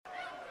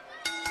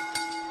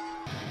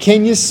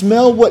Can you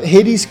smell what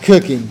Hitty's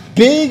cooking?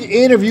 Big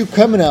interview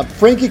coming up.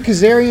 Frankie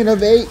Kazarian of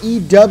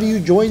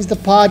AEW joins the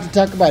pod to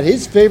talk about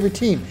his favorite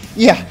team.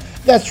 Yeah,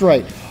 that's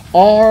right.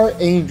 Our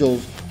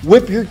Angels.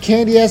 Whip your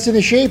candy ass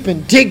into shape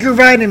and take your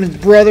vitamins,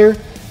 brother.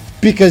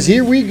 Because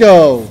here we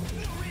go.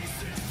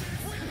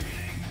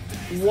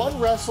 One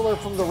wrestler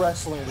from the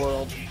wrestling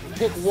world.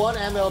 Pick one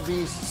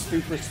MLB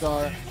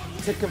superstar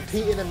to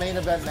compete in a main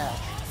event match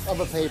of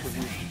a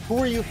pay-per-view. Who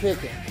are you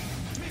picking?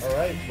 All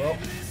right, well,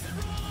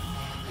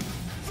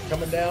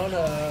 coming down the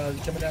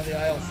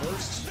aisle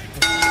first.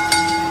 The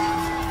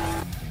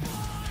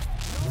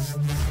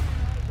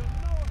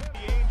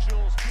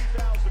Angels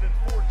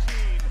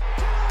 2014.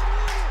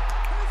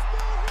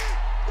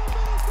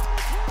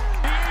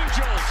 The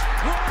Angels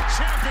world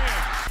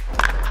champions.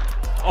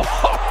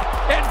 Oh,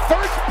 and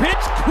first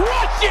pitch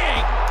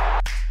crushing.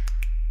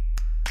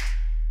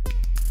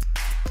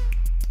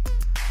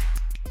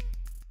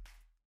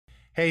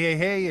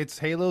 Hey, it's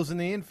Halos in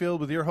the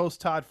Infield with your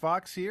host, Todd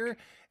Fox here,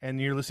 and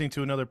you're listening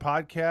to another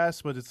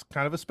podcast, but it's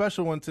kind of a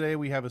special one today.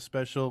 We have a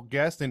special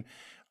guest, and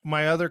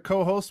my other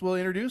co-host will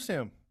introduce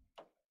him.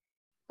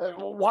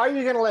 Why are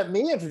you going to let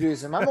me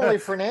introduce him? I'm only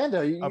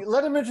Fernando. You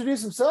let him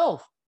introduce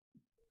himself.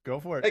 Go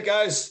for it. Hey,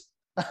 guys.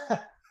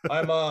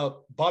 I'm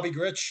Bobby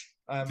Gritch.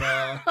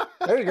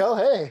 There you go.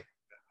 Hey,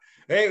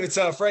 it's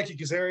Frankie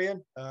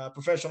Kazarian,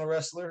 professional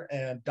wrestler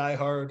and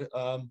diehard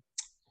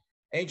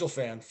Angel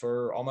fan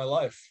for all my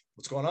life.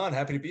 What's going on?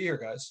 Happy to be here,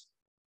 guys.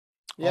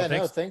 Yeah,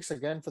 thanks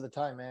again for the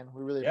time, man.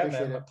 We really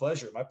appreciate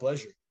it. My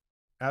pleasure.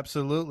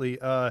 Absolutely.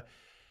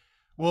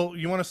 Well,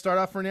 you want to start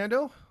off,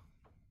 Fernando?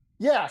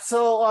 Yeah,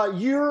 so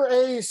you're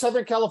a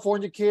Southern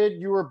California kid.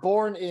 You were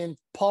born in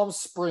Palm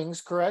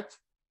Springs, correct?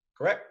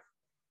 Correct.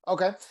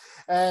 Okay.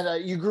 And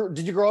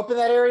did you grow up in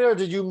that area, or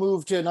did you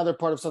move to another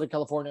part of Southern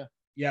California?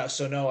 Yeah,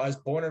 so no, I was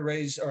born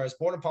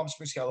in Palm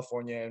Springs,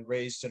 California, and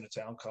raised in a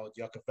town called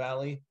Yucca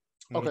Valley,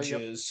 which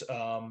is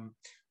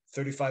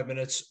 35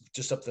 minutes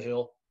just up the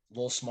hill,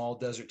 little small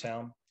desert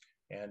town.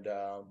 And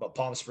but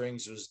Palm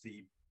Springs was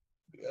the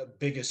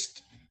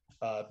biggest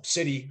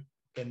city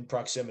in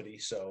proximity,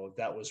 so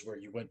that was where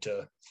you went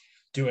to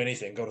do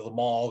anything, go to the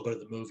mall, go to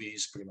the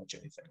movies, pretty much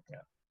anything.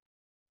 Yeah,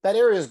 that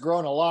area has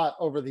grown a lot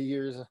over the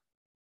years.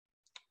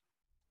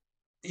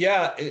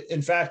 Yeah,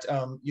 in fact,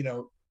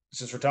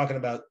 since we're talking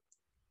about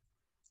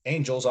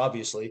Angels,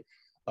 obviously,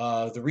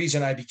 the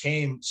reason I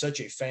became such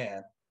a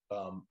fan,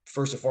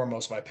 first and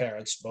foremost, my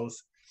parents, both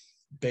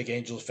big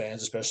Angels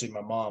fans, especially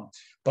my mom.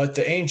 But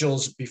the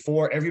Angels,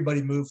 before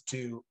everybody moved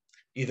to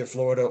either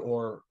Florida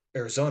or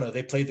Arizona,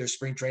 they played their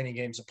spring training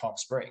games in Palm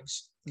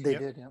Springs. They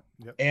did, yeah.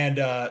 Yep. And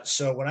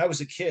so when I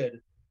was a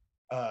kid,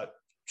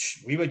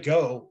 we would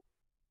go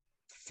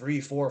 3,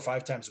 4, or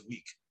 5 times a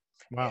week.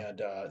 Wow.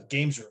 And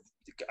games were,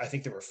 I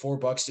think they were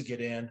 $4 to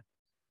get in,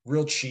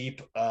 real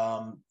cheap.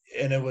 And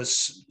it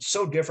was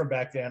so different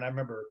back then. I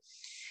remember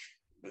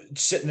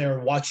sitting there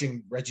and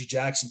watching Reggie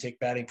Jackson take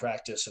batting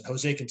practice, and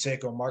Jose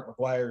Canseco and Mark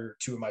McGwire are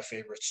two of my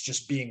favorites,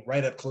 just being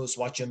right up close,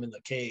 watching them in the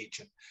cage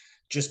and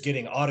just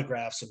getting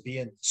autographs and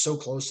being so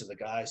close to the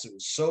guys. It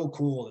was so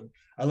cool. And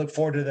I look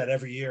forward to that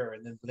every year.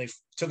 And then when they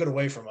took it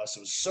away from us, it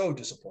was so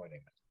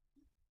disappointing.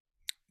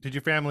 Did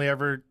your family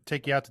ever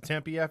take you out to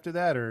Tempe after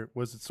that, or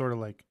was it sort of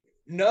like?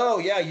 No,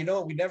 yeah,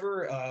 we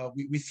never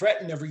we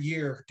threaten every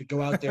year to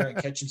go out there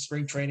and catch in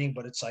spring training,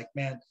 but it's like,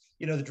 man,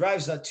 the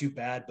drive's not too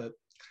bad, but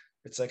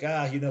it's like,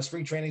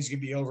 spring training's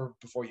gonna be over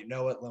before you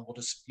know it, and we'll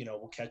just,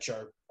 we'll catch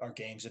our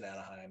games in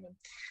Anaheim. And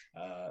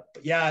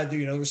but yeah,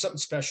 there was something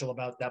special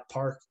about that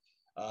park,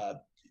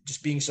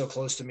 just being so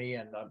close to me.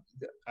 And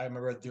I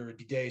remember there would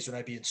be days when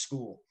I'd be in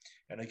school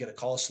and I'd get a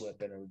call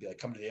slip, and it would be like,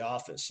 come to the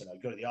office, and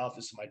I'd go to the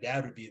office, and my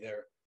dad would be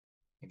there.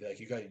 He'd be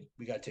like,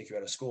 we got to take you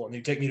out of school, and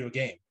he'd take me to a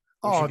game.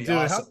 Oh, dude!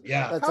 Awesome.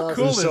 How awesome.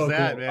 cool is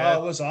that, cool. man?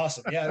 Oh, it was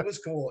awesome. Yeah, it was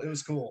cool. It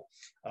was cool.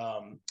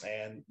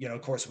 And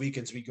of course,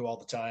 weekends we go all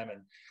the time.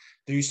 And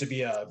there used to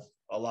be a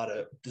lot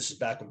of. This is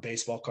back when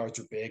baseball cards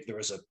were big. There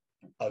was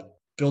a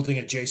building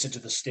adjacent to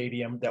the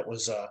stadium that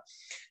was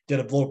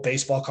did a little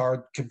baseball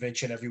card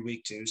convention every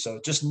week too. So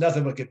just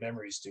nothing but good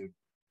memories, dude.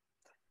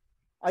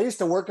 I used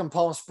to work in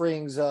Palm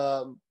Springs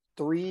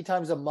 3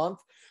 times a month.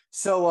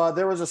 So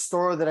there was a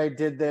store that I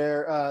did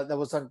there that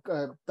was on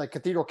like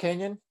Cathedral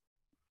Canyon.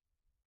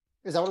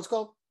 Is that what it's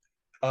called?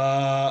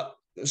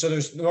 So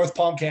there's North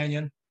Palm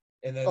Canyon,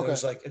 and then Okay.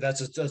 there's like that's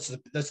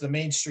the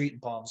main street in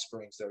Palm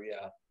Springs, though.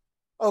 Yeah.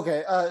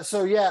 Okay. I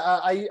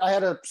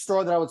had a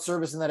store that I would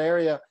service in that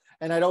area,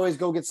 and I'd always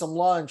go get some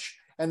lunch,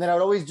 and then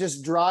I'd always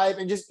just drive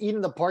and just eat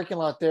in the parking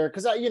lot there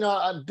because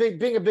I'm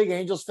being a big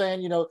Angels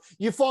fan.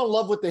 You fall in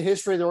love with the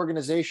history of the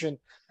organization,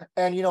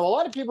 and a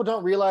lot of people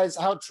don't realize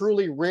how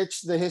truly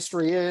rich the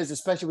history is,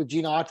 especially with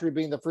Gene Autry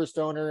being the first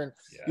owner, and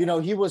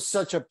he was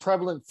such a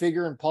prevalent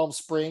figure in Palm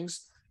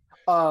Springs.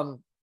 So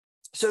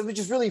it was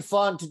just really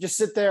fun to just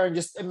sit there and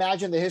just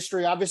imagine the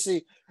history.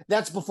 Obviously,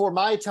 that's before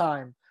my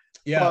time.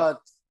 Yeah.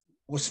 But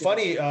What's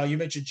funny, you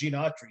mentioned Gene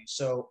Autry.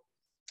 So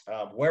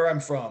where I'm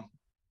from,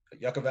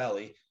 Yucca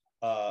Valley,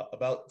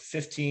 about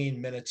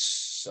 15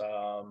 minutes,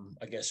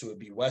 I guess it would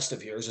be west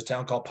of here, is a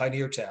town called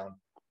Pioneer Town.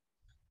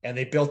 And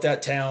they built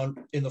that town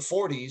in the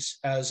 40s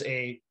as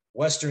a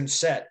Western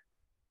set.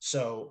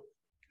 So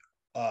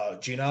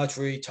Gene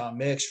Autry, Tom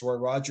Mix, Roy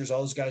Rogers,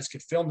 all those guys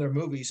could film their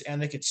movies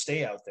and they could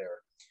stay out there.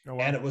 Oh,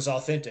 wow. And it was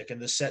authentic,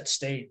 and the set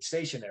stayed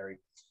stationary.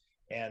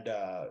 And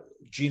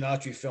Gene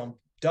Autry filmed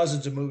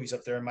dozens of movies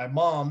up there. And my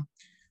mom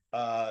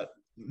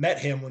met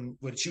him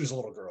when she was a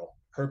little girl.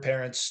 Her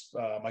parents,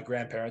 my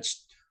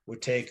grandparents,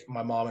 would take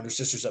my mom and her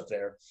sisters up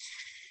there.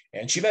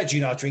 And she met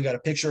Gene Autry and got a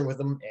picture with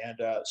him. And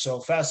so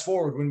fast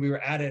forward, when we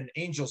were at an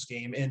Angels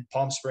game in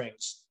Palm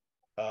Springs,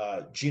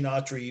 Gene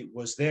Autry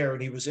was there,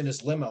 and he was in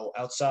his limo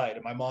outside.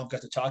 And my mom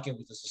got to talking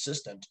with his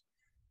assistant.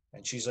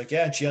 And she's like,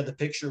 yeah. And she had the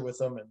picture with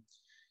him.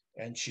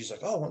 And she's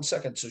like, oh, 1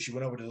 second. So she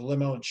went over to the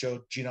limo and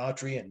showed Gene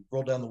Autry and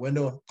rolled down the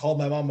window and called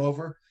my mom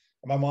over.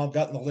 And my mom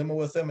got in the limo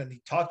with him, and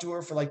he talked to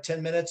her for like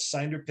 10 minutes,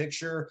 signed her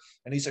picture.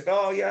 And he's like,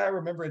 oh, yeah, I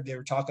remember they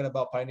were talking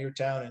about Pioneer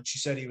Town. And she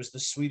said he was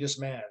the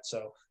sweetest man. So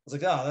I was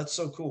like, oh, that's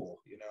so cool.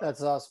 You know,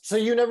 that's awesome. So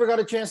you never got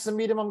a chance to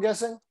meet him, I'm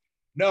guessing?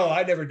 No,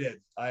 I never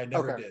did. I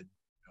never did.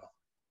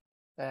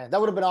 Man, that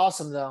would have been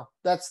awesome, though.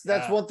 That's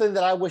one thing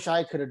that I wish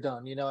I could have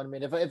done. You know what I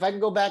mean? If I can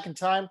go back in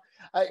time,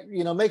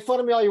 make fun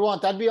of me all you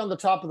want. That'd be on the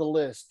top of the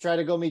list. Try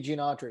to go meet Gene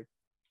Autry.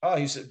 Oh,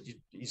 he's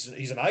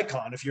an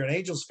icon if you're an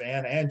Angels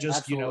fan, and just,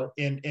 absolutely,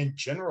 in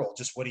general,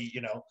 just what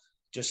he,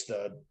 just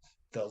the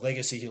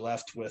legacy he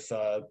left with,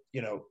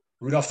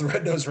 Rudolph the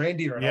Red-Nosed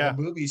Reindeer and all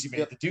the movies he made.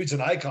 Yep. The dude's an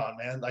icon,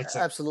 man.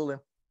 Absolutely.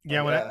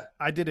 Yeah, when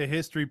I did a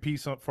history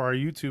piece for our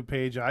YouTube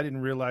page, I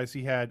didn't realize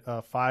he had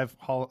 5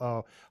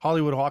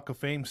 Hollywood Walk of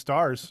Fame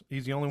stars.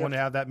 He's the only one to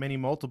have that many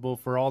multiple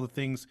for all the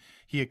things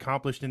he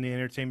accomplished in the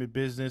entertainment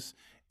business,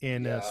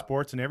 in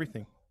sports and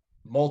everything.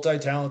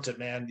 Multi-talented,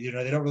 man. They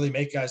don't really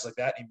make guys like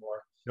that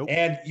anymore. Nope.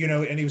 And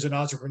and he was an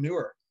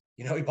entrepreneur.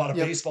 He bought a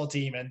baseball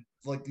team, and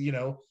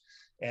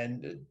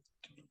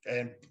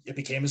and it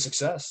became a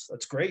success.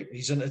 That's great.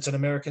 It's an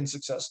American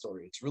success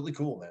story. It's really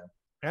cool, man.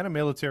 And a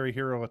military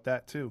hero at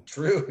that too.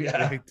 True,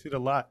 yeah. He did a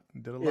lot.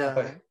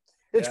 Yeah.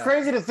 It's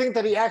crazy to think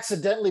that he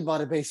accidentally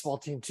bought a baseball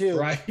team too.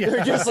 Right.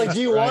 They're just like,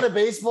 do you want a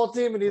baseball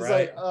team? And he's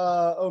like,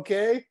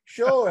 okay,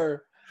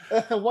 sure.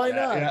 Why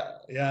not?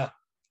 Yeah.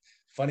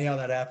 Funny how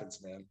that happens,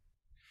 man.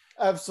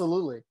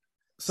 Absolutely.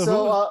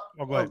 So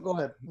go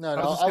ahead. No,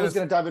 I was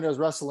going to dive into his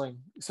wrestling.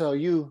 So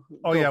you.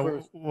 Oh yeah.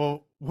 First.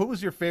 Well, what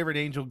was your favorite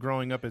Angel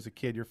growing up as a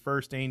kid? Your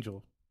first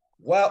Angel?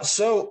 Well,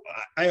 so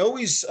I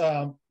always,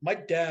 my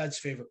dad's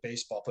favorite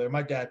baseball player,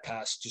 my dad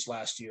passed just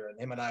last year, and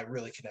him and I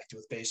really connected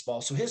with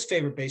baseball. So his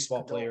favorite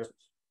baseball player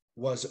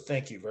was,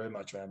 thank you very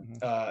much, man.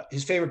 Mm-hmm.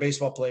 His favorite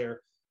baseball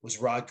player was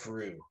Rod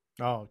Carew.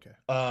 Oh, okay.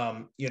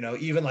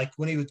 Even like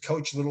when he would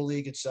coach Little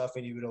League and stuff,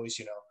 and he would always,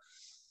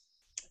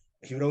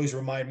 he would always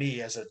remind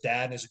me as a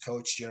dad and as a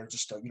coach,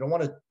 just you don't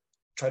want to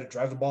try to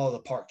drive the ball to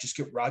the park. Just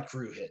get Rod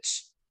Carew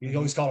hits. You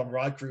always call him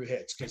Rod Carew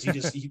hits, because he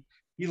just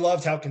he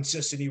loved how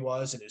consistent he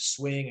was in his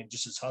swing and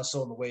just his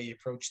hustle and the way he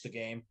approached the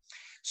game.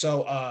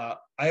 So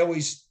I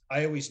always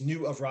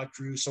knew of Rod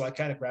Carew, so I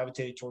kind of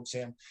gravitated towards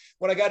him.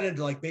 When I got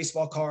into like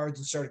baseball cards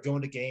and started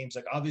going to games,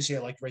 like obviously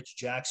I liked Reggie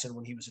Jackson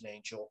when he was an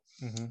Angel.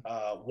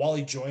 Mm-hmm.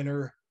 Wally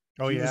Joyner.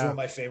 He was one of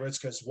my favorites,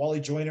 because Wally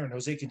Joyner and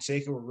Jose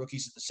Canseco were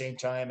rookies at the same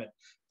time, and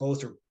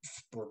both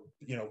were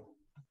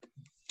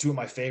two of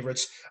my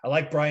favorites. I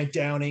like Brian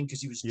Downing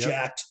because he was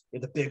jacked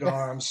with the big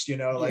arms,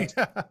 I like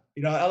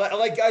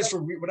guys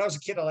when I was a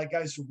kid, I like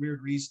guys for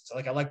weird reasons.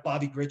 I like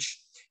Bobby Grich.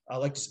 I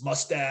liked his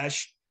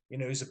mustache.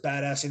 He's a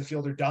badass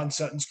infielder. Don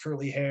Sutton's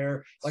curly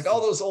hair, like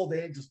all those old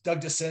Angels.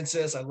 Doug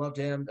DeCensis, I loved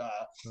him.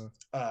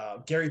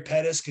 Gary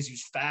Pettis, because he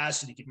was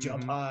fast and he could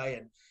jump high,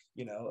 and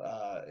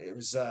it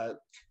was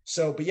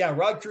but yeah,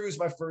 Rod Carew is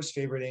my first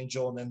favorite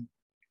Angel. And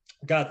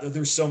then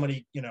there's so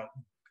many,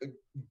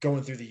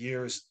 going through the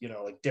years,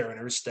 like Darren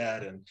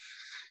Erstad and,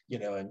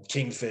 and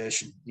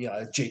Kingfish and,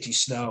 JT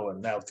Snow,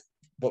 and now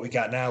what we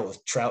got now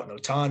with Trout and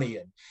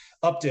Ohtani and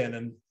Upton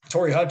and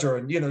Torrey Hunter,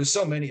 and, there's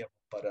so many of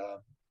them, but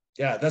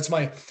yeah, that's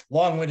my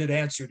long-winded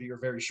answer to your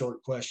very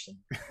short question.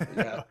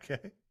 Yeah.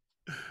 Okay.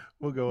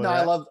 We'll go with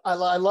that.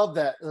 I love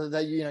that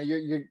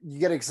you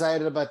get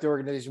excited about the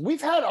organization.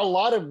 We've had a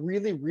lot of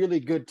really, really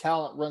good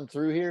talent run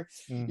through here.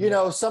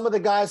 Mm-hmm. Some of the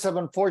guys have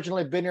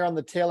unfortunately been here on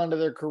the tail end of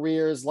their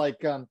careers,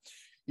 like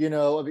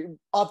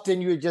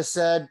Upton, you had just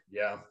said.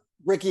 Yeah.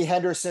 Ricky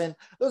Henderson.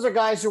 Those are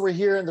guys who were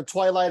here in the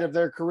twilight of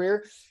their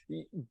career.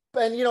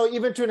 And,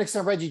 even to an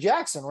extent, Reggie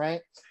Jackson,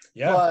 right?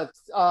 Yeah.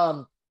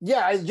 But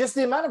just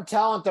the amount of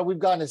talent that we've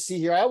gotten to see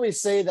here. I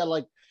always say that,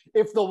 like,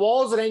 if the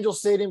walls at Angel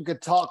Stadium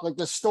could talk, like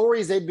the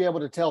stories they'd be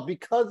able to tell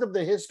because of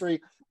the history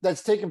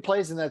that's taken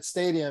place in that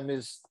stadium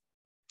is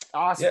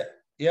awesome.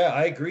 Yeah,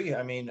 I agree.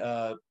 I mean,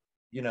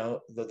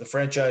 the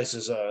franchise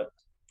is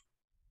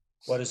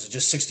what is it,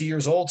 just 60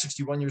 years old,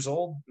 61 years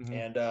old. Mm-hmm.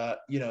 And,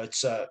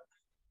 it's,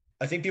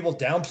 I think people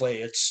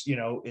downplay it's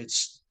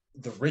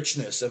the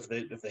richness of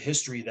the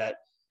history that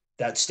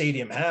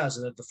stadium has,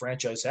 and that the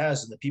franchise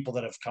has, and the people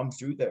that have come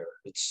through there.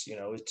 It's,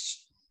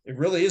 it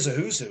really is a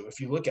who's who if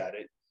you look at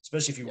it.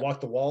 especially if you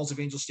walk the walls of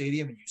Angel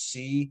Stadium and you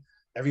see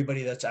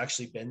everybody that's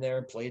actually been there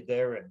and played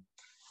there,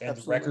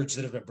 and records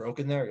that have been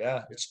broken there.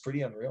 Yeah, it's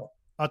pretty unreal.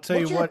 I'll tell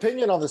you What's your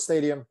opinion on the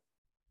stadium?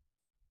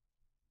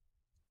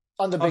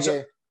 On the Big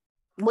A.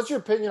 What's your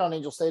opinion on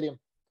Angel Stadium?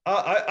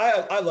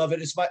 I love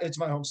it. It's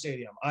my home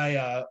stadium.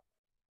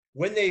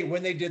 When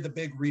they did the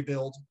big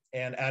rebuild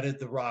and added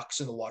the rocks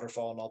and the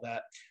waterfall and all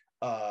that,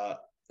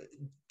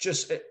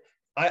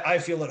 I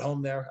feel at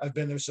home there. I've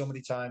been there so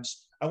many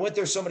times. I went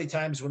there so many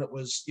times when it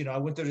was, I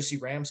went there to see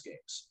Rams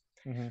games.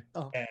 Mm-hmm.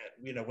 Oh. And,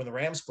 when the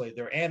Rams played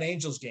there, and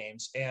Angels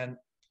games. And,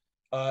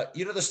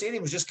 the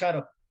stadium was just kind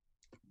of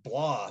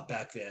blah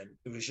back then.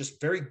 It was just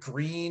very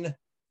green.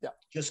 Yeah.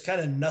 Just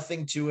kind of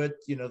nothing to it.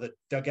 The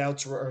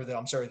dugouts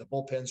the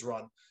bullpens were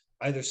on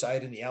either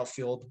side in the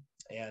outfield.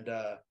 And,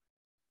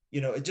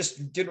 it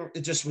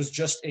just was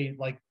just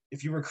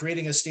if you were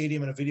creating a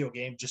stadium in a video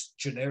game, just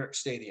generic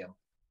stadium.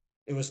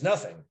 It was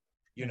nothing,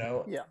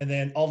 Yeah. And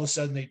then all of a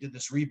sudden they did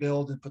this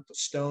rebuild and put the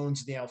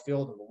stones in the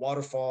outfield and the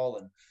waterfall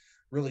and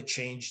really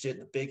changed it in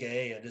the Big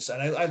A. And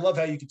I love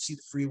how you can see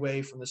the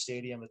freeway from the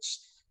stadium.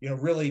 It's,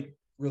 really,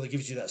 really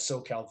gives you that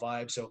SoCal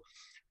vibe. So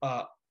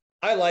I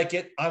like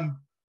it. I'm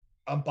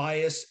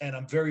biased and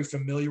I'm very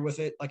familiar with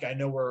it. Like I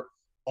know where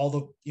all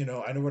the,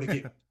 I know where to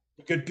get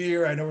good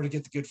beer. I know where to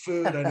get the good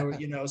food. I know,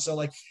 so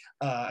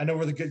I know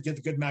where to get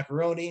the good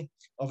macaroni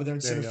over there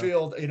in center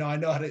field. I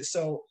know how to,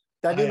 so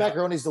that new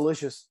macaroni is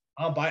delicious.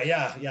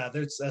 Yeah.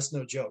 That's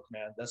no joke,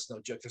 man. That's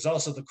no joke. There's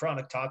also the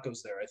chronic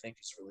tacos there. I think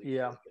it's really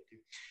yeah. Really good.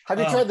 Have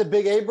you tried the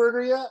Big A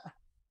burger yet?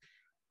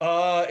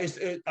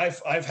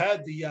 I've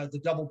had the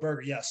double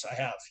burger. Yes, I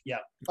have. Yeah.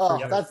 Oh,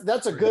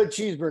 that's a good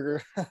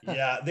cheeseburger.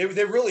 Yeah, they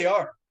really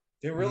are.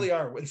 They really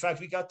are. In fact,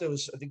 we got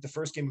those. I think the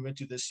first game we went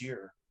to this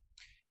year,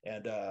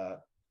 and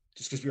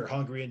just because we were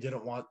hungry and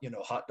didn't want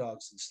hot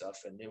dogs and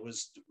stuff, and it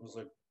was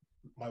like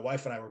my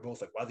wife and I were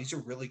both like, wow, these are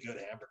really good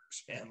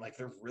hamburgers, man. Like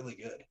they're really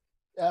good.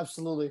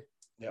 Absolutely.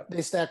 Yeah.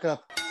 They stack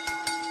up.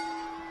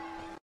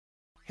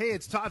 Hey,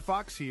 it's Todd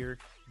Fox here.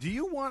 Do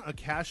you want a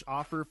cash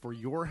offer for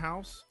your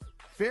house?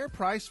 Fair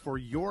Price for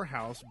Your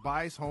House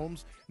buys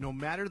homes no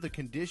matter the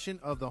condition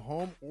of the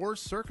home or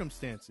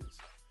circumstances.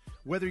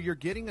 Whether you're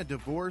getting a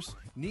divorce,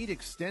 need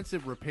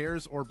extensive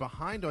repairs, or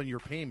behind on your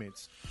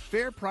payments,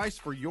 Fair Price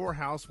for Your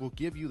House will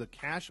give you the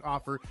cash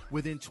offer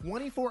within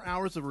 24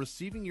 hours of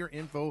receiving your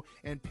info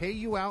and pay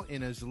you out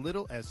in as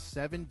little as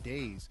 7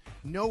 days.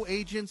 No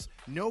agents,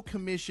 no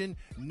commission,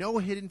 no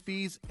hidden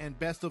fees, and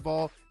best of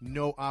all,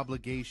 no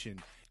obligation.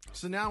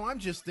 So now I'm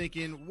just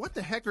thinking, what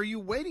the heck are you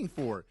waiting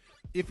for?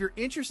 If you're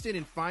interested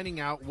in finding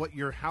out what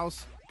your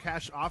house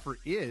cash offer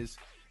is,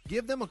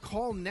 give them a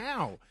call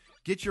now.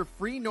 Get your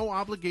free no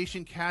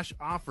obligation cash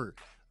offer.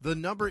 The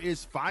number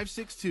is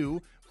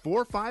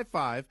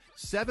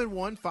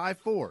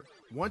 562-455-7154.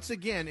 Once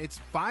again, it's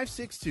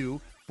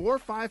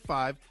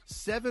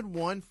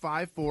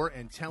 562-455-7154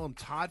 and tell them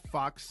Todd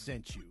Fox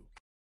sent you.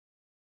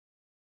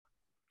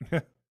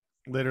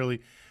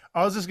 Literally.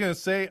 I was just going to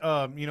say,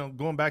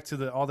 going back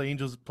to all the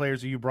Angels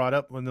players that you brought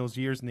up in those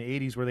years in the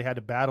 80s where they had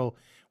to battle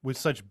with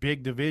such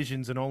big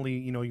divisions and only,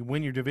 you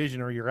win your division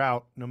or you're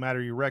out no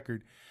matter your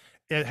record.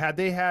 Had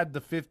they had the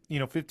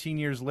 15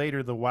 years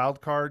later, the wild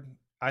card,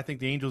 I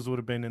think the Angels would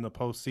have been in the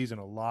postseason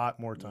a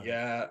lot more times.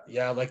 Yeah.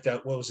 Like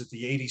that. What was it?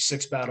 The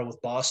 86 battle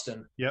with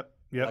Boston. Yep.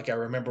 Like I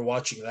remember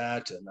watching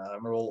that, and I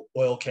remember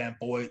Oil Can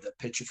Boyd, the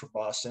pitcher for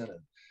Boston, and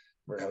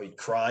remember how he'd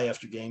cry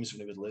after games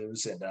when he would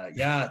lose. And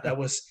that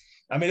was,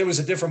 it was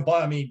a different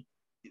ball. It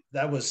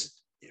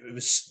was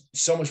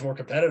so much more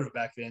competitive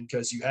back then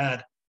because you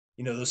had,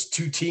 those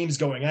two teams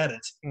going at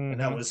it, and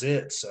that was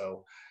it.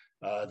 So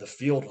the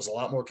field was a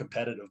lot more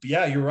competitive. But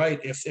yeah, you're right.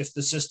 If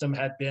the system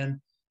had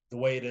been the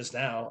way it is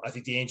now, I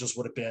think the Angels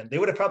would have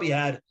probably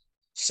had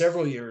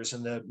several years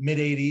in the mid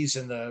 80s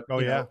and a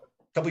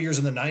couple years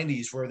in the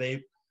 90s where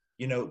they,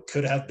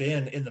 could have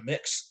been in the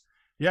mix.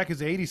 Yeah.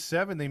 Cause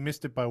 87, they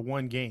missed it by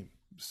one game.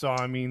 So,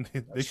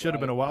 they should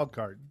have been a wild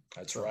card.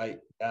 That's right.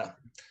 Yeah.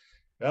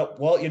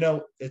 Well,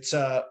 it's,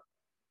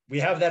 we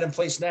have that in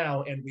place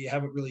now, and we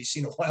haven't really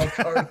seen a wild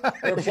card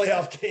or a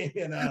playoff game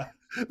in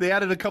they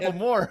added a couple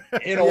more.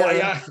 In a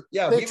while,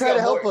 yeah. They try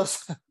to help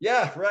us.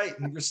 Yeah, right.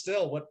 And we're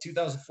still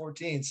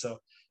 2014.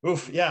 So,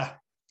 yeah.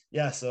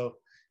 So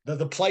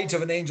the plight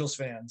of an Angels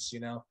fans,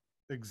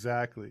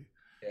 Exactly.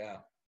 Yeah.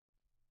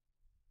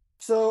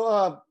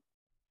 So,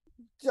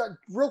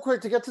 real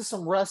quick to get to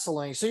some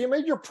wrestling. So you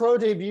made your pro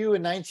debut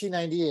in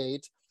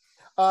 1998.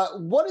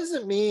 What does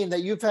it mean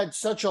that you've had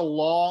such a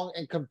long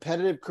and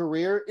competitive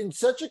career in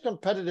such a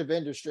competitive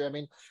industry?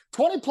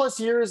 20 plus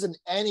years in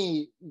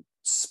any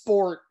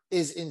sport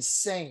is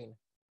insane.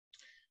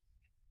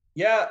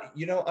 Yeah.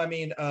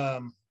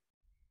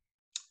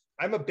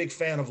 I'm a big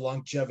fan of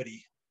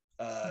longevity.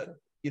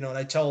 And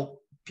I tell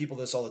people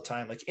this all the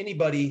time, like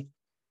anybody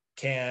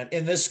can,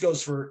 and this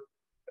goes for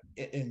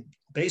in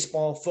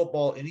baseball,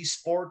 football, any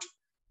sport,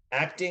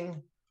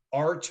 acting,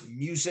 art,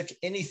 music,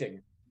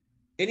 anything.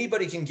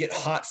 Anybody can get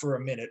hot for a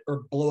minute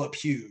or blow up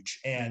huge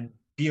and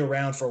be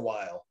around for a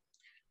while.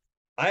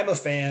 I'm a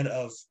fan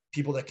of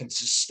people that can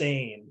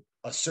sustain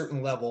a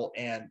certain level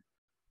and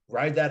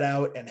ride that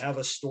out and have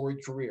a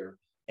storied career.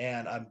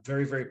 And I'm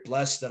very, very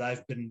blessed that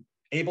I've been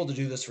able to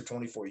do this for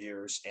 24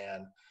 years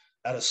and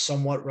at a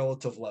somewhat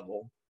relative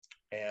level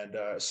and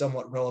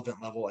somewhat relevant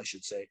level, I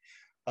should say,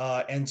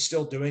 and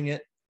still doing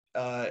it.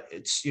 I've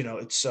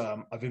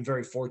been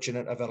very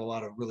fortunate. I've had a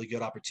lot of really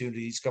good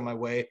opportunities come my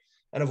way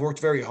and I've worked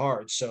very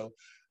hard. So,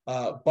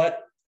 but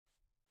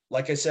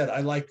like I said,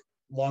 I like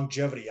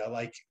longevity. I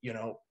like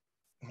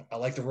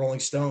the Rolling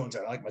Stones.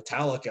 I like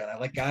Metallica. And I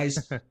like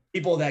guys,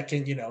 people that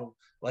can,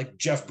 like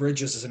Jeff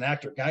Bridges as an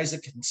actor, guys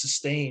that can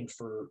sustain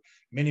for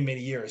many,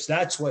 many years.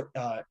 That's what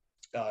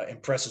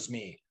impresses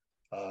me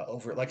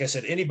over, like I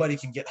said, anybody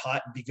can get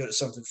hot and be good at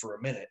something for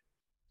a minute,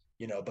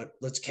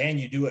 but can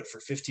you do it for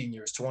 15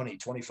 years, 20,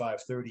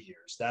 25, 30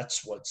 years?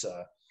 That's what's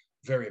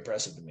very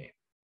impressive to me.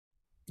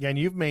 Yeah. And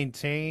you've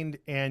maintained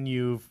and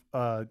you've,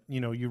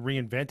 you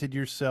reinvented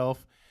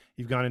yourself.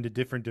 You've gone into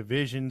different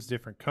divisions,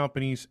 different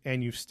companies,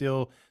 and you've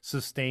still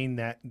sustained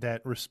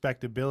that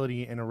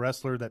respectability in a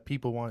wrestler that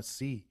people want to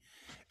see.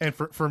 And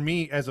for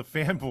me as a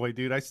fanboy,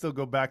 dude, I still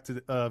go back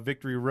to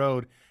Victory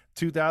Road,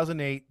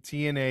 2008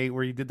 TNA,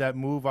 where you did that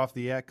move off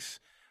the X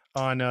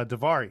on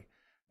Daivari.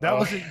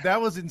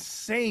 That was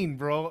insane,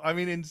 bro. I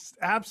mean, it's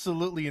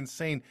absolutely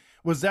insane.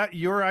 Was that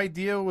your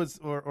idea?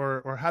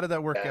 Or how did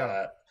that work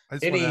out? I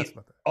just want to ask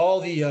about that.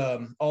 All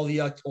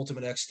the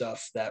Ultimate X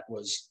stuff that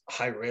was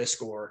high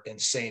risk or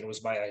insane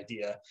was my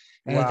idea.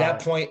 And wow. at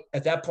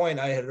that point,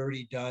 I had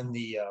already done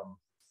the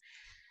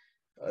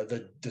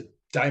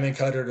diamond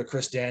cutter to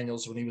Chris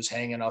Daniels when he was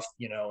hanging off,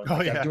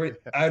 I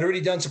had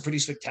already done some pretty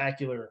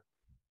spectacular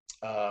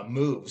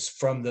moves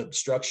from the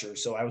structure.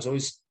 So I was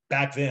always,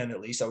 back then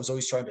at least, I was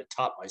always trying to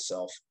top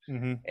myself.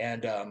 Mm-hmm.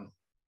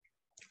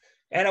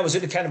 And I was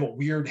in a kind of a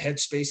weird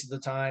headspace at the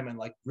time and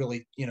like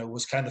really,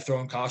 was kind of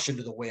throwing caution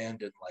to the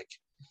wind and like,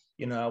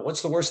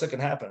 what's the worst that can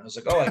happen? I was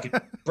like, oh,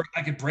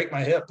 I could break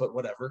my hip, but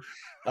whatever.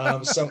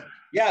 So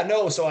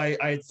I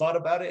had thought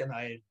about it and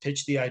I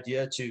pitched the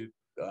idea to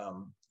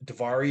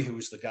Daivari, who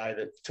was the guy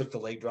that took the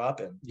leg drop.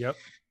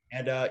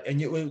 And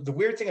the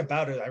weird thing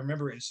about it, I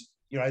remember is,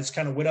 I just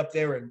kind of went up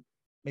there and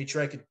made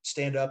sure I could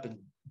stand up and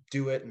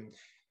do it. And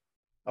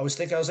I was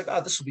like,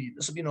 oh, this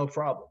will be no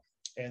problem.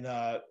 And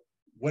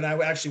when I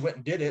actually went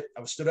and did it,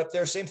 I was stood up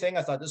there, same thing.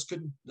 I thought this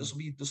will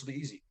be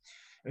easy.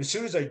 And as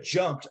soon as I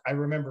jumped, I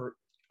remember,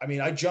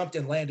 I jumped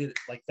and landed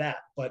like that.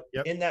 But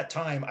in that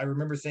time, I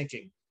remember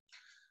thinking,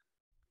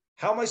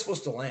 how am I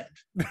supposed to land?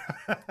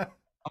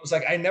 I was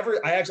like, I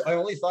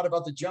only thought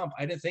about the jump.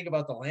 I didn't think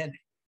about the landing.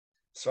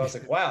 So I was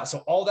like, wow. So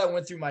all that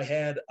went through my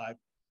head.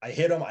 I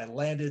hit him. I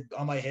landed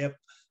on my hip.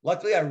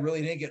 Luckily, I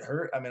really didn't get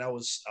hurt. I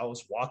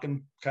was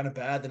walking kind of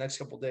bad the next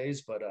couple of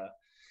days, but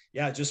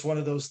just one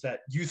of those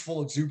that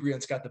youthful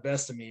exuberance got the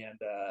best of me. And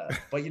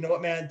but you know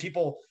what, man,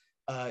 people,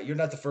 you're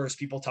not the first.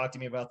 People talk to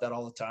me about that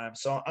all the time.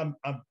 So I'm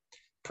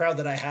proud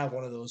that I have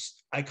one of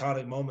those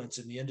iconic moments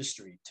in the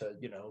industry to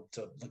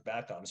look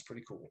back on. It's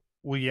pretty cool.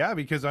 Well, yeah,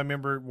 because I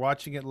remember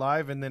watching it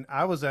live, and then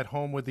I was at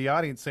home with the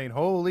audience saying,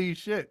 "Holy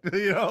shit!"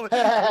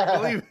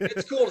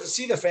 It's cool to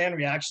see the fan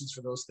reactions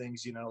for those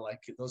things.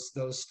 Like those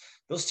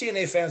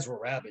TNA fans were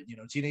rabid.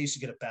 TNA used to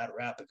get a bad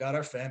rap, but God,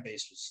 our fan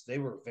base they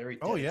were very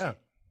dedicated. Oh yeah,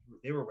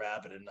 they were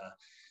rabid, and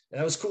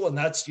that was cool. And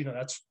that's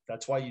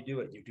that's why you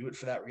do it. You do it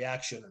for that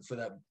reaction and for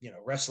that.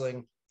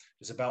 Wrestling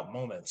is about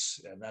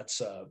moments, and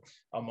that's a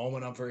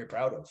moment I'm very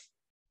proud of.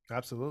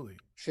 Absolutely,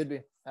 should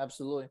be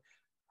absolutely.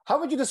 How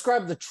would you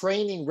describe the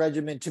training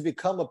regimen to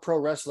become a pro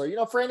wrestler?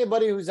 For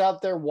anybody who's out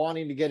there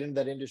wanting to get into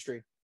that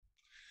industry.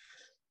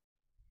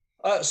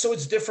 So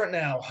it's different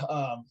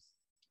now.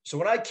 So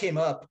when I came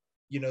up,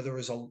 there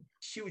was a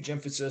huge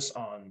emphasis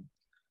on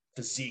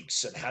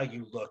physiques and how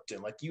you looked.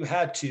 And like you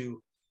had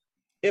to,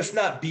 if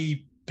not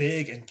be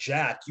big and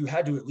jacked, you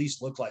had to at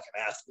least look like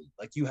an athlete.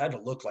 Like you had to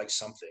look like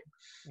something.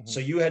 Mm-hmm. So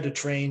you had to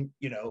train,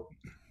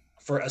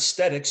 for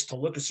aesthetics to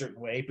look a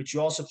certain way, but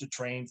you also have to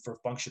train for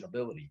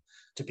functionability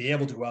to be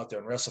able to go out there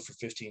and wrestle for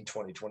 15,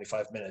 20,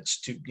 25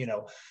 minutes to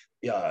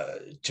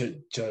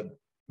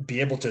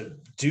be able to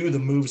do the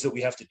moves that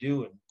we have to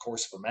do in the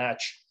course of a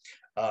match.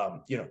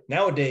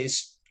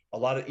 Nowadays, a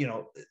lot of,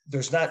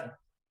 there's not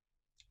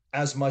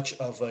as much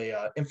of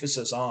a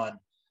emphasis on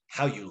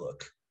how you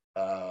look,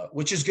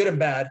 which is good and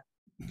bad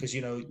because,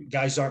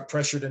 guys aren't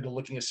pressured into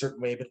looking a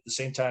certain way, but at the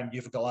same time,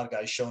 you've got a lot of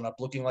guys showing up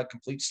looking like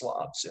complete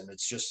slobs. And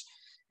it's just,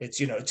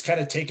 it's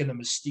kind of taken the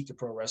mystique of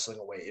pro wrestling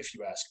away, if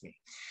you ask me.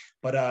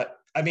 But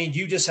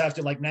you just have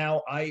to, like,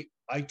 now I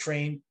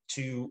train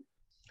to,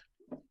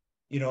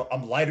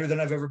 I'm lighter than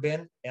I've ever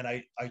been. And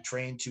I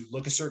train to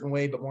look a certain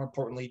way, but more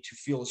importantly, to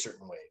feel a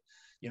certain way.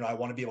 I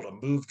want to be able to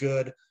move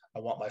good. I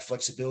want my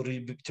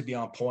flexibility to be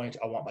on point.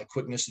 I want my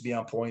quickness to be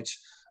on point.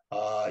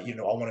 I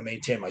want to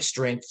maintain my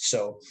strength.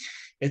 So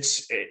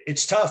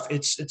it's tough.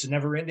 It's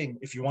never ending.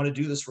 If you want to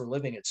do this for a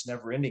living, it's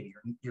never ending.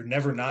 You're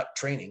never not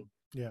training.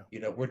 Yeah.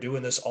 We're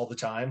doing this all the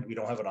time. We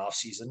don't have an off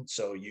season.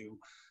 So you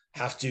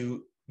have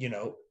to,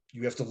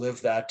 you have to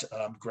live that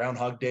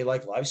Groundhog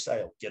Day-like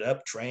lifestyle. Get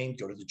up, train,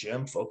 go to the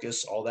gym,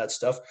 focus, all that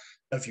stuff.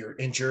 If you're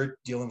injured,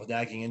 dealing with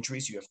nagging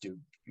injuries, you have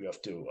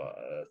to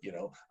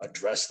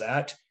address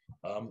that.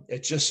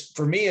 It's just,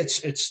 for me,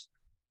 it's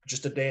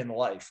just a day in the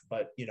life,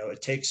 but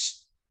it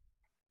takes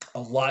a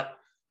lot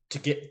to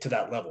get to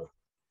that level.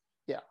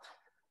 Yeah.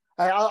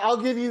 I'll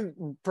give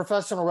you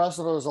professional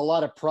wrestlers a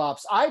lot of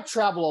props. I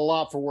travel a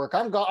lot for work.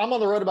 I'm on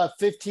the road about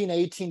 15 to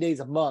 18 days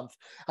a month.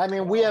 I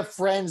mean, we have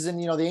friends in,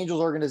 the Angels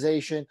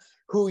organization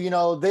who,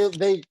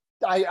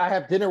 I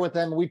have dinner with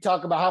them. We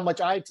talk about how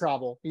much I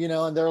travel,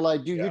 and they're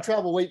like, dude, you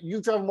travel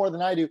more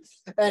than I do.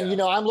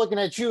 And, I'm looking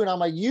at you and I'm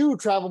like, you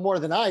travel more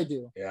than I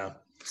do. Yeah.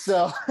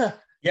 So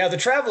yeah, the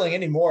traveling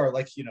anymore,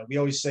 like, we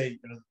always say,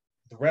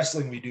 the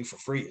wrestling we do for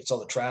free, it's all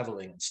the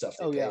traveling and stuff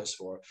they pay us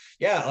for.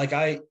 Yeah.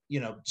 Like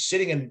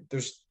sitting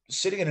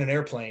in an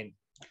airplane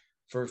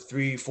for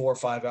 3, 4,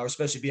 5 hours,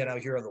 especially being out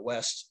here on the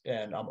West,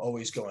 and I'm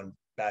always going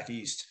back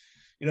East.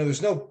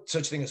 There's no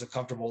such thing as a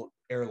comfortable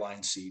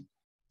airline seat.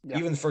 Yeah.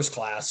 Even first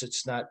class,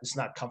 it's not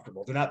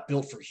comfortable. They're not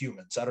built for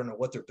humans. I don't know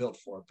what they're built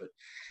for, but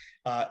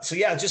so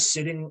yeah, just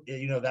sitting,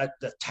 that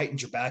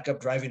tightens your back up.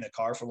 Driving a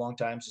car for long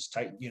times is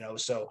tight,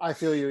 so I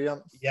feel you. Yeah.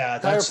 Yeah.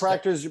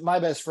 Chiropractor's my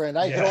best friend.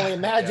 I can only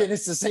imagine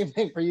it's the same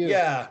thing for you.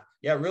 Yeah.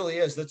 Yeah, it really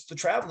is. That's the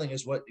traveling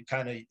is what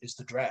kind of is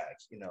the drag,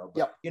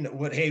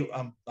 but, hey,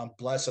 I'm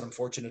blessed and I'm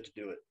fortunate to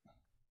do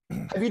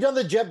it. Have you done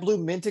the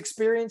JetBlue Mint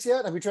experience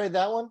yet? Have you tried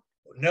that one?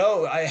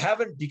 No, I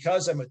haven't,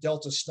 because I'm a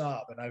Delta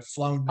snob and I've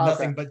flown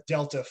nothing but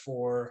Delta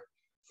for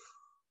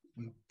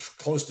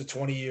close to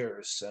 20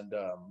 years. And,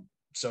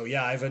 so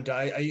yeah, I would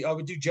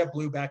do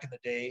JetBlue back in the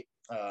day,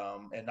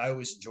 and I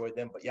always enjoyed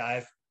them. But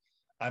yeah,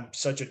 I'm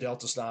such a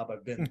Delta snob.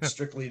 I've been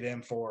strictly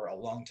them for a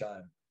long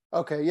time.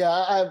 Okay,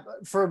 yeah,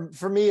 for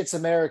me it's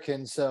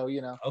American, so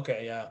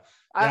Okay, yeah.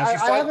 I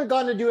haven't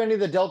gone to do any of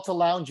the Delta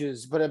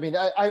lounges, but I mean,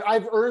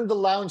 I've earned the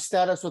lounge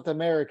status with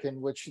American,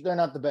 which they're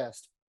not the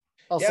best.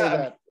 I'll say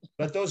that.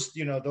 But those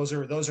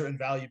are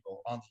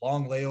invaluable on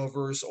long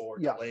layovers or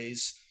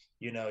delays.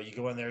 You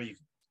go in there,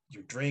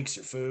 your drinks,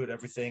 your food,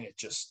 everything. It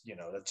just,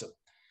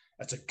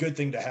 that's a good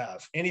thing to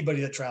have.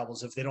 Anybody that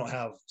travels, if they don't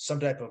have some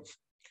type of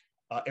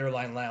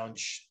airline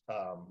lounge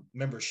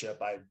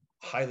membership, I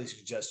highly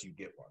suggest you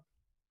get one.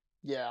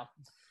 Yeah.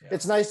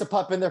 It's nice to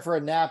pop in there for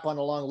a nap on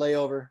a long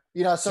layover.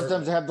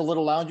 Sometimes they have the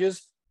little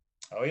lounges.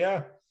 Oh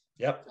yeah.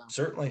 Yep.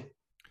 Certainly.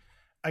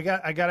 I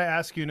got to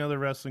ask you another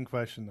wrestling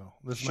question though.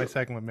 This is my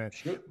second one, man.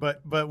 Sure.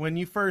 But when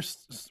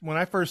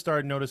I first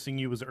started noticing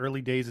you, was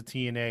early days of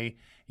TNA.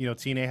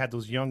 TNA had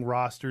those young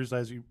rosters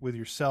with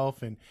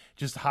yourself and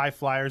just high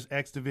flyers,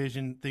 X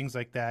Division, things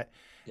like that.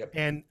 Yep.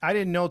 And I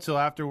didn't know till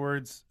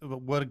afterwards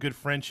what a good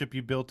friendship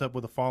you built up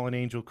with a fallen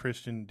angel,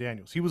 Christian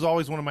Daniels. He was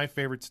always one of my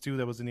favorites too.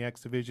 That was in the X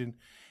Division,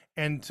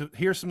 and to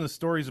hear some of the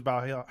stories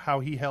about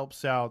how he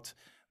helps out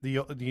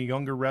the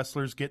younger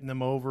wrestlers, getting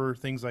them over,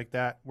 things like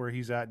that, where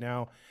he's at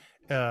now.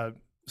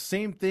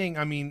 Same thing.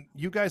 I mean,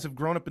 you guys have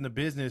grown up in the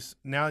business.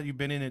 Now you've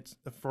been in it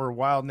for a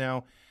while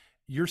now.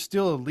 You're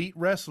still elite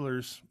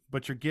wrestlers,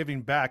 but you're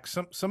giving back.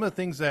 Some of the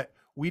things that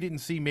we didn't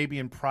see maybe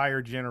in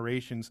prior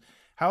generations.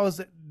 How is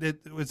it?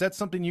 Was that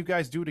something you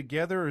guys do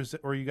together,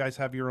 or you guys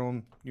have your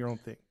own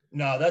thing?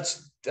 No,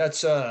 that's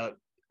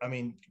I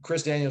mean,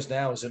 Chris Daniels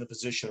now is in a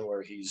position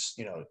where he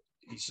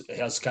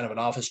has kind of an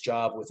office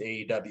job with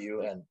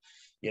AEW, and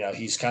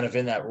he's kind of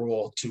in that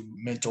role to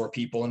mentor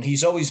people. And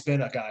he's always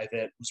been a guy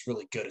that was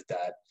really good at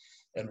that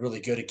and really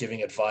good at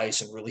giving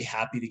advice and really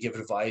happy to give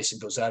advice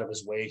and goes out of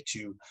his way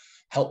to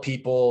help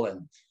people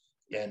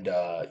and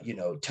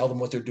tell them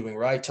what they're doing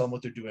right, tell them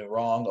what they're doing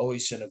wrong,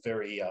 always in a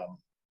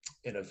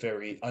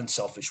very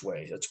unselfish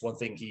way. That's one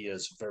thing. He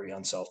is very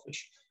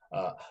unselfish.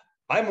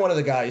 I'm one of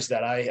the guys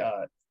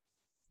that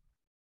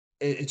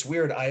it's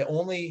weird. I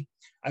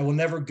will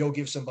never go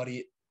give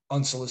somebody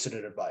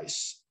unsolicited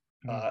advice.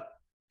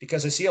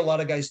 Because I see a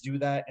lot of guys do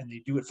that, and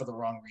they do it for the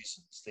wrong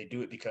reasons. They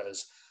do it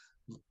because,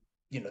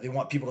 they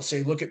want people to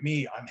say, look at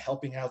me, I'm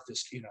helping out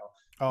this,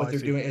 what they're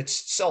doing.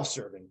 It's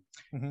self-serving.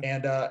 Mm-hmm.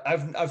 And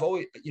I've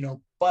always,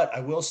 but I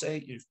will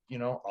say,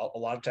 a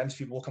lot of times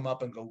people will come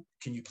up and go,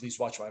 can you please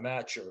watch my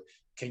match? Or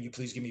can you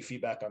please give me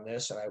feedback on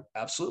this? And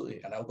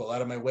I'll go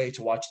out of my way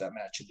to watch that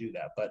match and do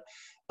that. But,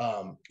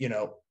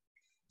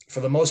 for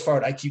the most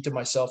part, I keep to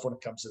myself when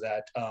it comes to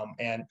that.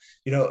 And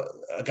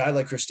a guy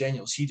like Chris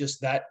Daniels, he has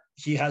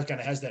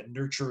that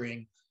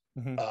nurturing,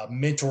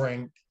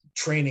 mentoring,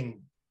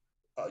 training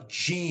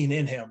gene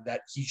in him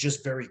that he's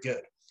just very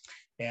good.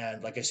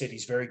 And like I said,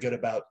 he's very good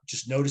about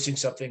just noticing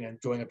something and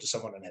going up to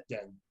someone and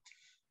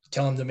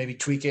tell them to maybe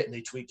tweak it, and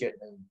they tweak it,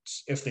 and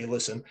if they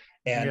listen,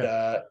 and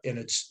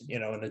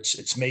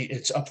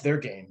it's up their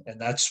game. And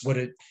that's what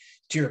it.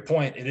 To your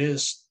point, it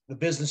is. The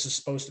business is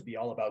supposed to be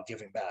all about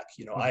giving back.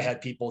 I had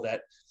people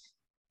that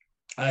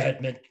I had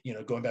met,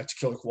 going back to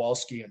Killer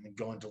Kowalski and then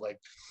going to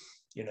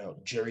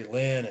Jerry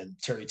Lynn and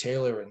Terry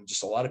Taylor and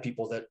just a lot of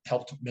people that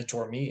helped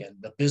mentor me. And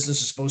the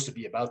business is supposed to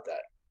be about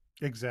that.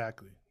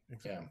 Exactly.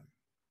 Yeah.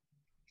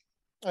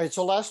 All right,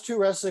 so last two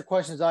wrestling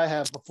questions I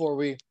have before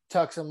we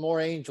talk some more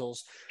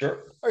Angels. Sure.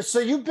 All right, so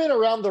you've been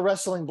around the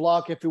wrestling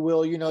block, if you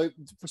will,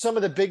 for some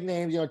of the big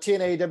names,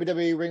 TNA,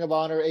 WWE, Ring of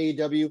Honor,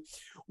 AEW.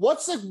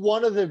 What's like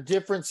one of the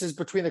differences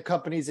between the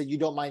companies that you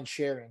don't mind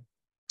sharing?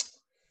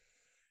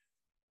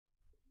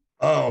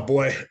 Oh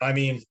boy. I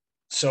mean,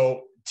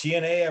 so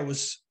TNA,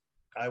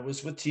 I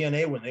was with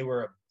TNA when they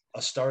were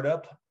a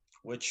startup,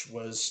 which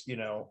was,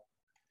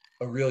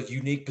 a real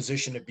unique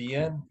position to be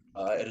in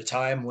at a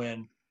time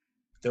when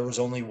there was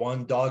only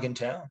one dog in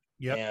town.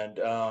 Yep. And,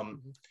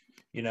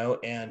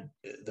 and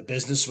the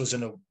business was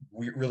in a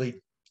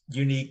really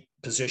unique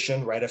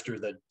position right after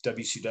the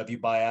WCW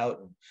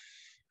buyout. And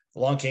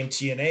along came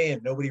TNA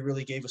and nobody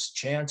really gave us a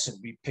chance. And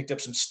we picked up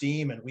some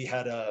steam and we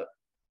had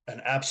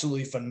an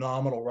absolutely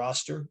phenomenal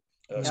roster,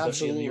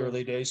 especially in the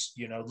early days.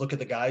 Look at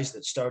the guys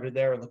that started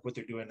there and look what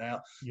they're doing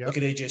now. Yep. Look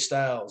at AJ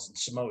Styles and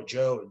Samoa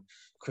Joe and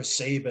Chris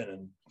Sabin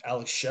and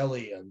Alex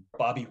Shelley and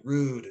Bobby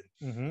Roode,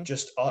 and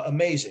just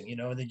amazing,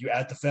 and then you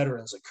add the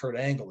veterans like Kurt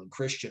Angle and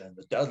Christian and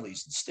the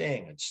Dudleys and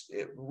Sting.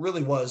 It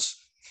really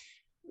was,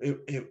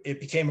 it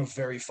became a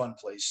very fun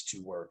place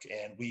to work.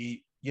 And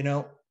we,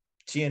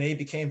 TNA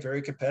became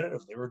very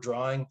competitive. They were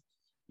drawing,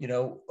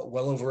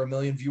 well over 1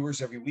 million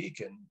viewers every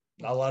week. And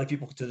not a lot of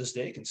people to this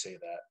day can say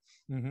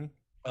that.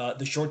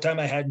 The short time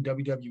I had in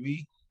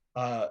WWE,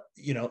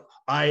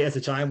 I, at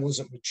the time,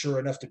 wasn't mature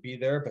enough to be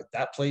there, but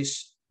that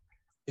place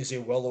is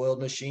a well-oiled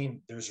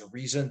machine. There's a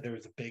reason they're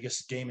the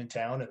biggest game in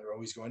town, and they're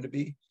always going to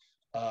be.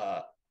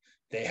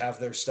 They have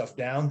their stuff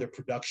down. Their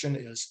production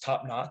is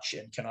top-notch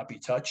and cannot be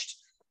touched.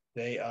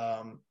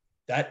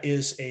 That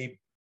is a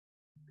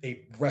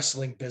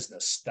wrestling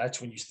business.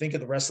 That's when you think of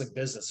the wrestling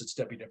business, it's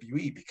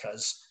WWE,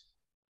 because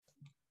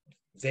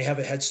they have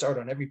a head start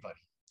on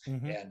everybody.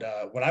 And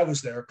when I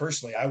was there,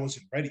 personally, I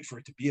wasn't ready for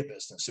it to be a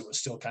business. It was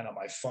still kind of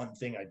my fun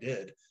thing I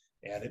did,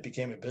 and it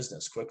became a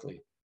business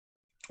quickly.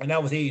 And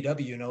now with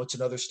AEW, it's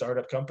another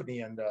startup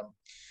company and,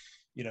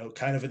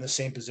 kind of in the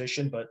same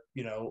position, but,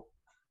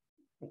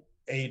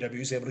 AEW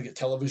is able to get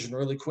television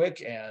really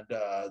quick. And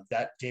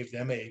that gave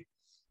them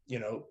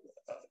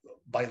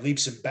by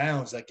leaps and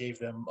bounds, that gave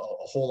them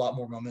a whole lot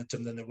more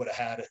momentum than they would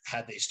have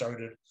had they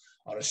started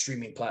on a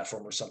streaming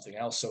platform or something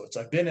else. So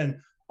I've been in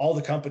all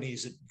the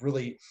companies at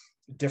really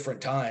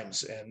different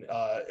times. And,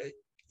 at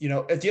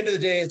the end of the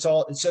day, it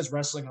says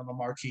wrestling on the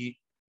marquee.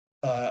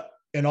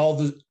 In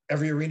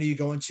every arena you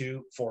go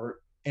into for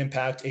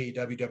Impact,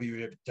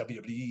 AEW,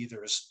 WWE,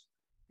 there's,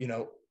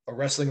 a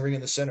wrestling ring in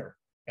the center.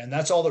 And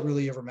that's all that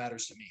really ever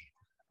matters to me.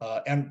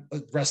 And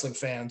wrestling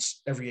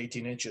fans every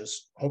 18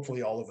 inches,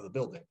 hopefully all over the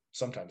building,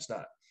 sometimes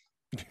not.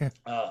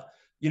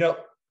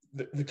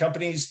 The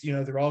companies,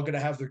 they're all going to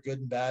have their good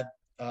and bad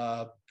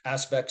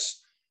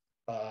aspects.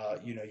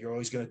 You're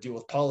always going to deal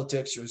with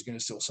politics. You're always going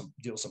to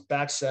deal with some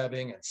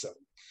backstabbing and some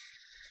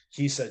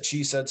he said,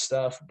 she said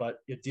stuff. But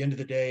at the end of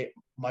the day,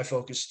 my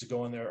focus is to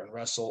go in there and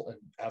wrestle and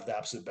have the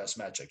absolute best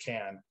match I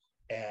can,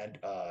 and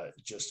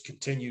just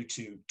continue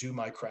to do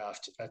my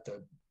craft at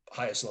the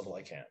highest level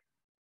I can.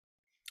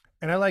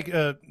 And I like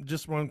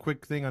just one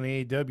quick thing on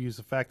AEW is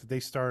the fact that they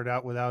started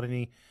out without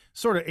any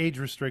sort of age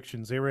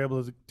restrictions. They were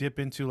able to dip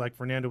into, like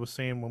Fernando was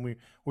saying when we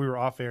were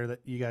off air, that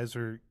you guys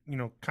are,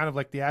 kind of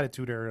like the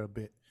Attitude Era a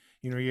bit.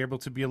 You're able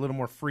to be a little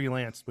more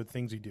freelance with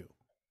things you do.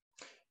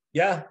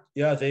 Yeah.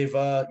 They've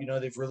they're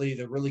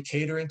really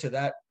catering to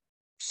that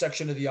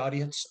section of the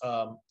audience,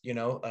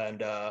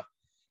 and a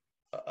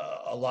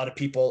lot of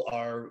people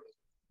are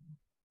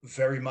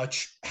very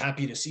much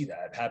happy to see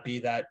that,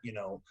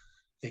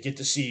 they get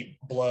to see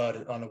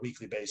blood on a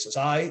weekly basis.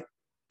 I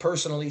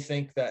personally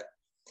think that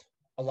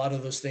a lot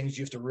of those things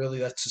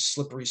that's a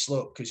slippery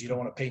slope, because you don't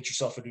want to paint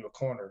yourself into a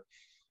corner,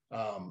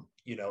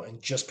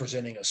 and just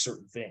presenting a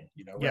certain thing.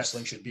 Yes.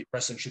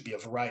 Wrestling should be a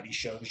variety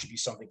show. There should be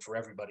something for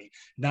everybody,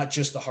 not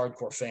just the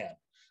hardcore fan.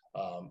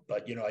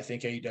 But I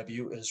think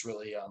AEW is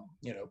really,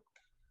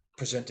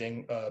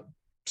 presenting a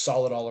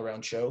solid all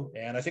around show.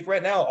 And I think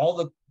right now all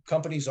the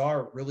companies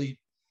are really,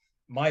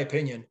 my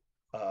opinion,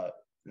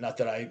 not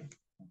that I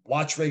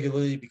watch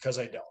regularly, because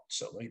I don't.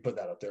 So let me put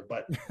that out there.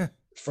 But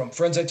from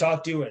friends I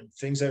talk to and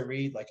things I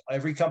read, like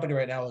every company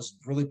right now is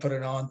really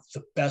putting on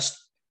the best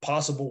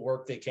possible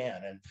work they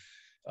can. And,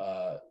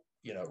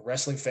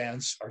 wrestling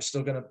fans are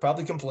still going to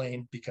probably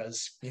complain,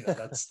 because,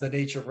 that's the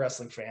nature of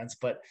wrestling fans.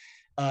 But,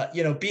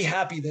 be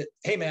happy that,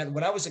 hey man,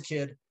 when I was a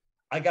kid,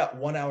 I got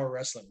 1 hour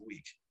wrestling a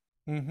week.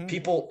 Mm-hmm.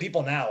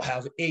 People now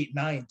have 8,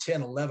 9,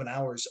 10, 11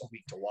 hours a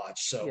week to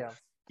watch. So,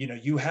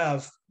 you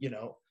have,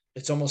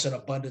 it's almost an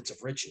abundance of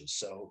riches.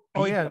 So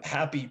be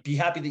happy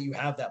that you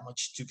have that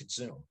much to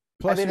consume.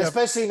 Plus,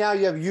 especially now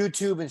you have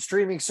YouTube and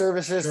streaming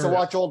services to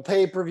watch old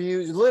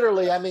pay-per-views.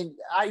 Literally,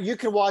 you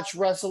can watch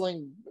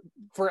wrestling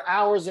for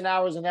hours and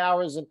hours and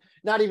hours and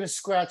not even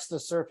scratch the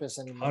surface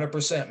anymore.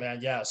 100%, man.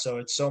 Yeah. So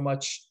it's so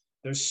much.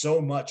 There's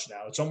so much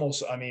now. It's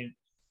almost,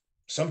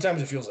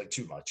 sometimes it feels like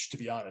too much, to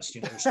be honest.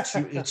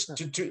 It's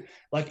too,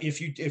 like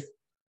if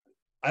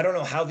I don't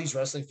know how these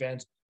wrestling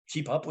fans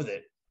keep up with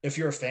it. If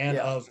you're a fan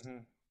of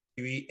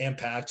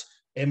Impact,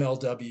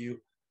 MLW,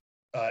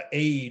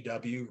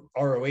 AEW,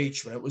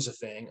 ROH when it was a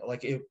thing.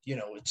 Like it,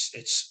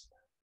 it's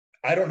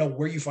I don't know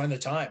where you find the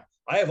time.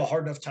 I have a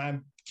hard enough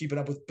time keeping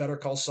up with Better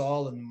Call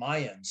Saul and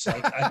Mayans.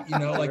 Like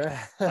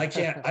I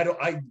can't.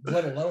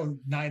 Let alone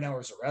 9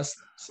 hours of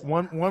wrestling. So.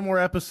 One more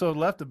episode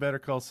left of Better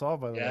Call Saul,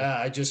 by the way. Yeah,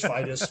 I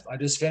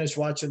just finished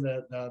watching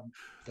the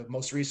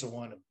most recent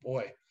one.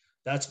 Boy,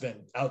 that's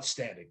been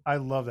outstanding. I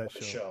love that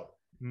show.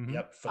 Mm-hmm.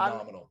 Yep,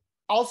 phenomenal.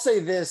 I'll say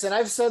this, and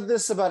I've said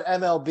this about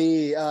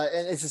MLB,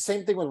 and it's the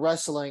same thing with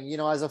wrestling. You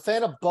know, as a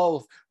fan of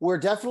both, we're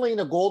definitely in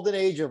a golden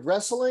age of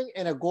wrestling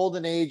and a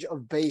golden age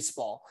of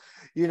baseball.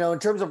 You know, in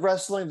terms of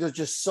wrestling, there's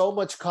just so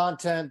much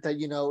content that,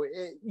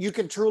 you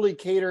can truly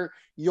cater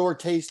your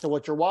taste to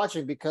what you're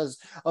watching because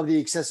of the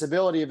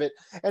accessibility of it.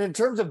 And in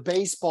terms of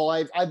baseball,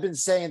 I've been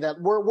saying that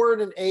we're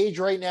in an age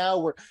right now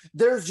where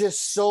there's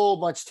just so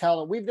much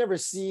talent. We've never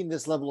seen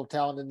this level of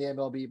talent in the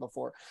MLB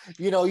before.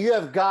 You know, you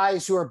have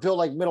guys who are built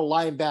like middle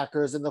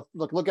linebackers, and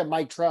look at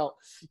Mike Trout.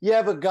 You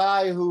have a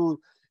guy who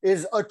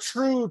is a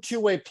true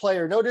two-way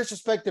player. No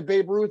disrespect to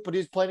Babe Ruth, but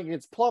he's playing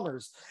against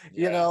plumbers,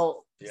 Yeah.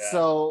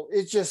 So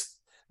it's just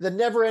the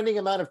never-ending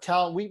amount of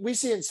talent we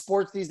see in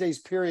sports these days,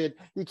 period.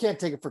 You can't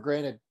take it for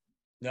granted.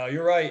 No,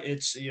 you're right.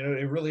 It's, it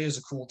really is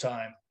a cool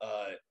time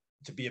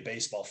to be a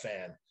baseball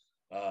fan.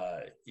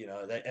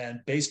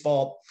 And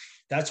baseball,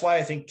 that's why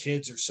I think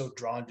kids are so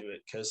drawn to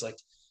it. Cause like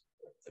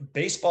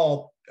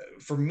baseball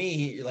for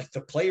me, like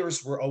the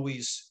players were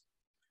always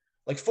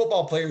like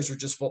football players were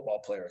just football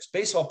players.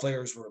 Baseball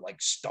players were like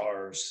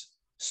star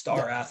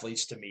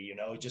athletes to me,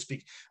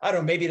 I don't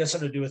know, maybe it has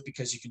something to do with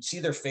because you can see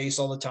their face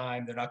all the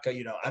time. They're not,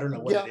 I don't know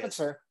what it is. That's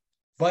fair.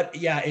 But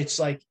yeah, it's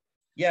like,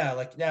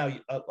 like now,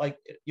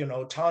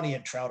 Tani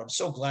and Trout, I'm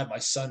so glad my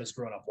son has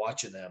grown up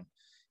watching them,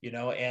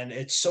 and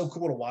it's so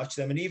cool to watch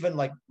them. And even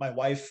like my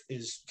wife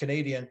is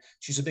Canadian.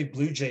 She's a big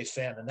Blue Jays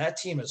fan, and that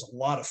team is a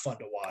lot of fun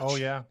to watch. Oh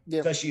yeah.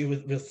 Especially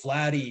with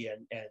Vladdy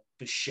and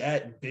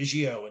Bichette and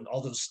Biggio and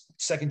all those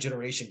second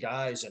generation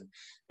guys, and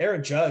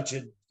Aaron Judge,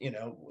 and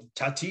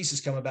Tatis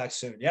is coming back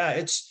soon. Yeah,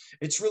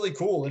 it's really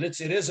cool, and it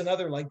is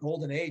another like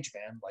golden age,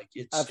 man. Like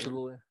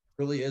absolutely it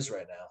really is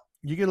right now.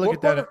 You can look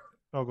at that.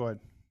 Go ahead.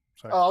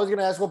 Sorry. I was going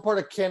to ask what part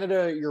of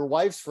Canada your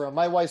wife's from.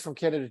 My wife's from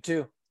Canada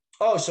too.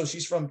 Oh, so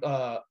she's from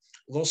a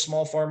little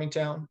small farming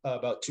town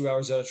about 2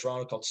 hours out of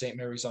Toronto called St.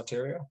 Mary's,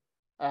 Ontario.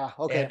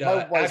 Okay. And,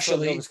 my wife's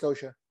actually, from Nova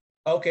Scotia.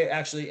 Okay,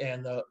 actually,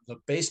 and the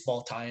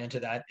baseball tie into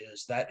that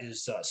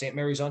is St.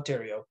 Mary's,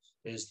 Ontario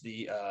is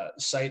the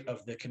site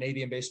of the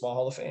Canadian Baseball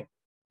Hall of Fame.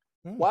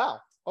 Wow.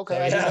 Okay,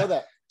 So, I didn't know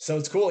that. So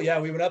it's cool. Yeah,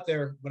 we went up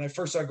there when I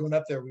first started going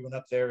up there. We went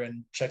up there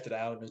and checked it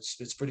out, and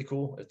it's pretty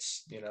cool.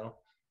 It's a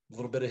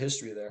little bit of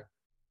history there.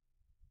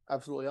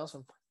 Absolutely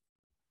awesome.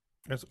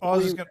 Yes, I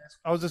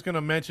was just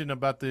gonna mention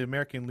about the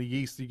American League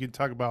East. You can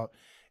talk about,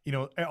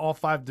 all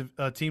five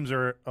teams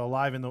are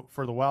alive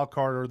for the wild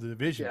card or the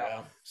division.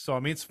 Yeah. So I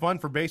mean, it's fun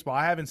for baseball.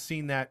 I haven't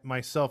seen that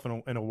myself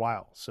in a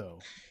while. So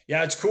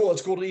yeah, it's cool.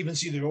 It's cool to even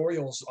see the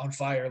Orioles on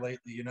fire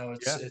lately.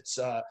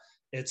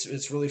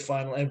 It's really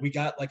fun. And we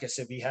got, like I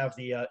said, we have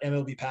the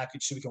MLB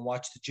package so we can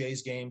watch the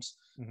Jays games,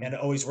 and it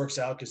always works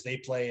out because they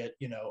play at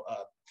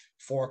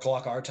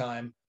 4:00 our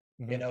time.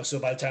 So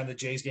by the time the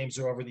Jays games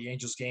are over, the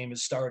Angels game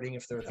is starting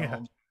if they're at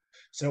home.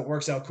 So it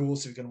works out cool.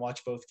 So we can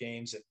watch both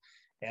games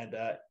and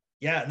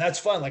that's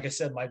fun. Like I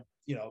said, my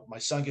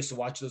son gets to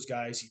watch those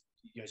guys.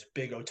 He's a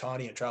big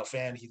Ohtani and Trout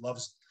fan. He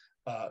loves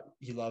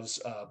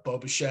Bo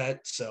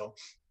Bichette. So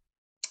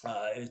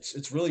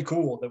it's really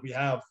cool that we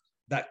have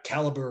that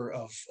caliber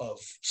of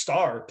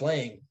star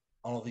playing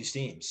on all these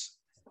teams.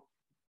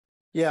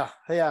 Yeah.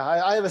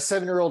 I have a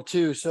 7-year-old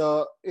too.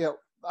 So,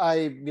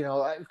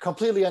 I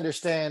completely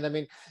understand. I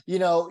mean,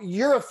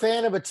 you're a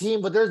fan of a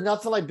team, but there's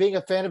nothing like being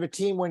a fan of a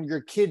team when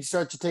your kids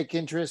start to take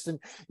interest and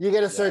you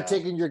got to start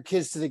taking your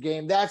kids to the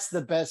game. That's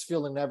the best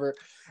feeling ever.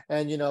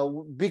 And,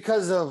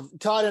 because of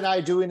Todd and I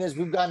doing this,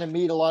 we've gotten to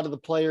meet a lot of the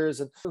players,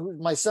 and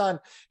my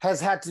son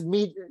has had to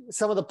meet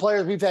some of the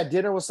players. We've had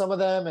dinner with some of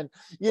them. And,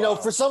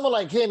 for someone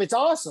like him, it's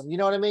awesome. You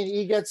know what I mean?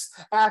 He gets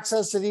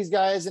access to these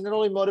guys, and it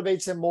only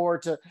motivates him more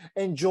to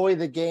enjoy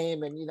the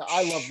game. And,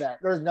 I love that.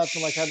 There's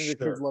nothing like having your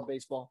kids love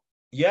baseball.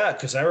 Yeah,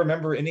 because I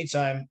remember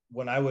anytime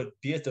when I would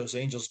be at those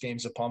Angels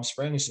games at Palm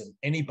Springs and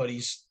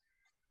anybody's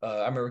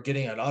I remember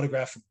getting an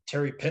autograph from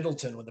Terry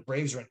Pendleton when the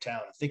Braves were in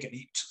town. I'm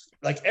thinking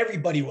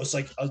everybody was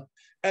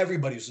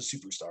everybody was a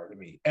superstar to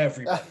me.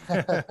 Everybody,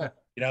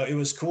 it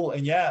was cool.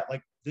 And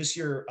like this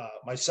year,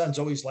 my son's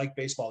always liked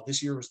baseball.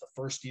 This year was the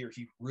first year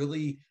he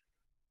really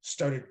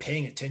started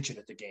paying attention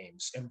at the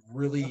games and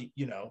really,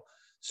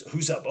 so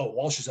who's up? Oh,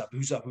 Walsh is up.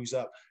 Who's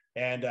up?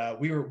 And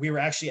we were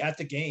actually at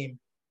the game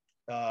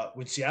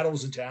when Seattle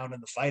was in town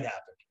and the fight happened.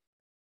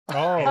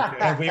 Oh,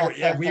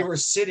 okay. And we were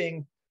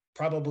sitting.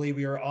 Probably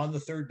we were on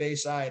the third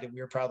base side, and we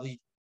were probably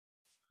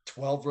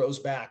 12 rows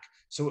back.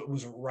 So it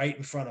was right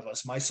in front of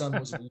us. My son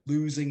was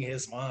losing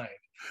his mind.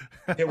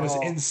 It was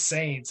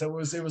insane. So it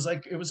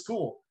was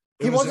cool.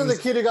 He wasn't the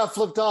kid who got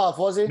flipped off,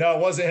 was he? No,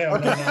 it wasn't him.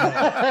 Okay,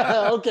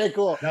 no. Okay,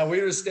 cool. No,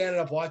 we were standing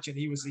up watching.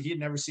 He had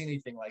never seen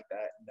anything like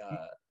that.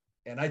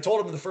 And I told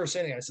him in the first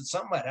inning, I said,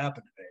 something might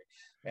happen today.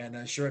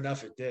 And sure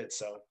enough, it did.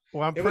 So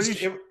Well, it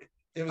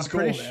was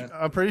cool, man.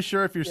 I'm pretty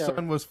sure if your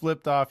son was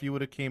flipped off, you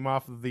would have came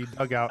off of the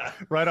dugout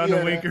right on the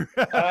winker.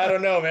 I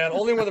don't know, man.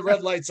 Only when the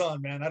red light's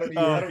on, man. I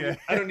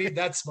don't need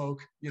that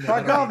smoke.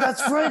 My God,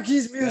 that's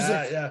Frankie's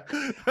music. Yeah.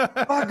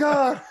 My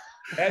God.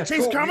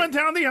 He's coming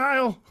down the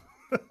aisle.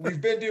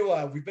 We've been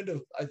to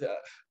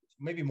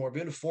maybe more.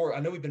 We've been to 4. I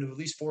know we've been to at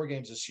least 4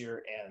 games this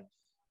year, and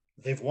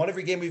they've won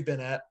every game we've been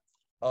at.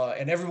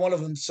 And every one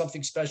of them,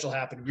 something special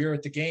happened. We were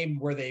at the game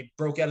where they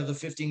broke out of the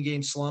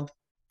 15-game slump.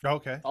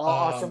 Okay.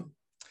 Awesome.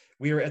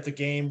 We were at the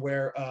game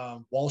where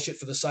Walsh hit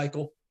for the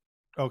cycle.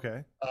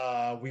 Okay.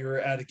 We were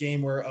at a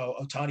game where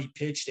Ohtani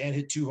pitched and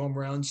hit 2 home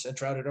runs and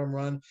Trout hit home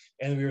run.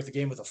 And we were at the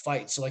game with a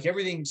fight. So like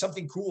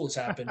something cool has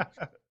happened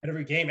at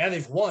every game, and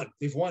they've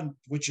won,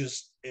 which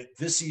is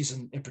this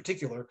season in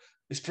particular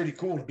is pretty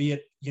cool to be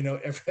at,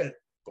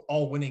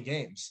 all winning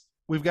games.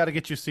 We've got to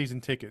get you season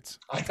tickets.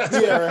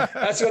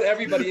 That's what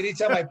everybody,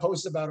 anytime I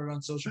post about it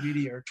on social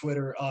media or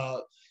Twitter,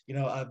 a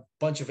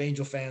bunch of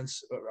Angel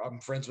fans I'm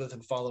friends with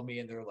and follow me,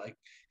 and they're like,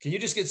 can you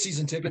just get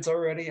season tickets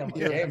already? I'm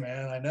like, hey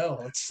man, I know.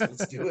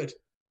 Let's do it.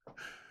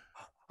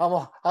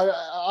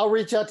 I'll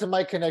reach out to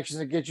my connections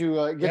and get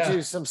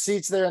you some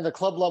seats there in the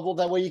club level.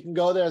 That way you can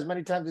go there as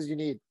many times as you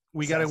need.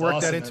 We got to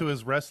work that into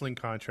his wrestling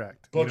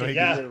contract. We'll put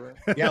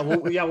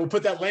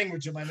that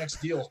language in my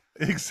next deal.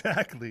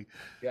 Exactly.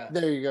 Yeah.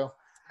 There you go.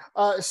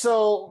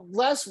 So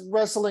last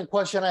wrestling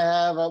question I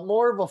have,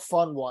 more of a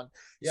fun one.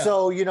 Yeah.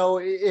 So,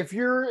 if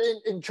you're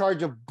in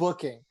charge of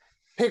booking,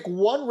 pick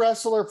one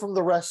wrestler from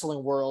the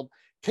wrestling world,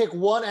 pick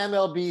one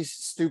MLB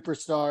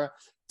superstar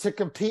to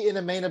compete in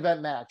a main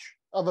event match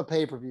of a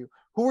pay-per-view.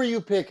 Who are you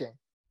picking?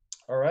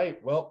 All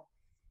right. Well,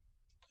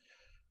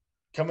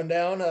 coming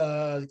down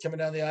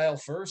the aisle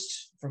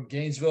first from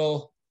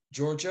Gainesville,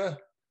 Georgia,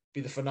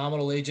 be the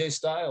phenomenal AJ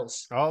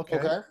Styles. Oh, okay.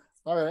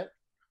 All right.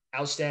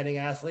 Outstanding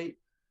athlete.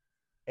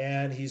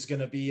 And he's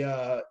going to be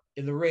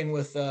in the ring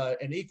with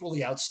an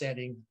equally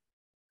outstanding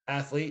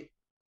athlete,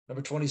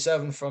 number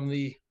 27 from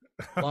the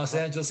Los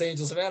Angeles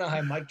Angels of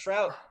Anaheim, Mike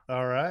Trout.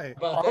 All right.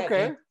 How about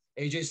that?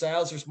 AJ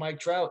Styles versus Mike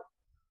Trout.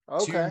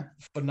 Okay. 2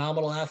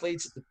 phenomenal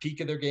athletes at the peak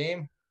of their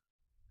game.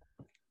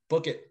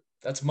 Book it.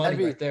 That's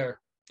money right there.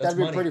 That'd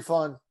be pretty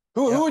fun.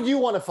 Who would you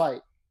want to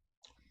fight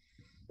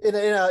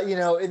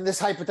in this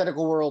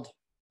hypothetical world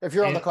if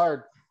you're on the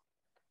card?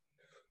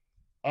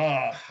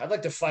 I'd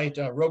like to fight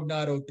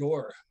Rognod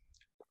Odor.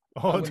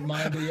 Oh, I wouldn't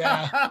mind,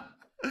 yeah.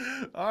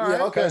 All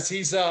right. Because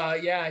he's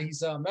not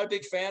a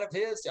big fan of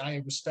his.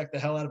 I respect the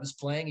hell out of his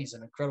playing. He's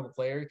an incredible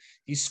player.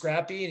 He's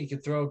scrappy and he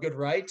can throw a good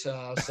right.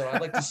 So I'd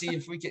like to see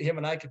if him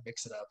and I can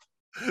mix it up.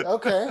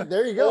 Okay,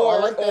 there you go. I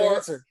like that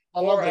answer.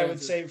 I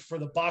would say for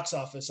the box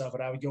office of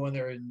it, I would go in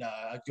there and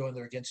I'd go in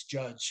there against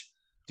Judge,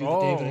 do the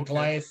David and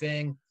Goliath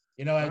thing.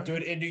 I'd do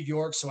it in New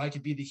York so I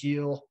could be the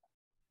heel.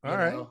 All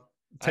right.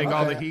 Take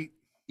all the heat.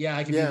 Yeah,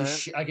 I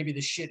could be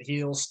the shit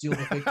heel, steal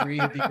the victory.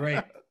 It'd be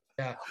great.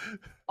 Yeah.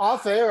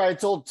 Off air, I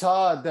told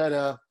Todd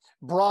that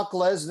Brock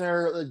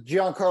Lesnar,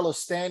 Giancarlo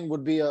Stanton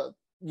would be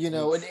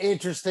an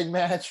interesting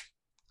match.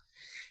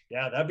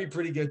 Yeah, that'd be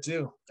pretty good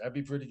too.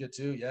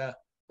 Yeah.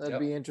 That'd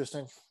be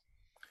interesting.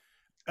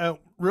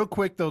 Real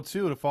quick though,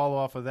 too, to follow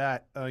off of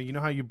that, you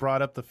know how you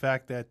brought up the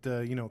fact that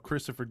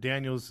Christopher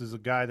Daniels is a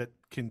guy that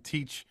can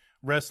teach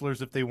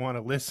wrestlers if they want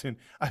to listen.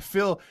 I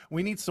feel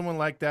we need someone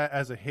like that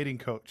as a hitting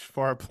coach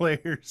for our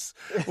players.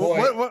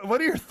 What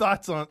are your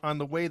thoughts on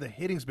the way the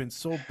hitting's been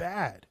so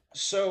bad?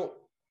 So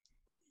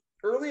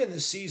early in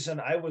the season,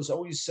 I was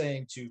always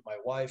saying to my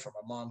wife or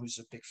my mom, who's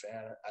a big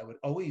fan, I would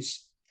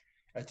always,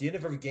 at the end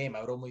of every game,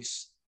 I would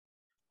always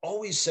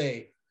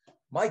say,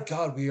 my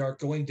God, we are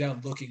going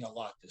down looking a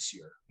lot this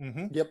year.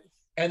 Mm-hmm. Yep.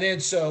 And then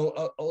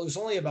it was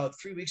only about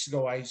 3 weeks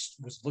ago, I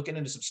was looking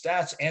into some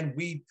stats, and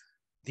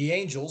the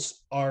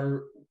Angels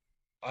are,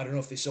 I don't know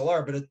if they still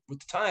are, but at the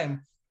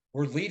time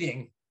we're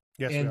leading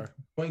and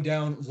going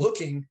down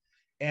looking.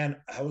 And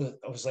I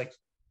was like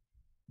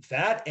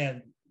that,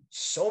 and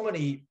so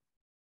many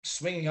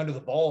swinging under the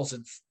balls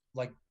and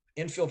like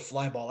infield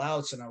fly ball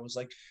outs. And I was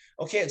like,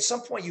 okay, at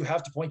some point you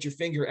have to point your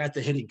finger at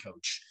the hitting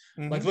coach.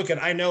 Mm-hmm. Like, look,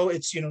 I know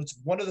it's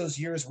one of those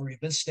years where we've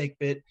been snake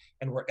bit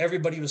and where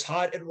everybody was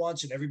hot at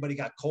once and everybody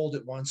got cold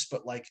at once.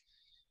 But like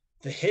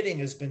the hitting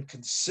has been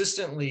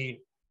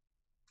consistently,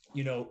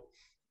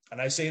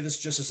 and I say this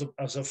just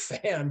as a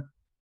fan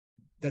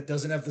that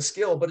doesn't have the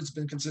skill, but it's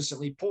been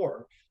consistently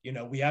poor.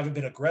 We haven't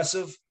been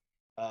aggressive.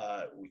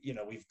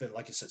 We've been,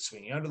 like I said,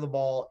 swinging under the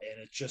ball,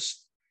 and it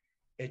just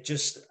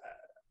is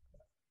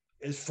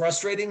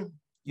frustrating.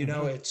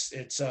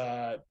 It's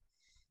I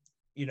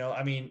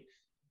mean,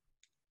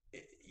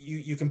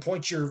 you can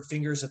point your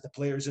fingers at the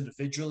players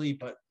individually,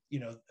 but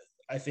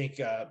I think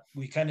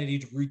we kind of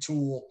need to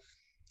retool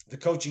the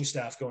coaching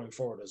staff going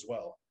forward as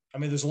well. I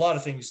mean, there's a lot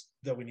of things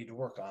that we need to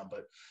work on,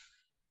 but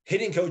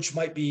hitting coach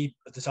might be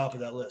at the top of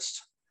that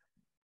list.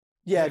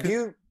 Yeah.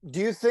 Do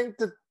you think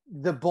that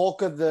the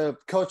bulk of the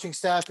coaching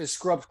staff is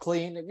scrubbed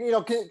clean?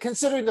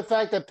 Considering the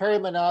fact that Perry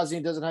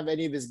Manazian doesn't have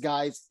any of his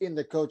guys in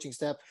the coaching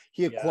staff,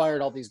 he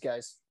acquired all these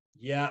guys.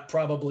 Yeah,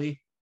 probably.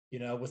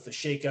 with the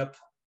shakeup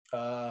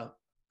of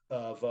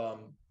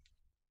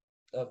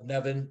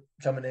Nevin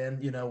coming in,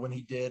 when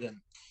he did. And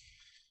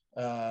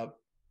I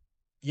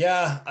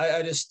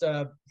just,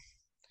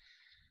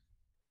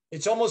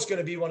 it's almost going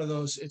to be one of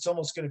those, it's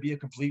almost going to be a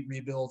complete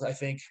rebuild, I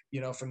think,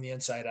 from the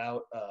inside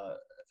out.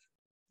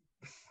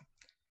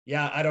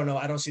 I don't know.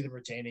 I don't see them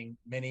retaining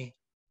many.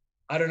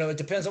 I don't know. It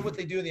depends on what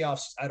they do in the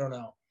offseason. I don't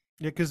know.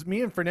 Yeah, because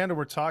me and Fernando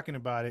were talking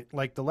about it.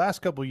 Like the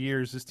last couple of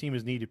years, this team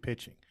has needed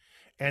pitching.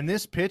 And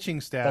this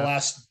pitching staff, the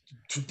last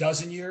 2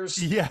 dozen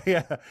years.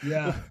 Yeah.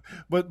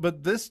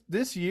 But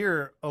this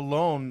year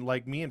alone,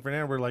 like me and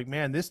Fernando were like,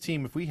 man, this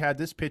team, if we had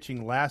this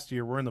pitching last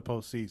year, we're in the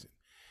postseason.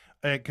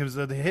 Because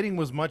the hitting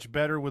was much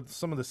better with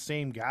some of the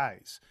same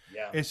guys.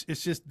 Yeah. It's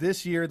just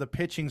this year, the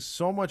pitching's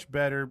so much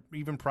better,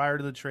 even prior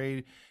to the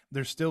trade.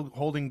 They're still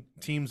holding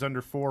teams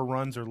under 4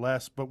 runs or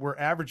less, but we're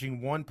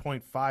averaging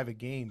 1.5 a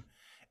game.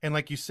 And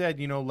like you said,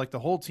 like the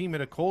whole team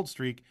had a cold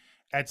streak.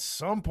 At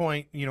some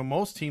point,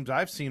 most teams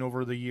I've seen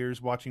over the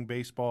years watching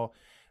baseball,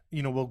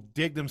 will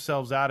dig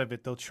themselves out of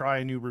it. They'll try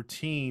a new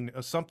routine.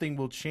 Something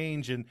will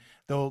change, and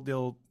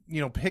they'll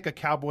pick a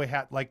cowboy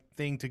hat like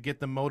thing to get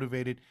them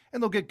motivated,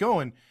 and they'll get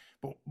going.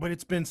 But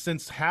it's been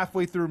since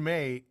halfway through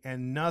May,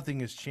 and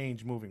nothing has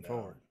changed moving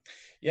forward.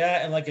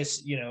 Yeah, and like I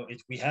said,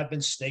 we have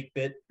been snake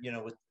bit.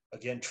 With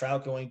again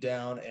Trout going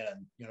down,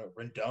 and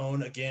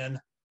Rendon again.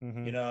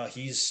 Mm-hmm.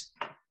 He's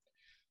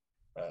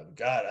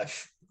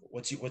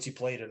what's he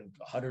played in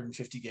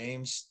 150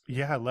 games?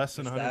 Yeah, less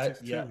than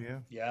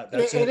 152. Yeah.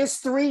 In his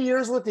 3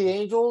 years with the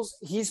Angels,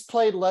 he's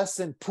played less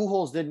than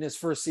Pujols did in his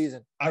first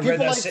season. I read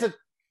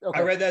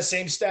that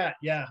same stat.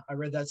 Yeah, I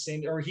read that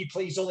same. Or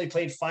he's only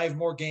played 5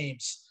 more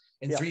games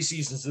in 3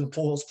 seasons than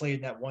Pujols played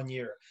in that 1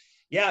 year.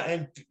 Yeah,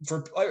 and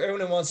for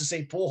everyone who wants to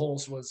say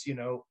Pujols was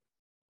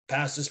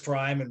past his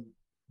prime and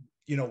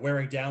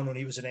wearing down when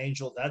he was an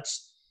Angel,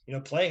 that's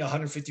playing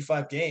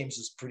 155 games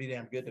is pretty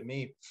damn good to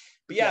me.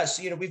 But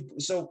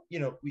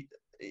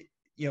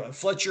and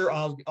Fletcher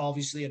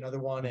obviously another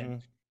one,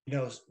 and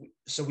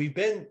so we've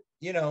been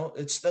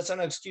that's not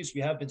an excuse.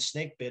 We have been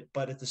snake bit,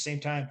 but at the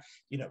same time,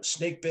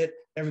 snake bit,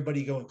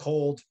 everybody going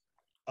cold,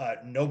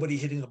 nobody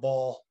hitting the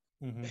ball.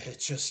 Mm-hmm.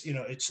 It's just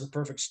it's the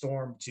perfect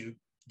storm to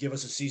give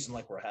us a season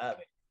like we're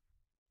having.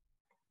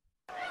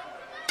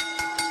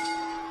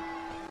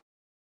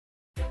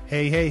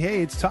 Hey,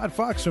 it's Todd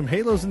Fox from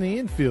Halos in the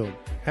Infield.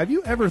 Have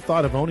you ever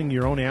thought of owning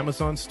your own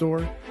Amazon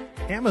store?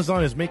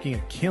 Amazon is making a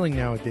killing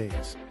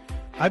nowadays.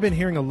 I've been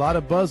hearing a lot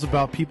of buzz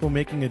about people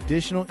making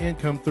additional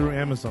income through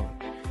Amazon.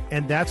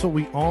 And that's what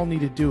we all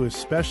need to do,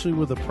 especially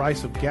with the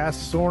price of gas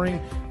soaring,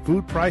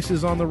 food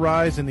prices on the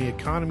rise, and the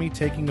economy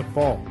taking a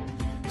fall.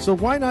 So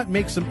why not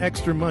make some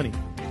extra money?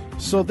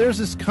 So there's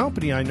this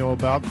company I know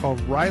about called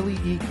Riley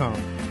Ecom,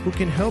 who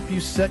can help you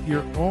set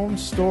your own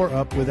store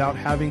up without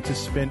having to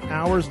spend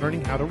hours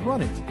learning how to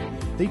run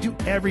it. They do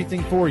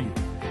everything for you.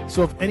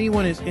 So if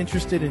anyone is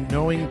interested in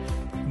knowing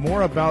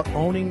more about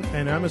owning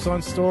an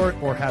Amazon store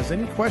or has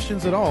any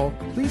questions at all,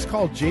 please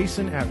call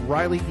Jason at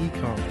Riley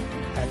Ecom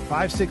at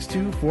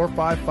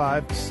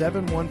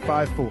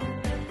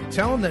 562-455-7154.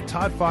 Tell him that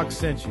Todd Fox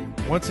sent you.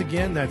 Once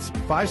again, that's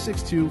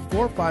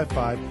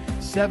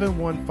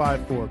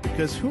 562-455-7154.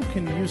 Because who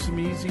can use some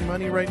easy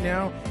money right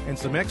now and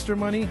some extra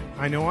money?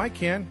 I know I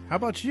can. How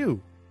about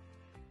you?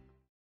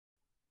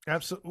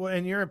 Absolutely. Well,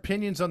 and your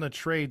opinions on the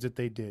trades that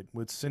they did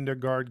with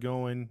Syndergaard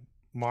going,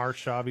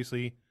 Marsh,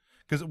 obviously.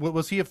 Because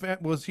was he a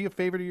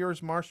favorite of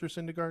yours, Marsh or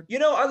Syndergaard?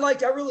 I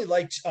really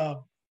liked. I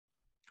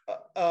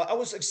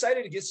was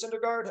excited to get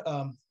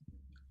Syndergaard.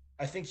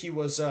 I think he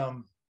was.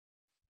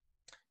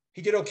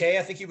 He did okay.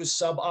 I think he was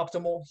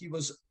suboptimal. He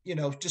was,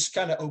 just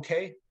kind of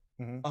okay.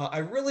 Mm-hmm. I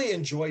really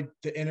enjoyed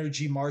the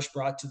energy Marsh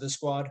brought to the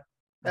squad.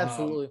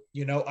 Absolutely.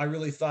 I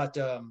really thought,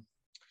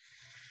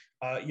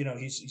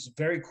 he's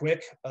very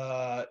quick.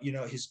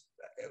 He's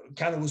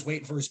kind of was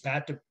waiting for his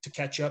bat to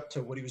catch up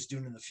to what he was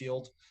doing in the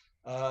field.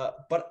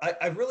 But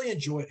I really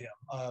enjoyed him.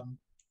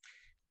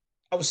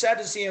 I was sad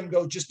to see him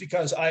go just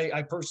because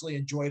I personally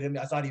enjoyed him.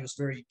 I thought he was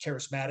very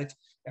charismatic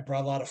and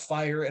brought a lot of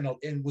fire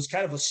and was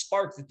kind of a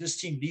spark that this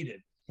team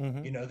needed.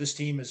 Mm-hmm. This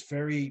team is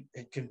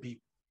it can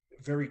be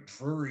very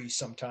dreary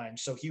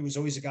sometimes. So he was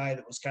always a guy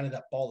that was kind of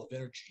that ball of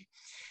energy.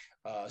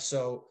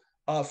 So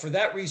for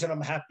that reason,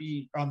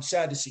 I'm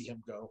sad to see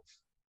him go.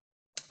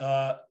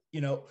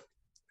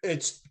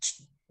 It's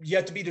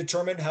yet to be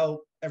determined how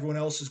everyone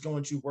else is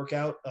going to work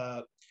out.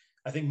 I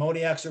think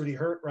Moniak's already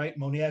hurt, right?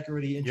 Moniak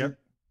already injured. Yep.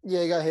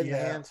 Yeah, he got hit in the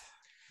hand.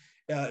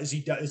 Is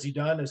he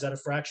done? Is that a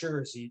fracture?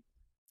 Or is he?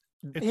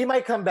 He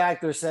might come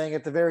back, they're saying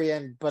at the very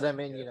end, but I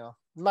mean,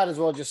 might as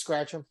well just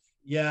scratch him.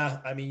 Yeah,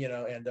 I mean,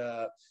 and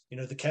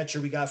the catcher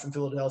we got from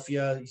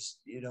Philadelphia, he's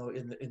in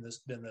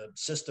the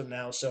system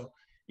now. So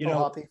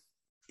yeah,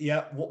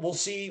 we'll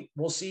see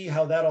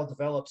how that all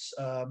develops.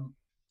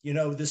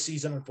 This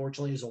season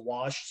unfortunately is a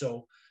wash.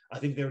 So I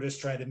think they're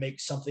just trying to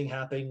make something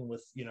happen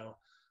with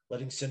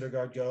letting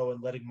Syndergaard go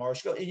and letting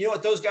Marsh go. And you know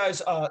what, those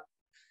guys,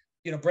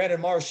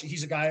 Brandon Marsh,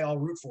 he's a guy I'll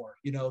root for.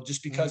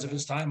 Just because of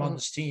his time on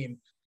this team.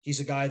 he's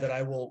a guy that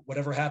I will,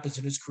 whatever happens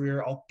in his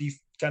career, I'll be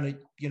kind of,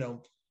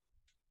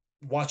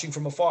 watching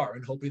from afar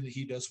and hoping that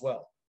he does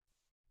well.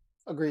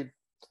 Agreed.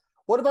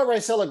 What about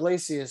Raisel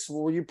Iglesias?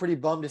 Were you pretty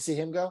bummed to see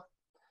him go?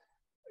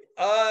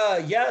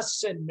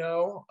 Yes and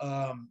no.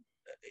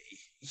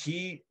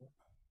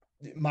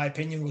 My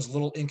opinion, was a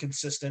little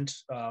inconsistent.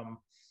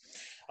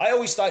 I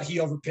always thought he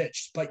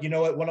overpitched, but you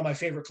know what? One of my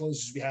favorite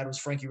closers we had was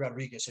Frankie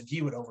Rodriguez, and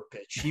he would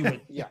overpitch. He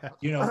would,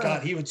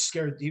 God, he would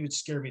scare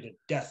me to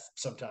death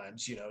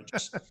sometimes.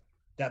 Just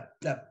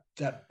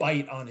that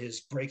bite on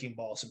his breaking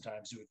ball.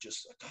 Sometimes it would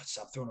just, God,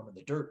 stop throwing him in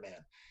the dirt,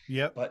 man.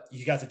 Yep. But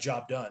you got the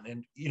job done,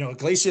 and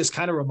Iglesias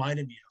kind of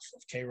reminded me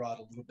of K-Rod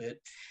a little bit.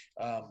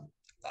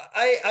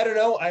 I don't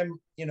know.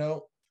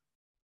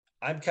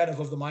 I'm kind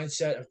of the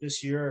mindset of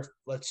this year.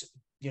 Let's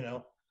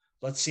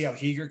see how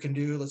Heger can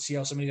do. Let's see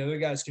how some of the other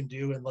guys can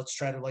do. And let's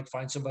try to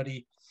find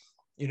somebody,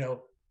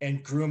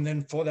 and groom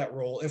them for that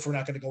role. If we're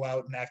not going to go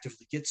out and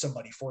actively get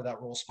somebody for that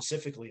role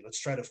specifically, let's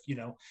try to,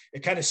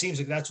 it kind of seems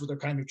like that's what they're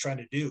kind of trying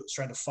to do. Is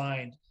trying to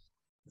find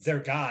their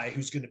guy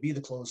who's going to be the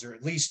closer,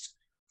 at least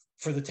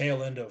for the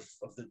tail end of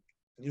the,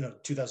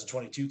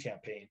 2022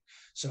 campaign.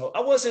 So I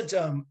wasn't,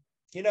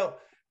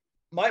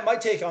 my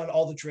take on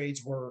all the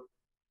trades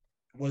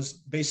was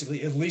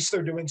basically, at least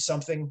they're doing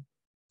something.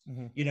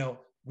 Mm-hmm.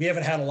 We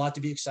haven't had a lot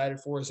to be excited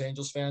for as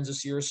Angels fans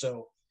this year.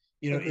 So,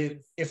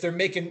 if they're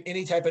making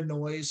any type of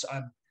noise,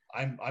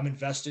 I'm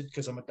invested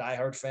because I'm a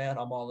diehard fan.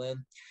 I'm all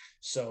in.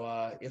 So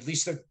at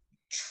least they're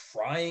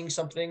trying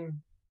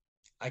something.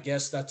 I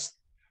guess that's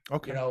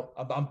okay.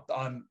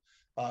 I'm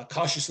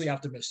cautiously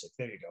optimistic.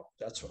 There you go.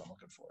 That's what I'm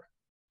looking for.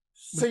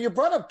 So you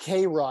brought up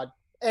K-Rod.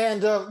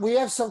 And we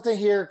have something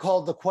here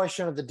called the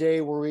question of the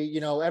day where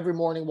we, every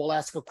morning we'll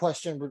ask a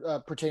question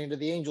pertaining to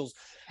the Angels.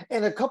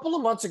 And a couple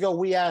of months ago,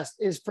 we asked,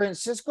 is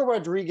Francisco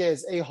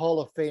Rodriguez a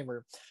Hall of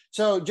Famer?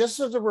 So just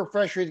as a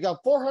refresher, he's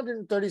got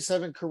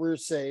 437 career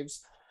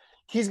saves.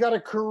 He's got a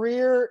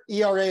career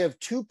ERA of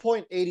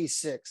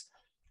 2.86,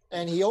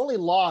 and he only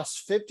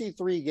lost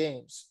 53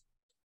 games.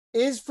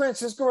 Is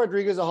Francisco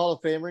Rodriguez a Hall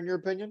of Famer in your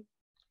opinion?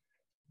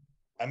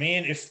 I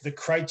mean, if the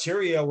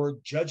criteria we're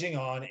judging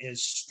on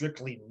is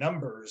strictly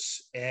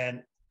numbers,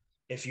 and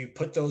if you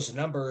put those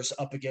numbers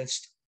up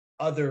against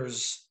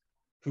others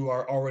who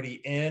are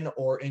already in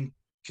or in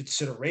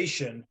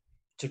consideration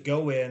to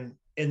go in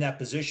that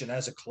position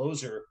as a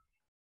closer,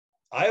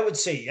 I would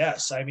say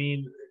yes. I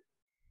mean,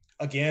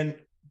 again,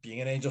 being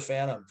an Angel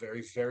fan, I'm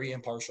very, very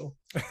impartial.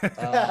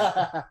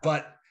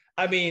 But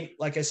I mean,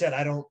 like I said,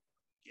 I don't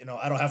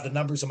have the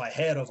numbers in my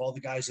head of all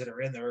the guys that are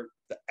in there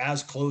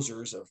as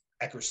closers of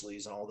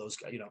Eckersley's and all those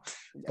guys,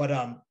 But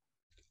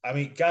I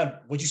mean, God,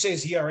 what'd you say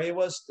his ERA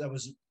was? That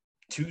was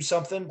 2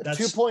 something. That's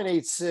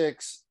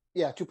 2.86.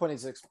 Yeah,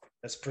 2.86.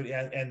 That's pretty.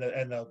 And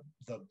the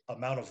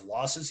amount of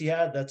losses he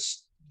had.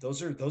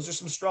 Those are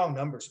some strong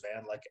numbers,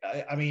 man. Like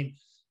I mean,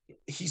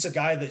 he's a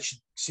guy that should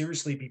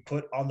seriously be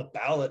put on the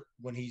ballot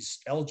when he's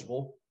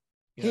eligible.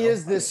 He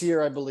is this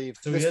year, I believe.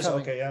 So he is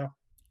coming. Okay, yeah.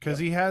 Because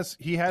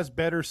he has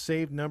better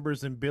save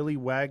numbers than Billy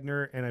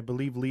Wagner and I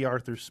believe Lee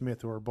Arthur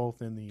Smith, who are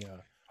both in the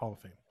Hall of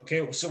Fame.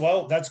 Okay,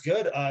 so that's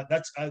good.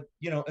 That's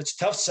it's a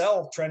tough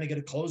sell trying to get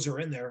a closer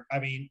in there. I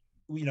mean,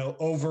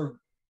 over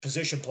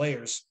position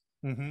players,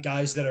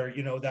 guys that are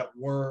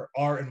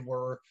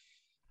were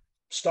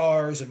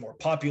stars and more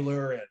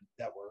popular and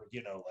that were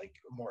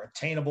more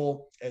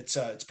attainable. It's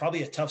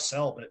probably a tough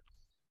sell, but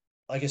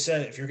like I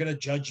said, if you're going to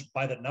judge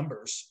by the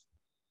numbers.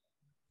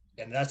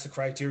 And that's the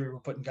criteria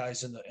we're putting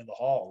guys in the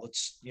hall.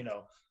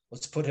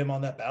 Let's put him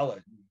on that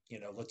ballot.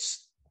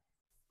 Let's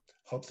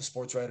hope the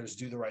sports writers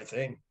do the right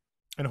thing.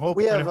 And hope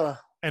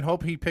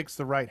he picks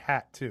the right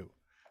hat too.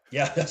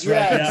 Yeah, that's right.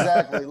 Yeah,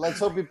 exactly. Let's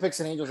hope he picks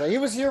an Angels hat. He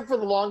was here for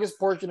the longest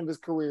portion of his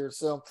career,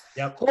 so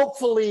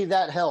hopefully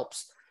that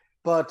helps.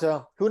 But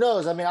who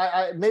knows? I mean,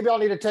 I maybe I'll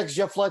need to text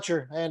Jeff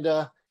Fletcher, and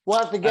we'll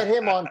have to get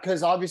him on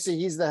because obviously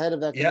he's the head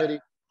of that committee.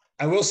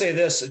 I will say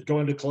this: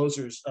 going to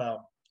closers,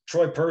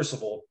 Troy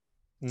Percival.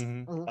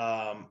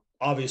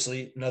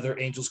 Obviously another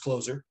Angels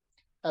closer.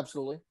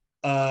 Absolutely.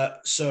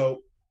 So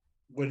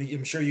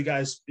I'm sure you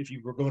guys, if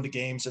you were going to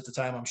games at the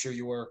time, I'm sure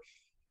you were,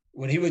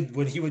 when he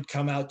would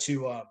come out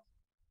to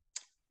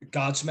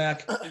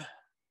Godsmack,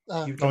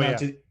 he would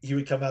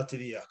come out to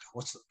the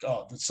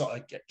the song.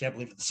 I can't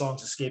believe it. The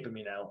song's escaping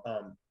me now.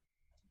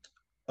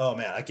 Oh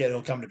man,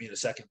 it'll come to me in a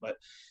second, but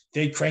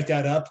they'd crank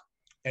that up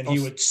and he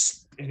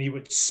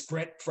would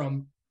sprint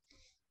from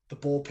the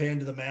bullpen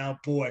to the mound.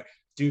 Boy,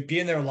 dude,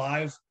 being there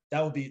live,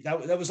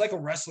 that was like a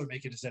wrestler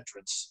making his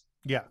entrance.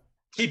 Yeah.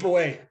 Keep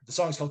Away. The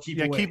song's called Keep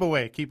Away. Keep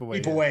Away. Keep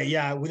Away.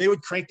 Yeah. When they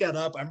would crank that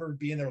up, I remember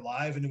being there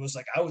live and it was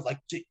like, I would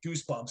get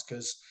goosebumps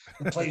because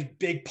he played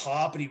big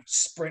pop and he would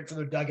sprint from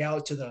the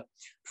dugout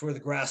before the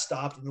grass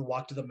stopped and then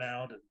walk to the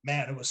mound. And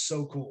man, it was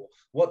so cool.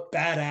 What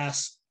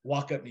badass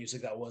walk-up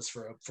music that was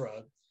for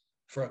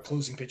a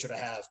closing pitcher to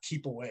have.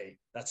 Keep Away.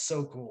 That's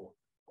so cool.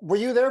 Were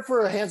you there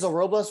for Hansel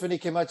Robles when he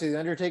came out to the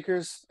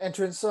Undertaker's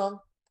entrance song?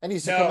 And he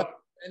used to come out,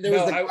 and there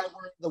was the guy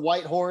wearing the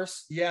white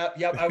horse. Yeah,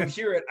 I would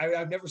hear it.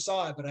 I never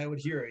saw it, but I would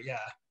hear it. Yeah.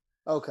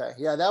 Okay.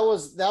 Yeah, that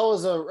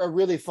was a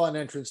really fun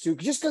entrance too,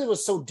 just because it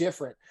was so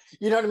different.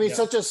 You know what I mean? Yeah.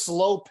 Such a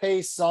slow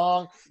paced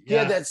song. He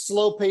had Yeah. that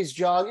slow paced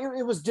jog.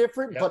 It was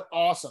different, Yep. but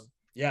awesome.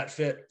 Yeah, it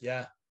fit.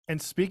 Yeah.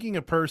 And speaking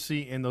of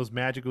Percy in those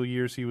magical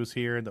years he was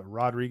here, the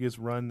Rodriguez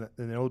run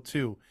in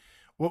 02,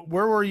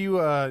 where were you?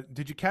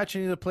 Did you catch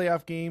any of the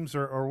playoff games,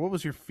 or what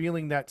was your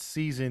feeling that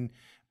season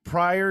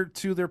prior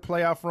to their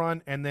playoff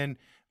run? And then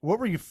what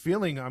were you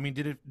feeling? I mean,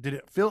 did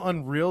it feel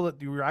unreal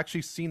that you were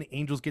actually seeing the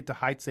Angels get to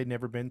heights they'd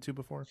never been to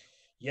before?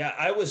 Yeah,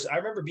 I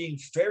remember being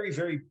very,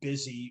 very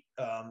busy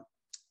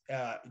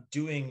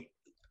doing.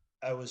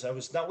 I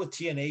was not with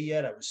TNA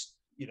yet. I was,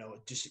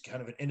 just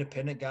kind of an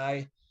independent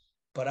guy,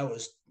 but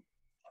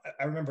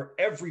I remember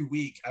every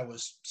week I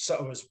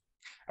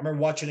remember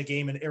watching a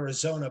game in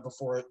Arizona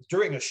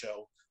during a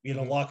show. We had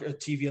a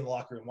TV in the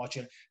locker room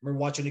watching. I remember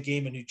watching a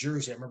game in New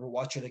Jersey. I remember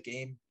watching a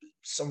game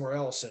somewhere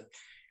else, and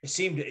it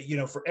seemed,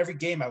 for every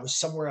game I was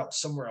somewhere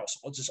else,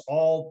 just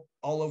all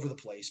over the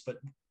place. But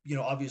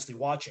obviously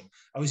watching.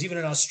 I was even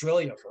in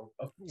Australia for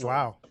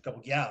wow, a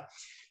couple. Yeah,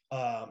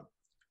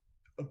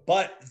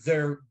 but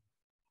their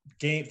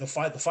game, the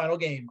final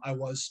game, I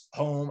was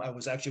home. I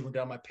was actually went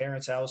down to my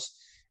parents' house,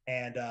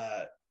 and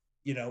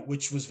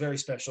which was very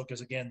special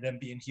because, again, them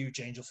being huge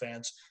Angel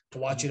fans, to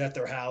watch it at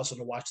their house and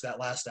to watch that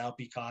last out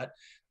be caught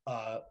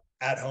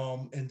at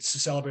home and to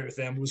celebrate with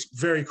them was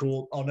very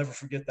cool. I'll never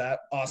forget that.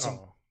 Awesome.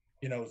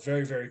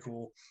 Very, very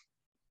cool.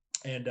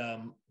 And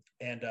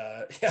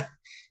yeah,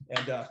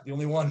 and the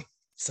only one.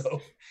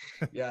 So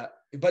yeah,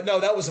 but no,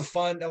 that was a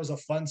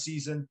fun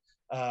season.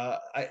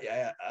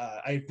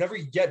 I've never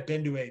yet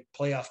been to a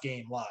playoff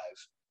game live.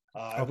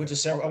 I went to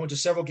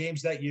several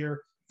games that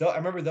year. I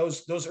remember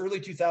those early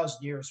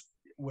 2000 years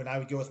when I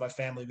would go with my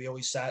family. We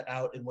always sat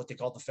out in what they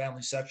called the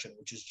family section,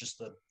 which is just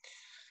the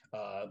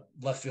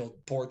left field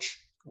porch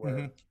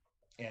where,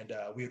 and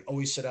we would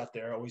always sit out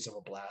there, always have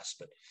a blast.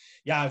 But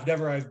yeah, I've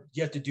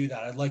yet to do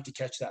that. I'd like to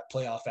catch that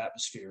playoff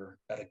atmosphere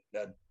at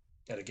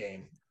a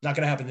game. Not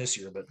going to happen this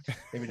year, but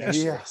maybe next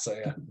year. So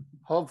yeah,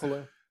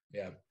 hopefully.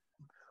 Yeah.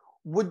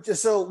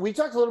 So we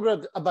talked a little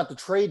bit about the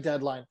trade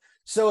deadline.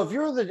 So if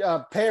you're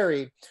the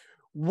Perry,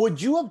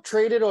 would you have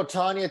traded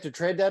Ohtani at the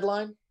trade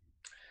deadline?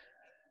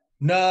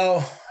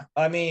 No,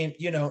 I mean,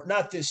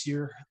 not this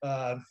year.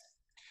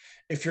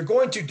 If you're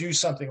going to do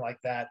something like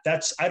that,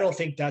 I don't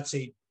think that's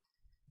a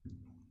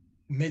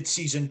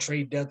mid-season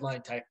trade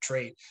deadline type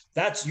trade.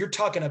 You're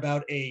talking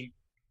about a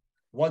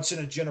once in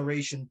a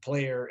generation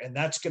player, and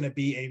that's going to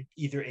be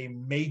either a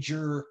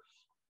major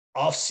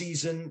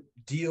off-season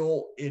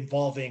deal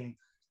involving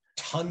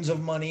tons of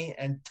money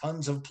and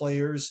tons of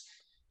players,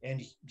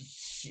 and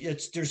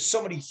there's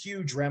so many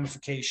huge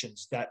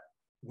ramifications that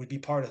would be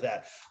part of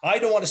that. I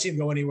don't want to see him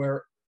go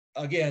anywhere,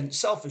 again,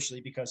 selfishly,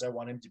 because I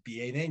want him to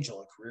be an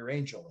Angel, a career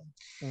Angel,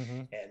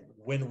 and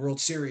win World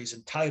Series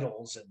and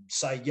titles and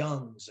Cy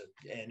Youngs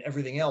and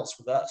everything else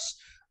with us.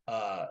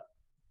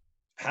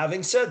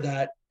 Having said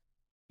that,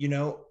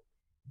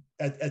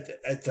 at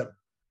the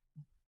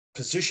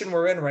position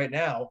we're in right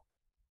now,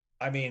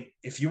 I mean,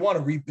 if you want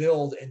to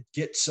rebuild and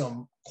get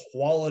some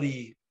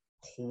quality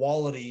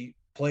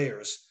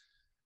players,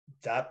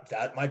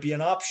 that might be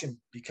an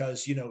option,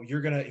 because if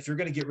you're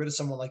gonna get rid of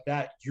someone like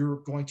that,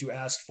 you're going to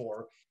ask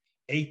for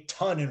a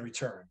ton in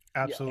return.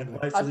 Absolutely,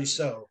 and rightfully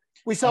so.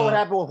 We saw what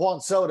happened with Juan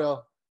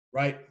Soto.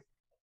 Right,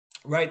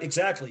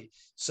 exactly.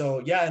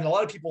 So yeah, and a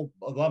lot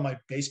of my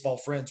baseball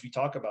friends, we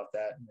talk about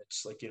that, and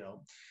it's like,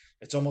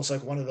 it's almost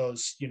like one of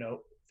those,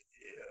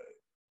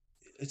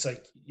 it's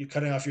like you're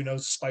cutting off your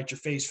nose to spite your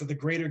face for the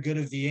greater good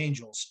of the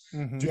Angels.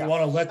 Do you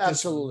want to let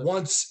this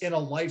once in a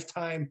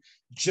lifetime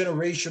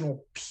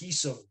generational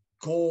piece of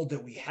gold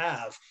that we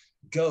have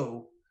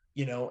go,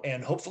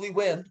 and hopefully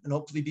win and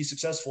hopefully be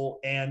successful,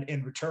 and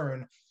in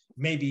return,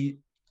 maybe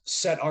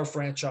set our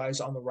franchise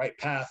on the right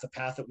path, the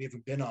path that we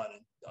haven't been on in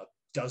a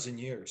dozen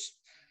years.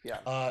 Yeah.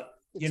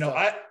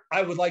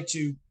 I would like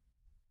to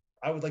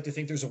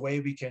think there's a way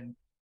we can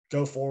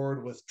go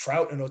forward with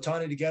Trout and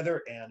Ohtani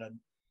together, and a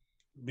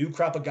new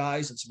crop of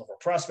guys and some of our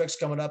prospects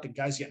coming up and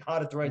guys getting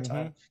hot at the right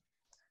time.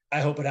 I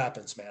hope it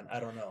happens, man. I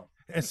don't know.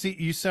 And see,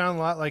 you sound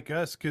a lot like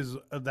us, because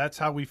that's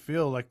how we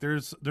feel. Like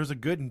there's a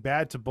good and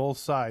bad to both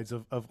sides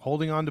of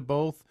holding on to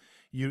both.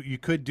 You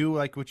could do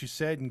like what you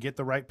said and get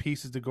the right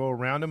pieces to go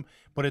around them,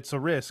 but it's a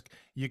risk.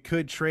 You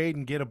could trade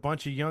and get a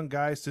bunch of young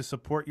guys to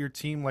support your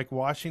team like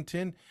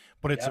Washington,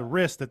 but it's a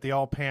risk that they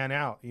all pan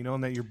out,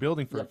 and that you're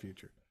building for a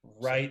future.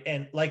 Right.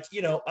 And like,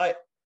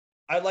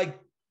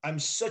 I'm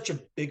such a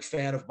big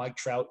fan of Mike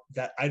Trout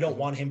that I don't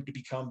want him to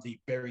become the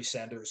Barry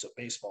Sanders of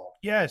baseball.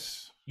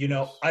 Yes.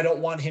 I don't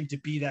want him to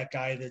be that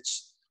guy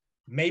that's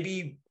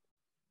maybe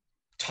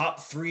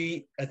top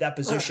 3 at that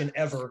position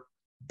ever,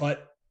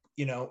 but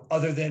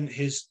other than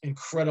his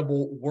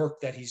incredible work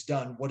that he's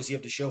done, what does he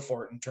have to show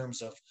for it in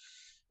terms of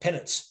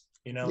pennants?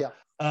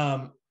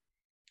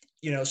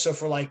 So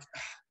for like,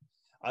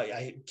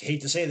 I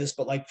hate to say this,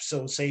 but like,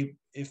 so say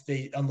if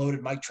they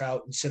unloaded Mike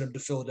Trout and sent him to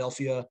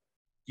Philadelphia,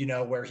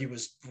 where he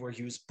was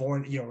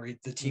born, where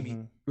the team he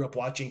grew up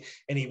watching,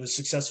 and he was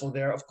successful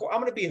there. Of course,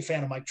 I'm going to be a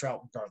fan of Mike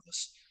Trout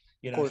regardless.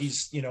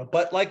 He's,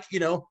 but like, we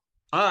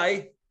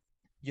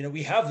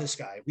have this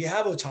guy, we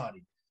have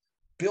Ohtani,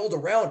 build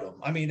around him.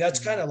 I mean, that's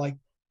kind of like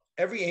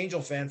every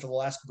Angel fan for the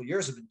last couple of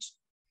years have been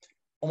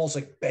almost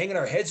like banging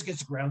our heads against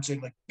the ground saying,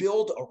 like,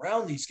 build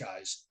around these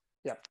guys.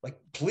 Yeah. Like,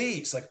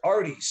 please, like,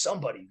 Artie,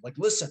 somebody, like,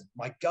 listen,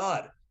 my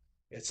God.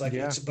 It's like,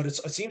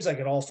 it seems like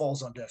it all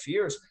falls on deaf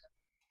ears, man.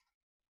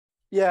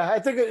 Yeah, I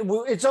think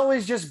it's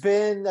always just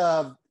been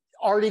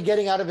Artie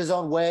getting out of his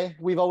own way.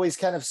 We've always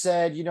kind of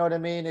said, you know what I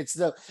mean? It's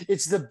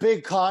the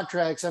big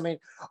contracts. I mean,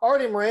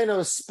 Artie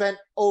Moreno spent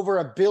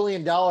over $1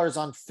 billion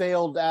on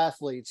failed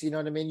athletes. You know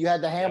what I mean? You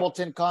had the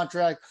Hamilton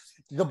contract,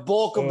 the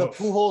bulk of the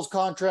Pujols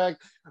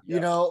contract.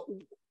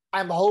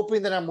 I'm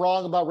hoping that I'm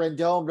wrong about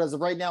Rendon, but as of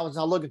right now, it's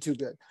not looking too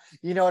good.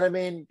 You know what I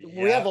mean?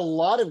 Yeah. We have a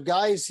lot of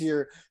guys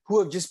here who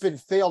have just been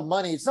failed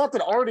money. It's not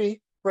that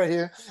Artie right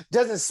here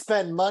doesn't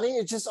spend money.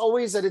 It's just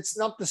always that it's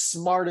not the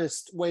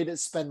smartest way to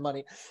spend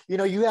money.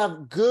 You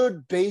have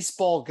good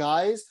baseball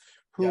guys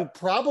who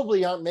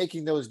probably aren't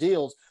making those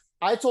deals.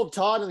 I told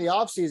Todd in the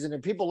offseason,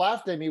 and people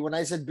laughed at me when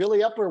I said Billy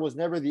Epler was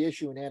never the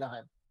issue in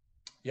Anaheim.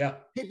 Yeah.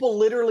 People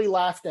literally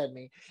laughed at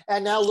me.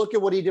 And now look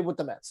at what he did with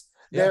the Mets.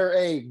 Yeah. They're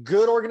a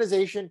good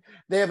organization.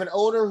 They have an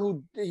owner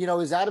who,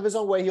 is out of his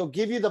own way. He'll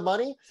give you the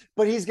money,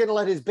 but he's going to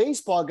let his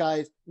baseball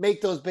guys make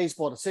those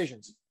baseball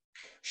decisions.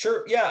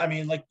 Sure. Yeah. I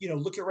mean, like,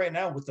 look at right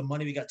now with the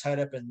money we got tied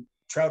up in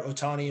Trout,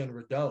 Ohtani, and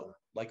Rendon,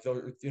 like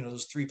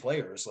those three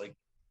players, like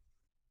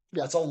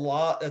that's a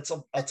lot. That's a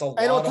lot.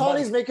 And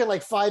Ohtani's making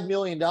like $5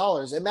 million.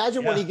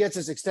 Imagine when he gets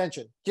his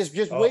extension. Just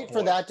wait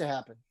for that to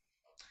happen.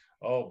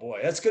 Oh boy,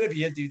 that's going to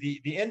be it.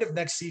 The end of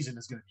next season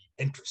is going to be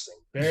interesting.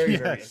 Very,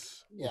 very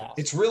interesting. Yeah.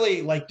 It's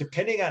really like,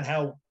 depending on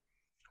how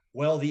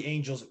well the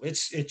Angels,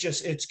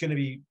 it's going to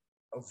be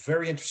a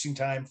very interesting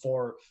time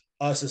for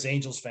us as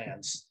Angels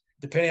fans,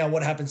 depending on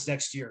what happens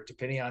next year,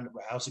 depending on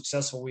how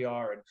successful we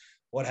are and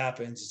what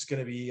happens. It's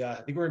going to be, I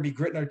think we're going to be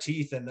gritting our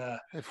teeth and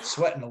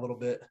sweating a little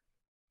bit.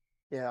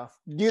 Yeah.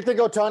 Do you think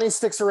Ohtani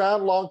sticks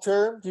around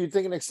long-term? Do you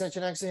think an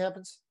extension actually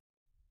happens?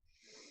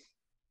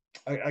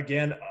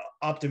 Again,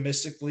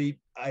 optimistically,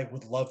 I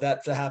would love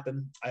that to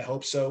happen. I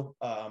hope so.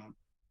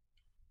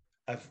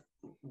 I've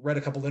read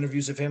a couple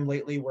interviews of him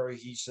lately where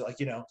he's like,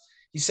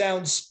 he's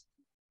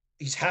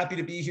happy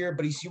to be here,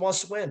 but he wants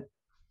to win.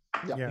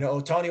 Yeah.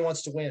 Ohtani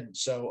wants to win.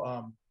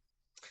 So,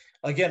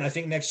 again, I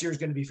think next year is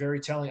going to be very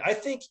telling. I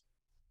think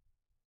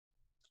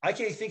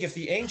if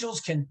the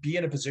Angels can be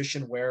in a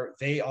position where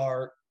they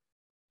are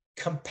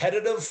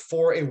competitive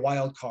for a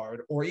wild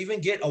card or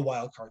even get a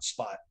wild card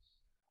spot,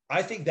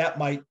 I think that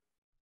might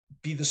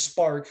be the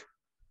spark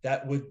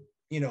that would,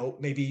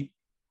 maybe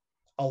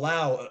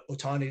allow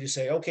Ohtani to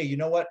say, okay, you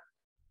know what?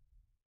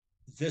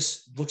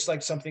 This looks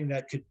like something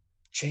that could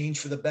change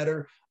for the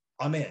better.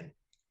 I'm in.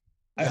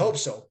 I hope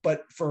so.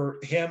 But for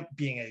him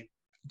being a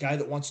guy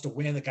that wants to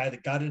win, the guy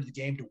that got into the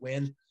game to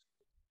win,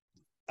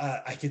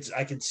 I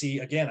can see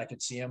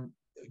him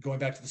going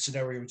back to the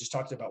scenario we just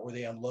talked about where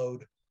they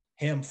unload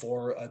him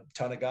for a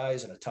ton of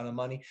guys and a ton of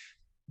money.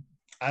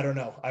 I don't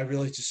know. I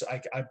really just,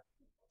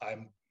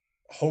 I'm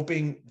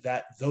hoping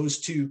that those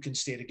two can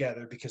stay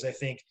together, because I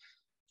think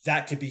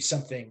that could be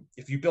something,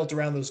 if you built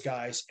around those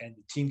guys and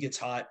the team gets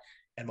hot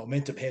and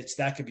momentum hits,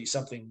 that could be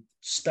something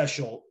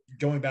special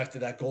going back to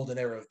that golden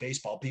era of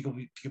baseball. People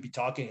could be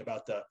talking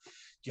about do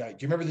you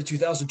remember the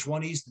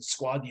 2020s, the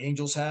squad the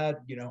Angels had?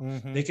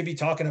 They could be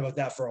talking about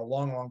that for a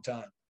long, long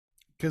time.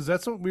 Because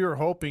that's what we were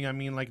hoping. I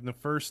mean, like in the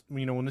first,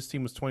 when this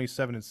team was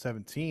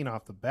 27-17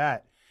 off the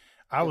bat,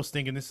 I was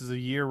thinking this is a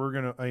year we're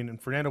going to,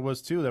 and Fernando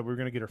was too, that we're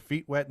going to get our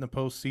feet wet in the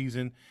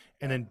postseason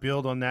and then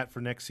build on that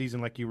for next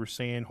season, like you were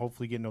saying,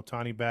 hopefully getting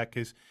Ohtani back.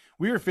 Because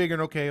we were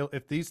figuring, okay,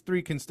 if these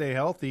three can stay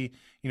healthy,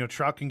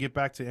 Trout can get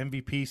back to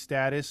MVP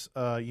status.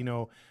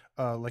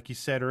 Like you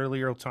said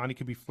earlier, Ohtani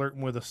could be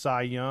flirting with a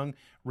Cy Young.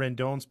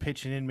 Rendon's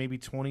pitching in maybe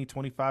 20,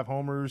 25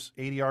 homers,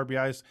 80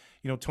 RBIs,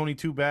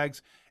 22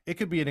 bags. It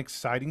could be an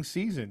exciting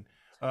season.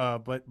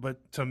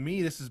 But to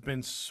me, this has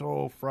been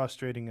so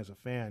frustrating as a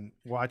fan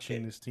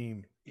watching this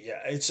team. Yeah,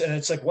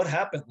 it's like, what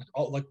happened?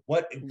 Like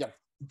what? Yeah.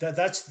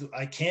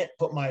 I can't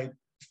put my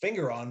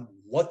finger on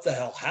what the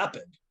hell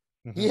happened.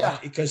 Yeah,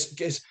 because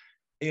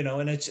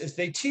and it's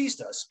they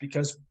teased us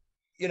because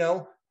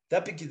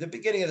the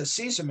beginning of the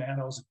season, man,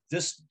 I was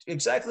this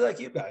exactly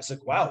like you guys.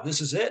 Like, wow, this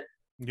is it.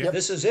 Yeah,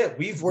 this is it.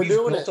 We've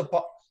built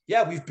upon.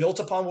 Yeah, we've built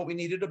upon what we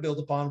needed to build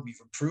upon. We've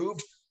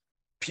improved.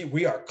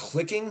 We are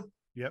clicking.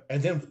 Yep.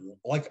 And then,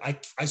 like,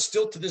 I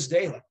still to this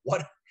day, like,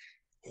 what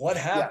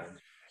happened?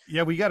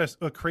 Yeah, we got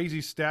a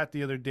crazy stat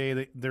the other day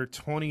that they're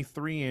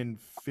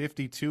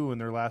 23-52 in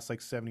their last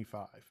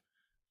 75.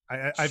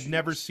 I've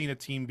never seen a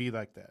team be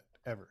like that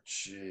ever.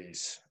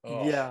 Jeez.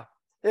 Oh. Yeah.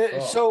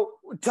 So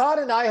Todd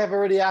and I have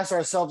already asked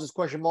ourselves this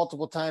question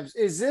multiple times.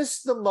 Is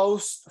this the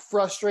most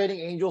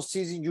frustrating Angels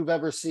season you've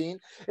ever seen?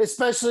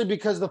 Especially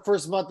because the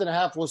first month and a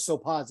half was so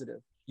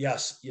positive.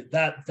 Yes,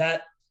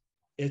 that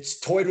it's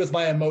toyed with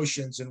my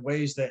emotions in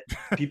ways that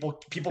people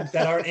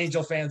that aren't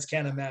Angel fans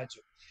can't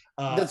imagine.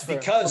 That's fair.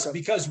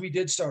 Because we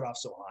did start off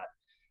so hot,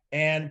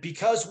 and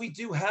because we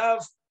do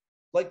have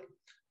like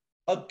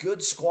a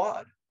good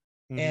squad,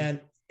 and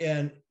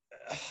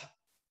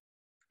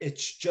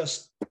it's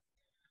just,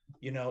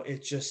 you know,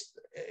 it's just,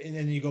 and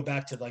then you go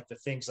back to like the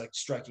things like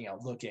striking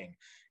out looking,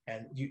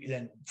 and you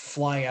then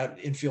flying out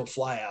infield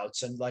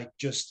flyouts, and like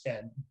just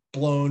and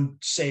blown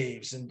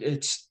saves, and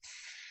it's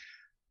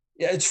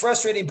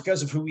frustrating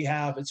because of who we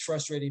have. It's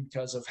frustrating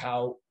because of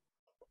how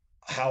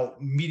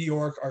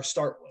meteoric our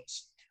start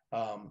was.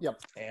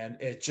 And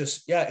it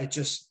just,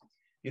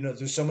 you know,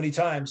 there's so many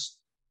times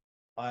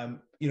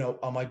I'm, you know,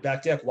 on my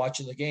back deck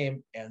watching the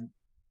game, and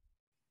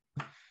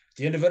at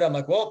the end of it, I'm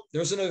like, well,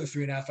 there's another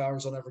 3.5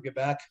 hours I'll never get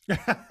back.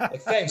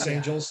 Like, thanks,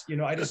 Angels. You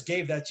know, I just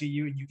gave that to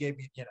you, and you gave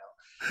me, you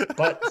know,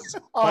 but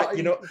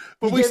you know,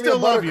 but we still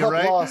love you,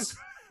 right? Loss.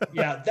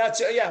 Yeah, but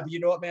you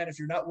know what, man, if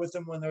you're not with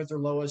them when they're at their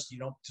lowest, you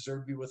don't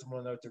deserve to be with them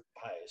when they're at their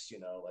highest, you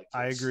know, like,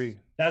 I agree.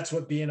 That's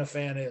what being a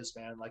fan is,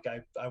 man. Like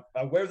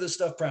I wear this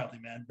stuff proudly,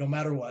 man, no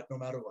matter what.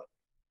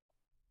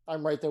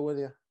 I'm right there with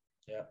you.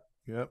 Yeah.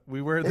 Yep,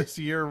 we wear this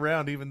year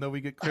round, even though we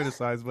get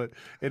criticized, but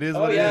it is.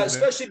 Oh what yeah, it is,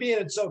 especially being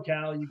in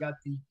SoCal,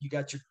 you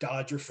got your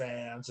Dodger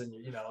fans, and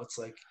you know, it's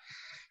like,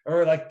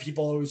 or like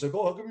people always like,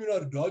 oh, how come you're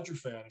not a Dodger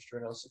fan?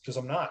 Because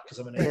I'm not, because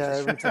I'm an Angels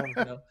every fan. time.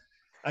 You know?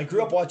 I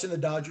grew up watching the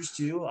Dodgers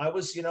too. I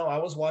was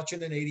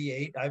watching in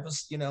 '88. I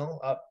was, you know,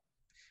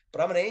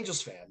 but I'm an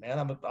Angels fan, man.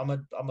 I'm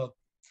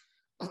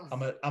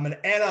an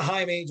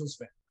Anaheim Angels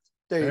fan.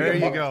 There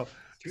you go.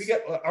 Can we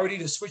get Artie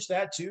to switch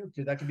that too?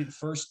 Because that could be the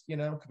first, you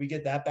know, could we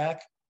get that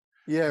back?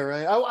 Yeah,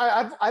 right.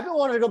 I've been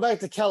wanting to go back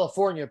to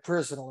California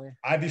personally.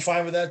 I'd be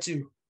fine with that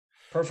too.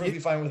 Perfectly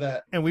fine with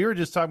that. And we were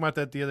just talking about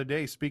that the other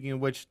day, speaking of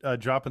which,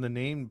 dropping the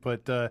name,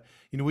 but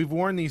you know, we've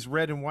worn these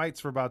red and whites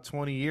for about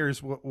 20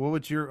 years. What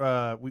would your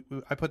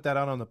I put that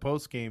out on the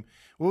post game.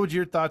 What would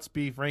your thoughts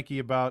be, Frankie,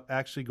 about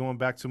actually going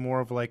back to more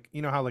of like,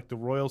 you know, how like the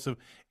Royals have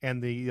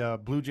and the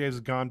Blue Jays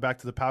have gone back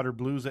to the powder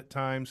blues at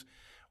times?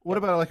 What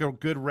about like a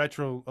good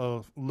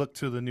retro look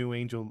to the new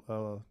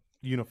Angel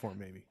uniform,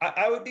 maybe?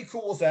 I would be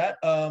cool with that.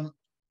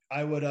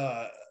 I would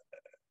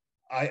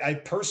I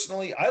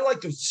personally, I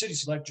like the City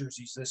Select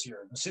jerseys this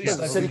year. The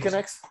City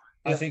Connects.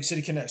 I think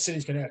City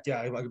Connect.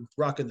 Yeah, I'm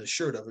rocking the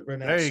shirt of it right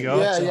now. There you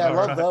go. Yeah, I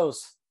love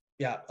those.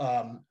 Yeah,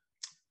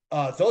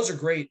 those are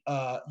great.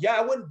 Yeah,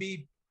 I wouldn't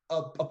be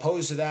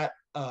opposed to that.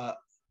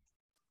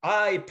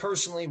 I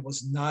personally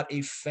was not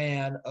a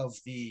fan of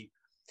the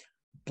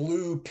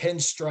blue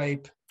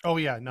pinstripe. Oh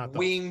yeah, not those.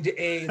 Winged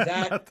A.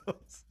 That Not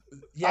those.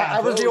 yeah,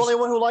 I was the only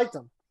one who liked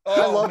them. I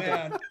Oh loved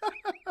man,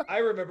 I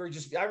remember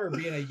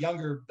being a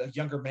younger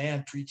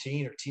man,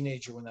 preteen or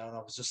teenager when I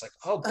was just like,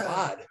 oh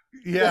god,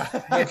 Yeah,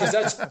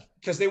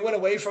 because they went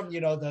away from, you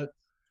know, the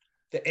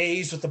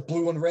A's with the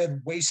blue and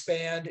red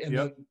waistband and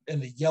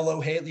the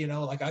yellow halo. You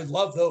know, like I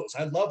love those.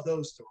 I love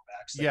those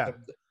throwbacks. Like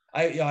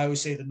I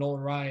always say the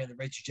Nolan Ryan, the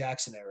Reggie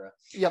Jackson era.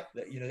 Yep.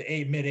 You know,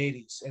 the mid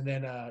 '80s, and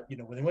then you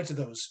know, when they went to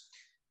those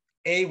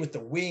A with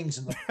the wings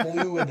and the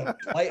blue and the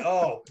light.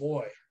 Oh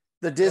boy,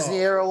 the Disney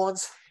era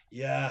ones.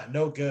 Yeah,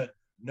 no good.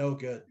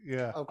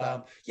 yeah. Okay.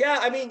 Yeah,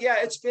 I mean, yeah,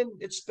 it's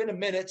been a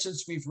minute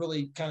since we've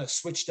really kind of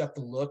switched up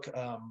the look.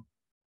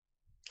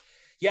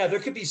 Yeah, there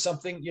could be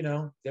something, you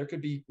know, there could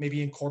be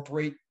maybe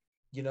incorporate,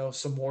 you know,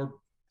 some more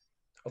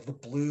of the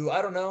blue.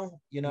 I don't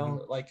know, you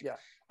know, like, Yeah.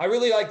 I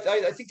really like,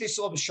 I think they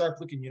still have a sharp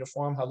looking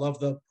uniform. I love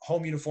the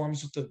home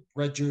uniforms with the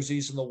red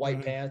jerseys and the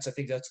white pants. I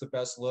think that's the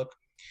best look.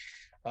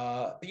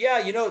 But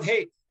yeah, you know,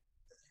 hey,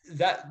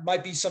 that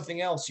might be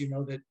something else, you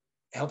know, that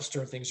helps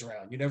turn things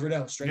around. You never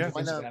know. Stranger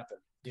things have happened.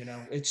 You know,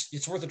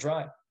 it's worth a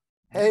try.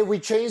 Hey, we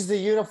changed the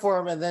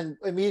uniform and then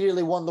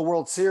immediately won the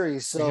World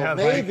Series. So Yeah,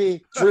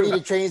 maybe we need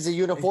to change the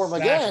uniform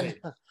again.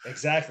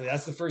 Exactly.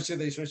 That's the first year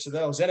they switched to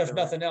those. And if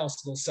nothing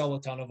else, they'll sell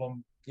a ton of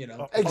them, you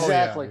know.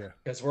 Exactly.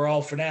 Because we're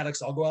all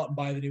fanatics. I'll go out and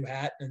buy the new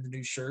hat and the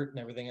new shirt and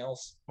everything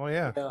else. Oh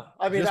yeah. Yeah.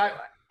 I mean,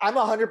 I'm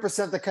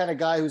 100% the kind of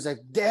guy who's like,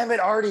 damn it,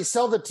 Artie,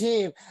 sell the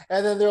team.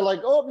 And then they're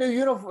like, oh, new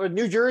uniform,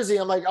 New Jersey.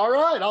 I'm like, all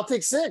right, I'll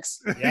take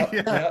 6.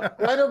 Yep.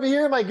 Right over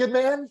here, my good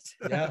man.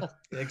 Yeah,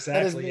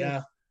 exactly.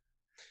 Yeah.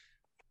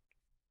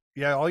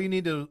 Yeah, all you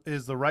need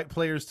is the right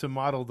players to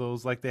model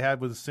those, like they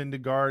had with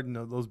Syndergaard and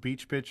those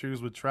beach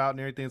pictures with Trout and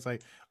everything. It's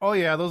like, oh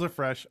yeah, those are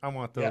fresh. I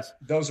want those.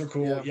 Yeah, those are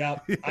cool. Yeah.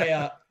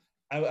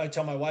 I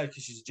tell my wife,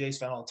 because she's a Jays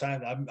fan all the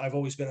time, I've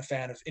always been a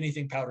fan of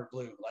anything powdered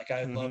blue. Like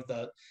I love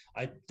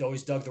I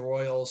always dug the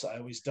Royals. I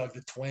always dug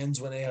the Twins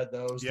when they had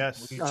those.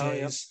 Yes. The Blue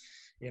Jays.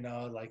 You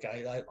know, like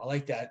I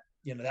like that.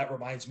 You know, that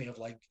reminds me of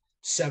like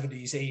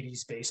 70s,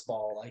 80s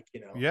baseball. Like,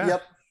 you know. Yeah.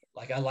 Yep.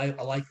 Like I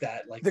like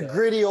that. Like the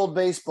gritty old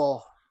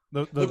baseball.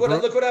 Look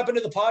what happened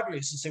to the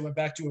Padres since they went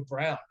back to a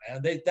brown,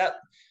 man.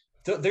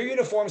 Their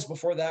uniforms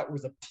before that were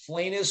the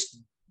plainest,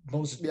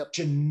 most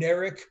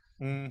generic,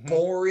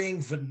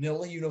 boring,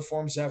 vanilla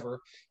uniforms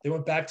ever. They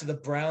went back to the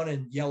brown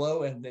and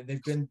yellow, and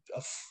they've been a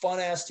fun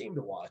ass team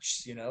to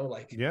watch. You know,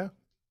 like yeah.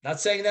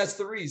 Not saying that's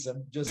the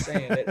reason, just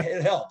saying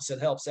it helps. It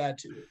helps add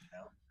to it. You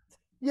know.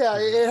 Yeah,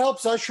 it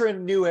helps usher in a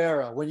new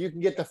era when you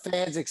can get the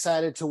fans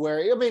excited to where,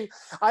 I mean,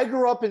 I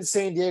grew up in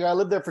San Diego. I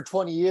lived there for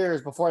 20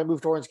 years before I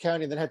moved to Orange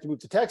County and then had to move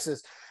to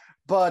Texas.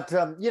 But,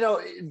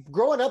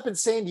 growing up in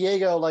San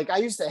Diego, like I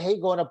used to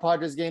hate going to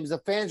Padres games. The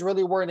fans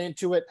really weren't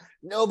into it.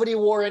 Nobody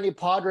wore any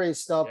Padres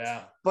stuff.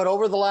 Yeah. But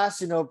over the last,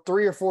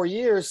 3 or 4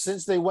 years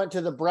since they went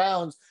to the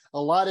Browns, a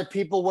lot of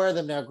people wear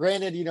them now.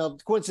 Granted,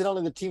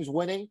 coincidentally, the team's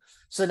winning.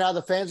 So now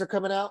the fans are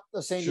coming out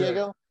of San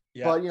Diego.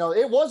 Yeah. But,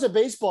 it was a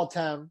baseball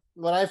town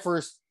when I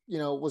first,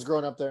 was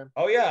growing up there.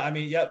 Oh yeah. I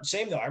mean, yeah,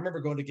 same though. I remember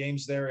going to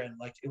games there and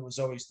like, it was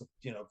always the,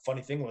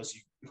 funny thing was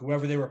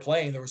whoever they were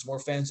playing, there was more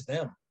fans of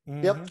them.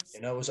 Yep.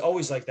 It was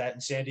always like that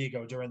in San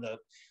Diego during the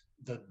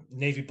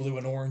navy blue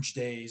and orange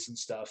days and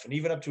stuff. And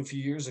even up to a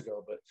few years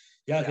ago, but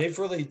yeah. they've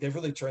really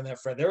turned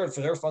that friend. They're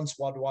a fun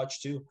squad to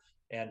watch too.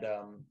 And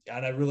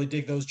I really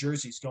dig those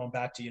jerseys going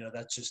back to,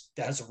 that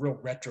has a real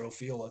retro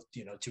feel of,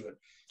 to it.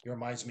 It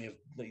reminds me of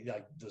like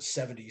the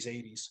 70s,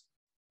 80s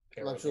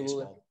era of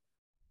baseball.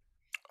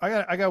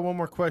 I got one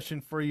more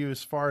question for you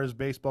as far as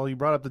baseball. You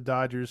brought up the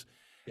Dodgers.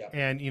 Yeah.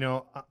 And,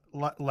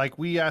 like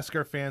we ask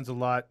our fans a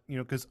lot,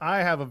 because I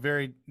have a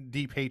very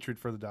deep hatred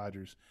for the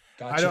Dodgers.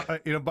 Gotcha. I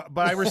don't,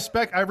 but I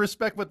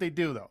respect what they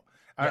do though.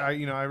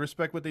 Yeah. I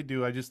respect what they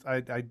do.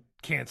 I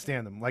can't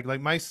stand them.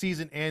 Like my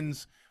season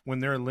ends when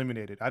they're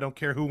eliminated. I don't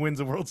care who wins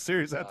the World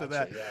Series after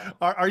that. Yeah.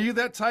 Are you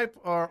that type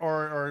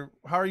or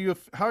how are your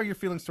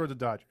feelings toward the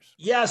Dodgers?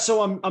 Yeah.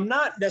 So I'm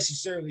not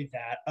necessarily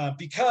that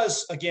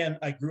because again,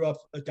 I grew up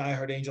a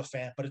diehard Angel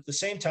fan, but at the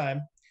same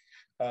time,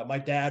 my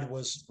dad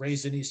was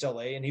raised in East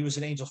LA and he was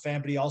an Angel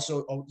fan, but he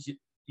also,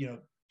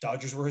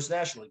 Dodgers were his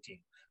national league team.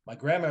 My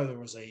grandmother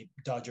was a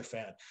Dodger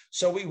fan.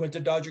 So we went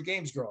to Dodger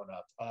games growing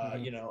up.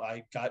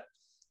 I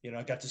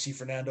got to see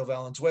Fernando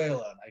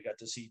Valenzuela and I got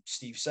to see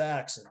Steve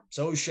Sachs and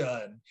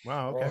Scioscia and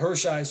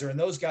Hershiser and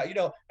those guys,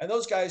 and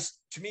those guys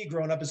to me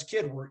growing up as a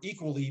kid were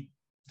equally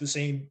the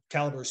same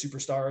caliber of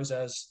superstars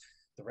as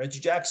the Reggie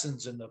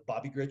Jacksons and the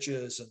Bobby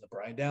Gritches and the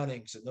Brian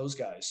Downings and those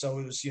guys. So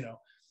it was,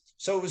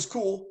 so it was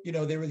cool.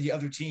 They were the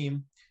other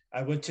team.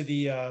 I went to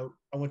the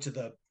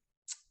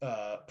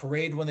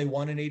parade when they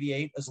won in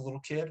 '88 as a little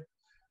kid,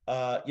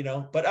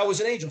 but I was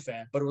an Angel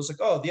fan, but it was like,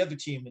 oh, the other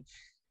team,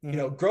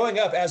 growing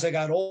up as I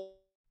got older,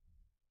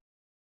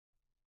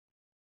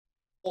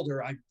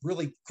 I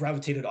really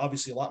gravitated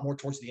obviously a lot more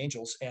towards the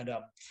Angels. And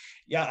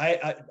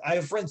I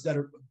have friends that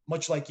are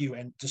much like you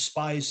and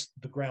despise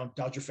the ground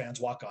Dodger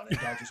fans walk on and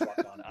Dodgers walk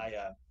on.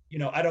 I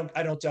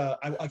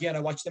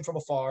watch them from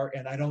afar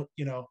and I don't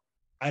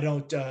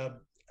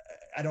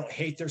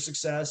hate their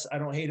success. I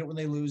don't hate it when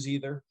they lose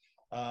either.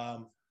 I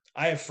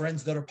have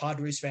friends that are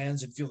Padres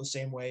fans and feel the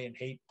same way and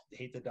hate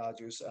the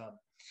Dodgers.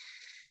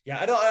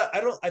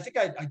 I think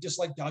I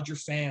dislike Dodger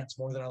fans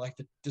more than I like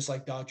to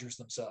dislike Dodgers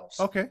themselves.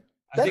 Okay.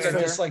 I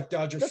dislike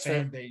Dodger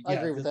fan base. I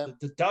agree with that.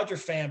 The Dodger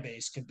fan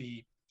base can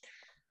be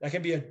a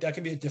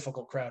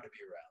difficult crowd to be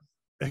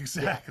around.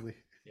 Exactly.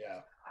 Yeah.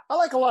 I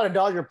like a lot of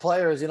Dodger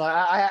players.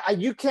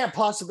 You can't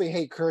possibly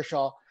hate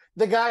Kershaw.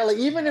 The guy, like,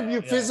 even if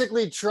you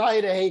physically try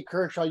to hate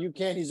Kershaw, you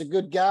can't. He's a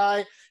good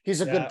guy.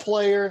 He's a good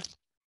player.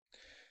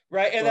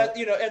 Right. And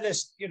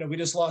we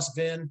just lost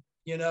Vin,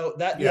 you got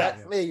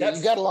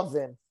to love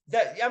Vin.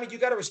 You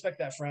got to respect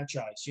that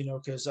franchise,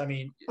 because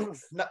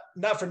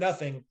not for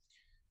nothing,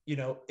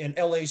 in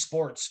LA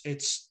sports,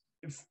 it's,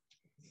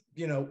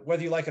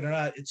 whether you like it or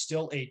not, it's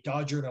still a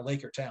Dodger and a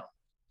Laker town.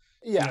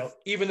 Yeah.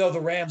 Even though the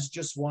Rams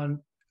just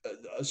won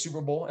a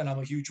Super Bowl and I'm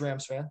a huge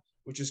Rams fan,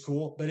 which is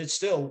cool, but it's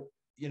still,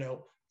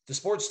 the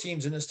sports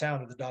teams in this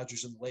town are the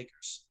Dodgers and the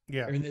Lakers.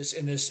 Yeah. In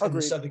the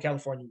Southern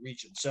California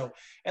region. So,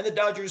 and the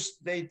Dodgers,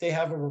 they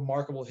have a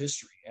remarkable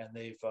history and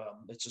they've,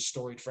 it's a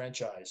storied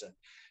franchise. And,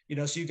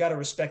 so you got to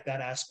respect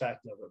that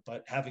aspect of it.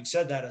 But having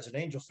said that, as an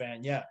Angel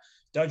fan,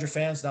 Dodger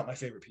fans, not my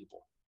favorite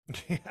people.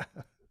 Yeah.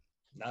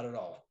 Not at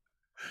all.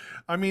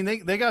 I mean,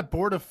 they got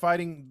bored of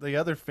fighting the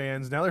other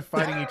fans. Now they're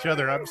fighting each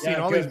other. I've seen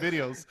all these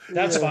videos.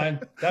 That's fine.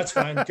 That's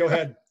fine. Go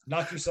ahead.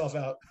 Knock yourself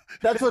out.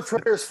 That's what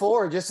Twitter's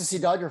for, just to see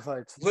Dodger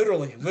fights.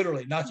 Literally,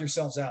 knock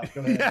yourselves out.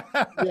 Go ahead.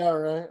 Yeah,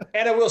 right.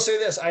 And I will say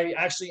this. I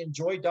actually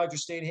enjoyed Dodger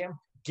Stadium.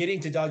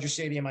 Getting to Dodger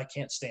Stadium, I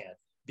can't stand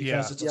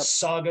because it's a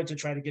saga to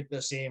try to get to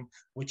the stadium,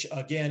 which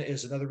again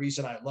is another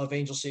reason I love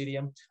Angel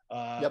Stadium.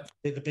 The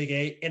Big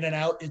A, in and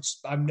out.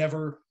 I'm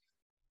never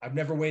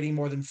waiting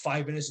more than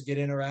 5 minutes to get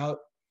in or out.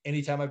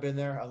 Anytime I've been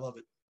there, I love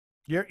it.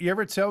 You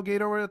ever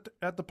tailgate over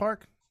at the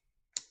park?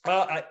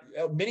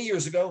 Many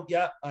years ago,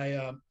 yeah.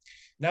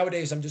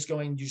 Nowadays I'm just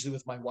going usually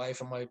with my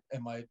wife and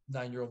my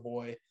 9-year-old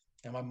boy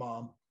and my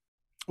mom.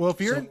 Well,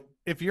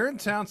 if you're in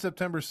town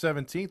September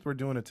 17th, we're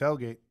doing a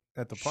tailgate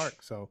at the park.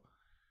 So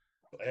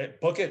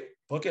book it.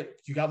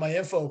 You got my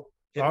info.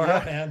 Hit me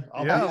up, man.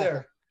 I'll be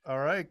there. All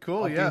right,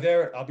 cool. I'll be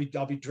there. I'll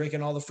be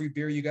drinking all the free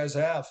beer you guys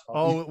have.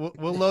 We'll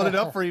load it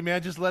up for you,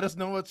 man. Just let us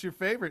know what's your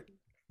favorite.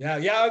 Yeah.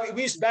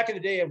 We used back in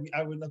the day.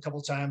 I went a couple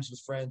of times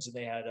with friends, and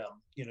they had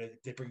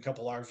they bring a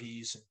couple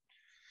RVs, and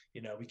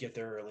we get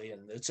there early,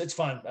 and it's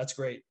fun. That's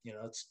great.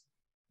 It's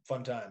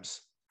fun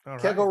times. All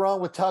Can't go right.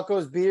 wrong with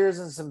tacos, beers,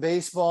 and some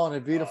baseball on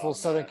a beautiful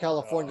Southern man.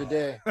 California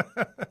day.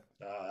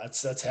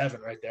 That's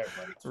heaven right there,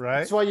 buddy. Right.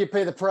 That's why you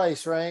pay the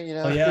price, right? You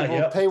know, Yeah, people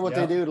yep, pay what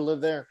they yep. do to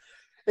live there.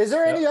 Is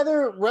there any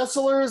other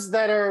wrestlers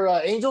that are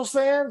Angels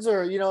fans,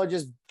 or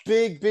just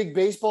big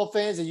baseball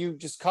fans that you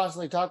just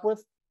constantly talk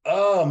with?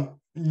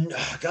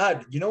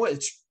 God, you know what?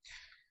 It's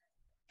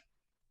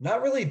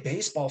not really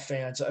baseball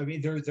fans. I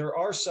mean, there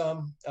are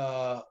some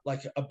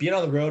like being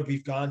on the road.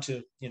 We've gone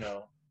to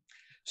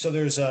so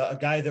there's a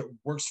guy that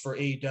works for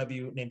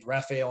AEW named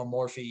Rafael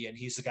Morphy, and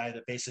he's the guy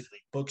that basically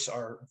books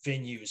our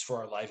venues for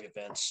our live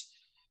events.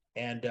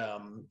 And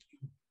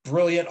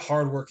brilliant,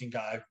 hardworking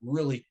guy,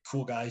 really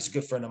cool guy. He's a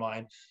good friend of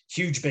mine,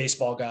 huge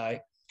baseball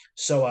guy.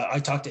 So I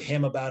talked to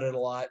him about it a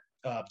lot.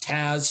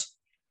 Taz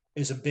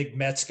is a big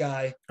Mets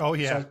guy. Oh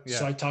yeah.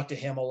 So I talked to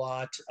him a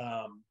lot.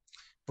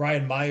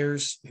 Brian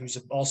Myers, who's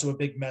also a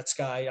big Mets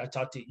guy. I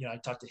talked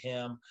to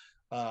him.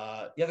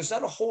 There's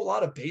not a whole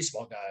lot of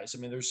baseball guys. I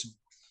mean, there's some,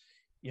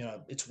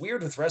 it's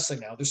weird with wrestling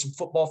now. There's some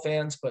football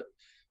fans, but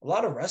a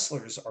lot of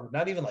wrestlers are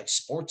not even like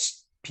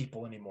sports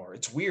people anymore.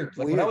 It's weird.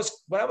 Like when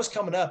I was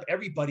coming up,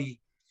 everybody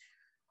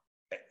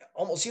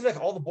almost seemed like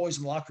all the boys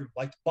in the locker room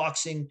liked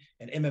boxing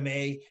and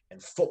MMA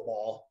and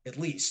football at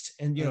least.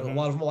 And, a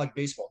lot of them like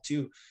baseball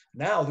too.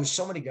 Now there's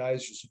so many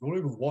guys just don't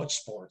even watch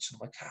sports. I'm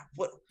like,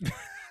 what?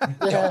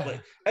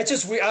 It's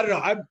just weird. I don't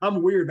know.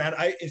 I'm weird, man.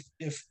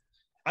 If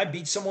I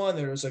beat someone,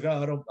 there's like,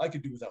 I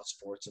could do without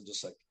sports. I'm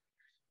just like,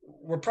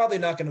 we're probably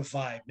not going to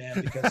vibe, man,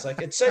 because like,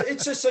 it's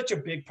just such a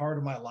big part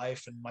of my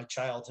life and my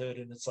childhood.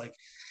 And it's like,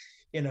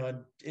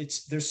 and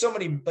there's so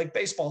many, like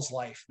baseball's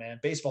life, man.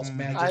 Baseball's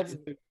magic.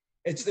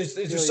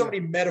 There's so many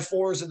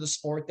metaphors in the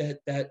sport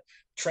that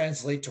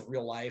translate to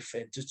real life,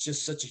 and it's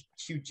just such a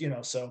huge,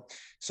 so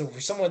for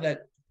someone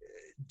that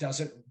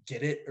doesn't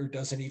get it or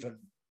doesn't even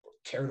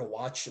care to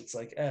watch, it's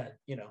like,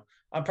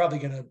 I'm probably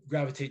going to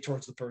gravitate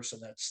towards the person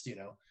that's,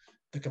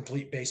 the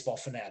complete baseball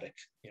fanatic,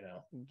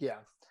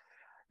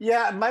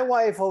 Yeah, my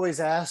wife always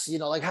asks,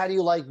 like, how do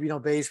you like,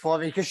 baseball? I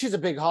mean, because she's a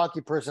big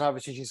hockey person.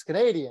 Obviously, she's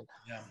Canadian.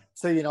 Yeah.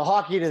 So,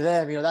 hockey to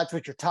them, that's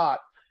what you're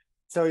taught.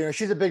 So,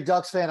 she's a big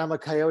Ducks fan. I'm a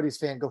Coyotes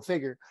fan. Go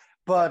figure.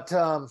 But,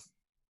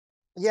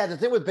 the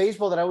thing with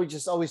baseball that I would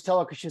just always tell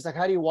her, because she's like,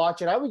 how do you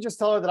watch it? I would just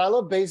tell her that I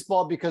love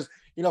baseball because,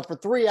 for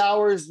 3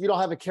 hours, you don't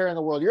have a care in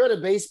the world. You're at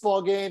a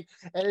baseball game,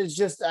 and it's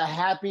just a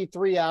happy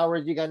 3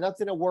 hours. You got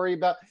nothing to worry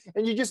about,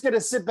 and you just got to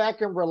sit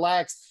back and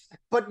relax.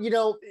 But,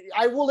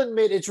 I will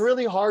admit it's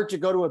really hard to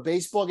go to a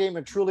baseball game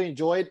and truly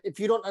enjoy it if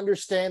you don't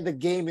understand the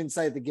game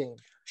inside the game.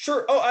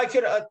 Sure. Oh, I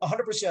could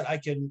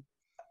 100%.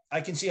 I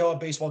can see how a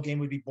baseball game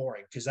would be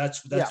boring, because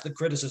that's the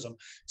criticism.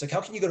 It's like,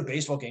 how can you go to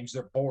baseball games?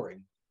 They're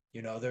boring.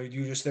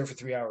 You're just there for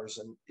 3 hours,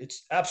 and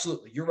it's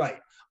absolutely, you're right.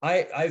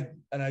 I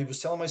was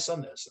telling my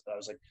son this. I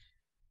was like,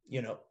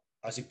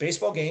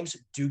 baseball games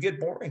do get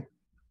boring.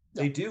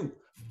 They do.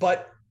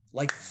 But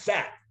like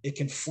that, it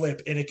can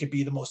flip, and it could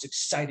be the most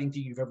exciting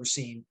thing you've ever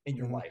seen in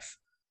your life.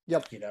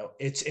 Yep.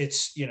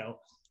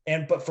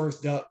 But for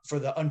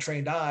the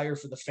untrained eye, or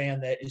for the fan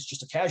that is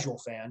just a casual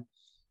fan,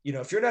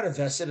 if you're not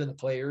invested in the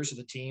players or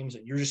the teams,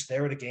 and you're just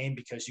there at a game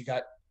because you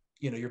got,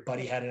 your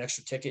buddy had an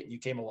extra ticket and you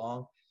came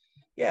along,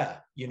 you're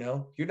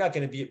not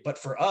going to be. But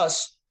for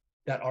us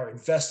that are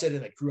invested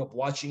and that grew up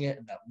watching it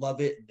and that love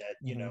it, and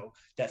that,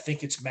 that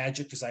think it's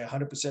magic, because I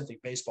 100%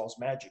 think baseball's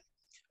magic.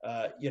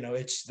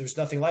 There's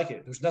nothing like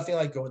it. There's nothing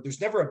like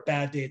there's never a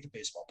bad day at the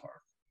baseball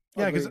park.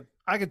 Yeah, because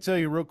I could tell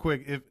you real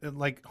quick, if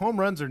like home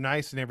runs are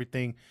nice and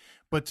everything,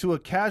 but to a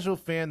casual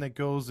fan that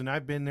goes, and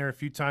I've been there a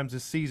few times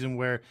this season,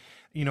 where,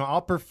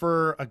 I'll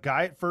prefer a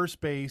guy at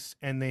first base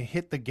and they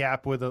hit the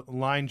gap with a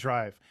line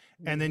drive.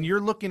 And then you're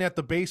looking at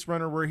the base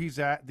runner where he's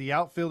at, the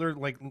outfielder,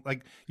 like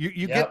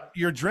you get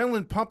your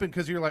adrenaline pumping,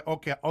 because you're like,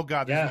 okay, oh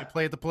God, there's me a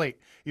play at the plate.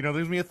 There's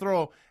going to be a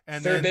throw.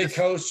 And third base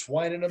coach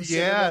whining him.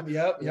 Yeah.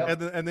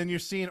 Yep. And then you're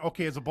seeing,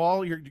 okay, is the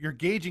ball, you're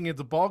gauging, is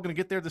the ball going to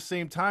get there at the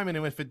same time? And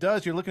if it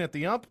does, you're looking at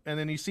the ump, and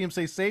then you see him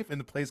say safe, and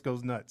the place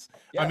goes nuts.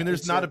 Yeah, I mean,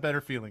 there's not a better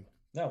feeling.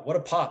 No, what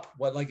a pop.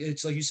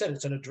 It's like you said,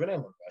 it's an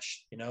adrenaline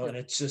rush, and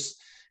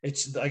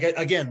it's like,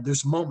 again,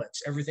 there's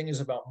moments. Everything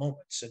is about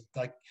moments. And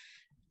like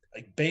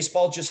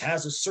baseball just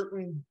has a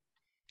certain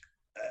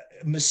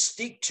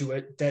mystique to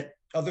it that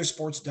other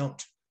sports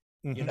don't.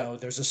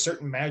 There's a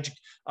certain magic.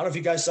 I don't know if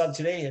you guys saw it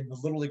today in the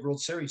Little League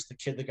World Series, the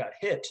kid that got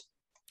hit.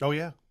 Oh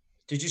yeah.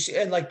 Did you see?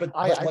 And like, but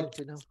I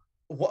didn't know.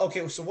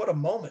 Okay, so what a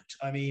moment.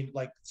 I mean,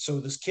 like, so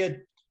this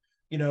kid,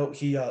 he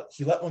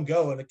let one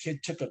go, and the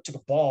kid took a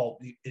ball,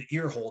 an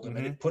ear hold him,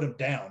 and it put him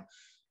down,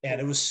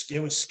 and it was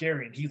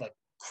scary, and he like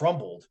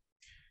crumbled,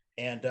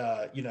 and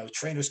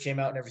trainers came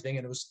out and everything,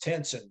 and it was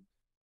tense, and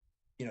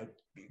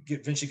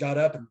eventually got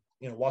up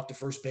and walked to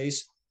first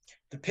base.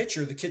 The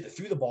pitcher, the kid that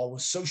threw the ball,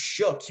 was so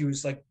shook, he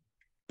was like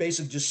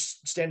basically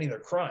just standing there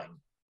crying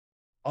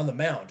on the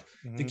mound.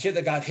 The kid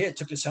that got hit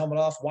took his helmet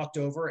off, walked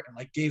over, and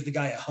like gave the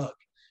guy a hug.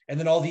 And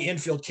then all the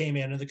infield came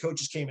in, and the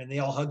coaches came in. They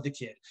all hugged the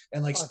kid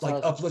and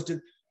uplifted.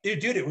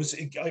 Dude,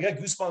 I got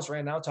goosebumps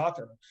right now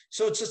talking to him.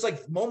 So it's just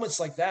like moments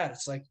like that.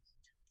 It's like,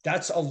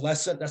 that's a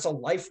lesson. That's a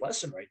life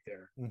lesson right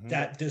there. Mhm.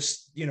 That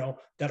this,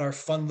 that our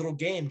fun little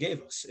game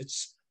gave us.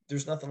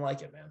 There's nothing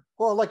like it, man.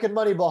 Well, like in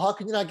Moneyball, how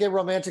can you not get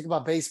romantic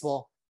about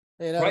baseball?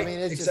 You know what I Right, mean?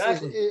 It's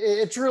exactly. just,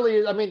 it truly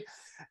is. I mean,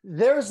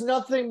 there's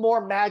nothing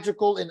more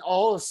magical in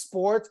all of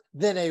sport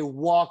than a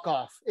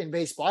walk-off in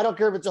baseball. I don't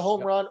care if it's a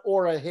home Yep. run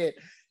or a hit.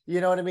 You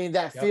know what I mean?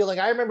 That Yep. feeling.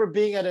 I remember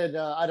being at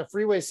a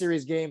Freeway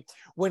Series game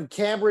when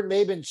Cameron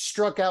Maben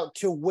struck out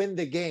to win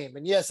the game.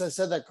 And yes, I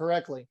said that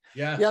correctly.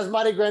 Yeah.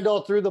 Yasmani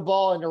Grandal threw the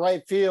ball into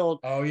right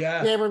field. Oh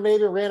yeah. Cameron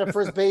Maben ran to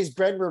first base.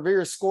 Brendan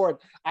Revere scored.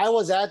 I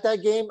was at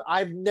that game.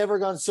 I've never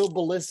gone so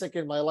ballistic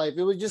in my life.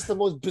 It was just the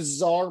most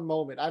bizarre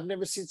moment. I've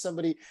never seen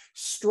somebody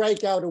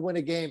strike out to win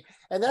a game.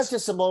 And that's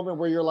just a moment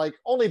where you're like,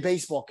 only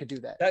baseball could do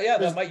that.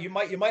 You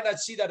might not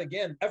see that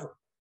again ever.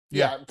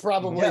 Yeah,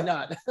 probably Yeah.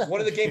 not. One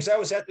of the games I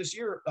was at this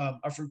year, I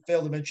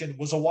failed to mention,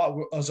 was a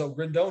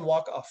Rendon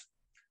walk-off.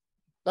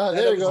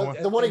 There you go. was-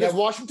 The one against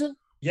Washington?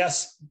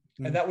 Yes,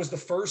 Hmm. and that was the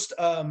first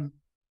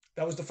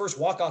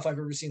walk-off I've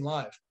ever seen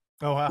live.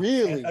 Oh, wow.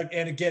 Really?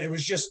 And again, it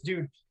was just,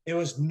 dude, it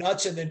was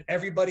nuts. And then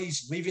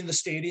everybody's leaving the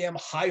stadium,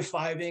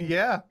 high-fiving.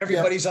 Yeah.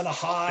 Everybody's on a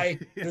high.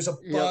 There's a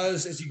Yep.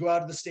 buzz as you go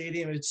out of the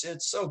stadium. It's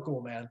so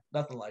cool, man.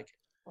 Nothing like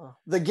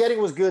The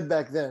getting was good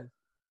back then.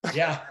 it.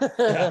 Yeah,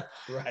 yeah,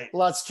 right.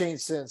 Lots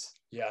changed since.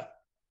 Yeah,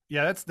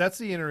 Yeah, that's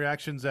the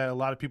interactions that a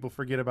lot of people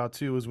forget about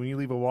too, is when you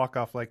leave a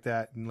walk-off like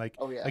that and like,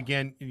 Oh, yeah.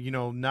 again,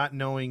 not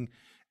knowing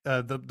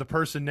the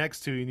person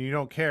next to you and you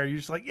don't care. You're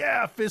just like,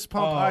 yeah, fist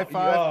pump, high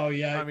five. Oh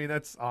yeah. I mean,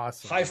 that's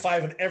awesome.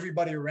 High-fiving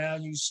everybody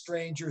around you,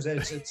 strangers.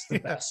 It's the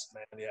Yeah. best,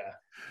 man. Yeah.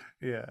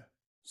 Yeah.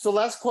 So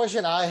last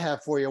question I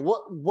have for you.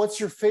 What's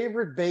your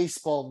favorite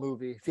baseball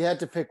movie? If you had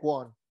to pick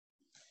one.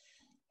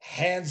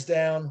 Hands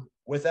down,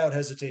 without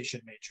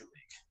hesitation, Major League.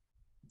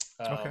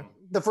 Okay.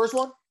 The first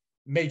one?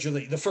 Major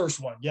League, the first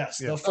one. Yes,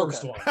 Yeah. the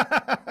first Okay. one.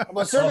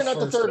 Well, certainly not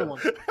the first third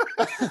one.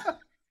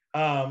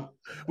 one.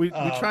 we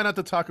try not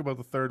to talk about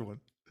the third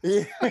one.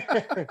 Yeah.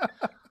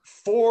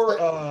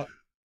 For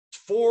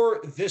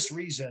this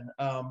reason,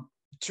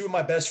 two of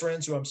my best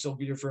friends, who I'm still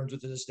good friends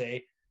with to this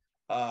day,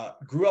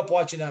 grew up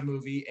watching that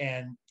movie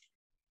and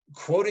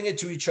quoting it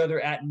to each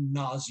other ad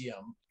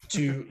nauseum. I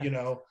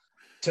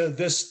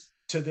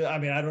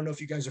mean, I don't know if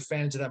you guys are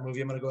fans of that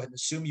movie. I'm going to go ahead and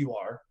assume you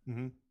are.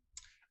 Mhm.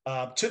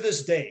 To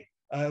this day,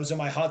 I was in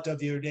my hot tub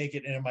the other day,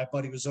 and my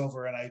buddy was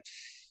over, and I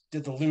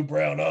did the Lou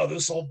Brown. Oh,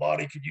 this whole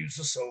body could use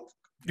the soap.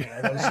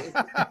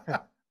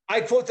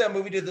 I quote that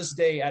movie to this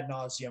day ad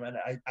nauseum, and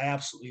I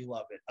absolutely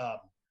love it.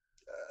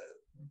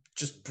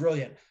 Just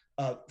brilliant.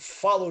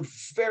 Followed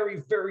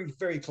very, very,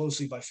 very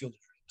closely by Field of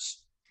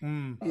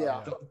Dreams.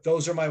 Yeah.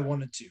 Those are my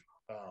 1 and 2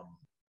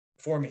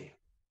 for me.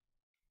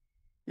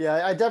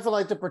 Yeah, I definitely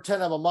like to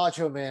pretend I'm a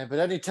macho man, but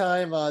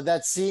anytime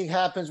that scene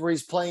happens where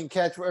he's playing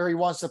catch, or he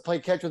wants to play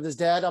catch with his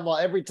dad, I'm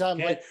like, every time,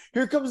 like,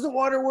 here comes the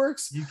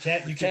waterworks. You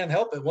can't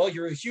help it. Well,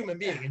 you're a human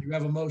being and you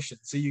have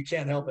emotions, so you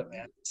can't help it,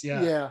 man.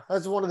 Yeah,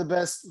 that's one of the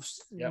best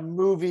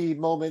movie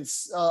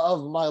moments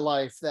of my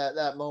life.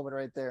 That moment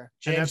right there.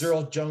 James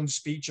Earl Jones'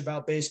 speech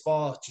about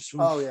baseball. Just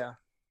Oh yeah.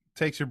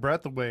 Takes your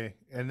breath away,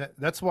 and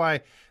that's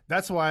why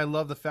I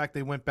love the fact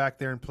they went back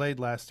there and played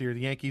last year, the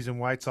Yankees and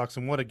White Sox,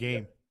 and what a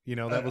game.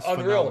 That was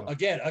unreal.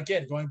 phenomenal.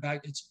 Again, going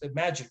back, it's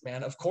magic,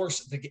 man. Of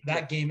course,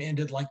 that game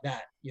ended like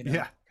that.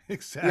 Yeah,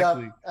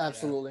 exactly. Yeah,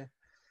 absolutely.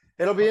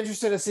 It'll be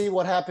interesting to see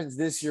what happens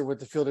this year with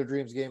the Field of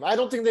Dreams game. I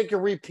don't think they can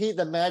repeat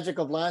the magic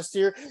of last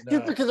year,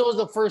 just because it was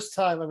the first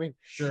time. I mean,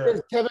 sure.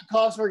 Is Kevin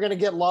Costner going to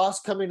get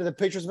lost coming to the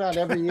pitcher's mound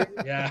every year?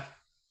 Yeah.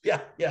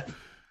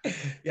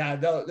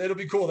 No, it'll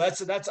be cool. That's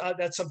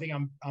something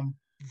I'm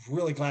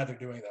really glad they're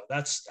doing, though.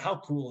 That's how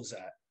cool is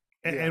that?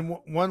 And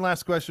one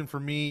last question for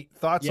me: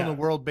 thoughts on the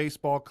World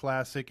Baseball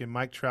Classic and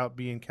Mike Trout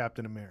being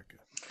Captain America?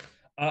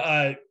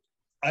 I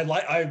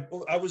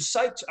was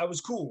psyched. I was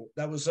cool.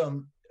 That was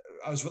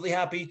I was really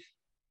happy.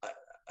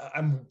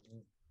 I'm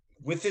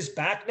with his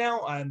back now.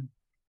 I'm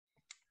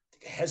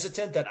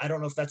hesitant that I don't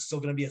know if that's still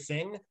going to be a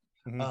thing.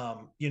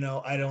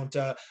 Mm-hmm. I don't.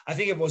 I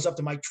think it was up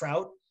to Mike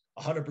Trout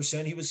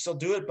 100%. He would still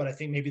do it, but I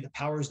think maybe the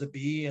powers that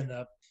be and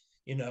the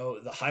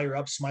higher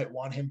ups might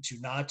want him to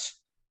not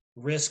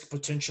risk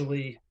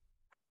potentially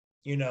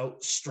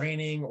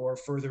straining or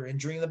further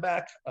injuring the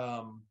back.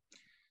 I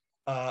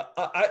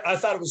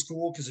thought it was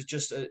cool because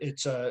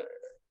it's a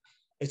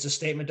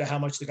statement to how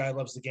much the guy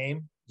loves the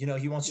game.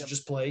 He wants to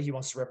just play. He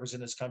wants to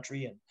represent his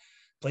country and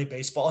play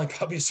baseball, and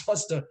probably just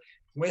wants to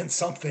win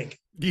something.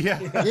 Yeah.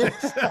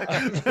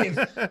 I mean,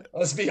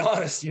 let's be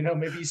honest,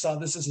 maybe he saw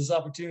this as his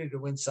opportunity to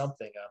win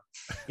something.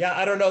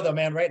 I don't know though,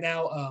 man. Right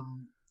now,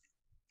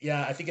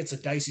 I think it's a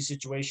dicey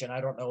situation.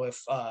 I don't know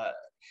if,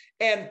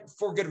 and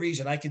for good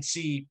reason, I could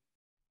see,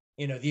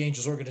 the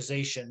Angels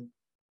organization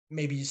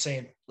maybe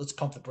saying, let's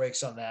pump the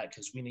brakes on that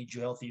because we need you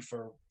healthy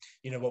for,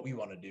 what we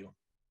want to do.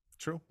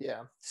 True.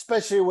 Yeah.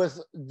 Especially with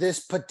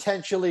this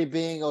potentially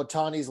being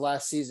Ohtani's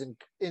last season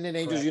in an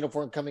Angels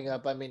uniform coming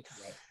up. I mean,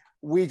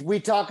 we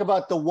talk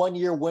about the 1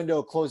 year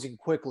window closing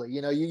quickly.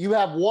 You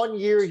have 1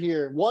 year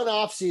here, one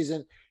off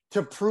season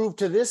to prove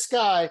to this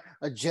guy,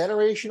 a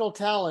generational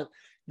talent,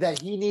 that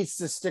he needs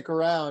to stick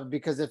around,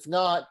 because if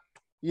not,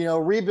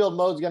 rebuild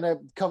mode's going to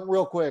come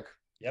real quick.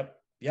 Yep.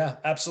 Yeah,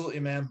 absolutely,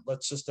 man.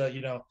 Let's just, I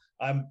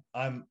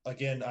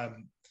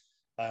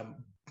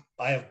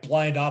have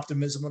blind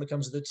optimism when it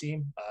comes to the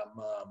team.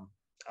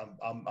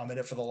 I'm in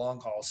it for the long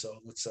haul. So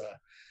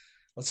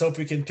let's hope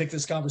we can pick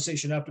this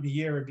conversation up in a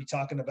year and be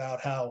talking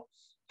about how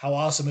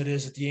awesome it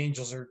is that the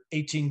Angels are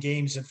 18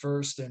 games in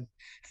first, and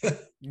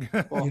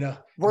well,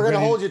 we're going to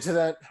hold you to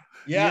that.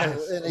 Yeah,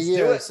 in a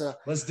year. So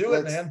let's do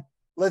it, man.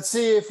 Let's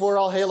see if we're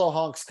all Halo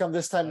honks come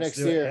this time next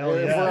year.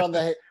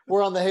 If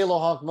we're on the Halo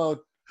honk mode.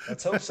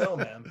 Let's hope so,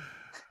 man.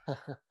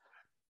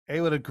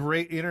 Hey, what a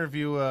great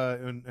interview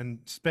and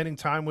spending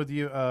time with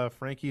you,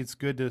 Frankie. It's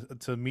good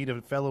to meet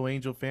a fellow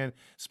Angel fan,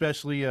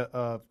 especially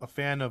a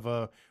fan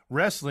of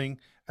wrestling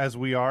as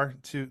we are,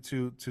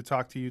 to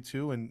talk to you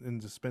too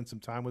and to spend some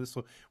time with us.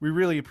 So we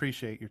really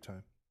appreciate your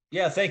time.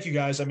 Yeah, thank you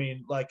guys. I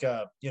mean,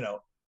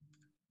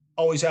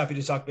 always happy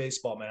to talk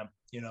baseball, man.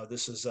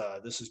 This is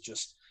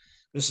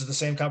the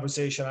same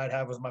conversation I'd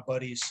have with my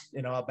buddies,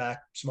 out back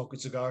smoking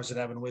cigars and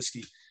having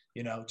whiskey.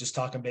 Just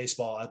talking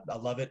baseball. I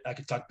love it. I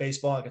could talk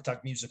baseball. I could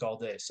talk music all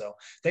day. So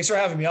thanks for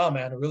having me on,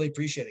 man. I really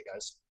appreciate it,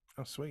 guys.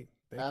 Oh, sweet.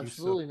 Thank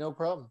Absolutely. you. No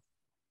problem.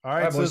 All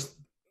right. So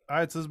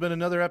it's been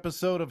another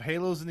episode of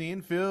Halos in the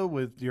Infield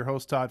with your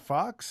host, Todd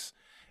Fox,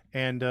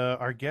 and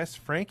our guest,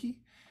 Frankie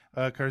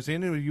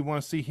Kazarian. You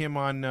want to see him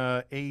on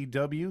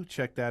AEW?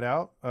 Check that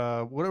out.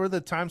 What are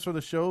the times for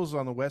the shows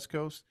on the West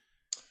Coast?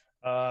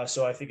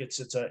 So I think it's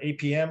 8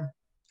 p.m.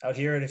 out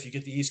here, and if you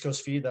get the East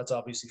Coast feed, that's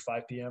obviously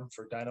 5 p.m.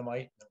 for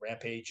Dynamite. And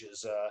Rampage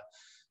is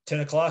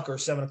 10 o'clock or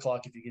 7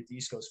 o'clock if you get the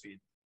East Coast feed.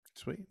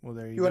 Sweet. Well,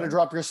 there you go. You want to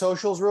drop your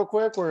socials real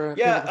quick? Or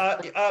yeah,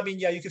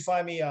 you can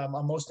find me. I'm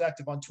most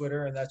active on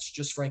Twitter, and that's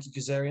just Frankie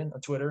Kazarian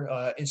on Twitter.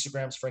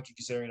 Instagram's Frankie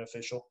Kazarian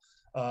official.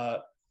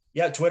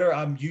 Twitter,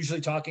 I'm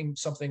usually talking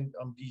something.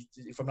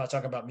 If I'm not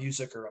talking about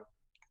music, or I'm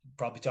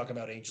probably talking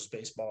about Angels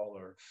baseball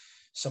or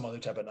some other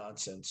type of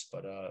nonsense.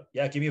 But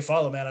give me a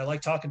follow, man. I like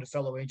talking to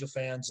fellow Angel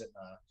fans,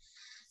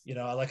 and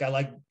I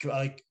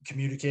like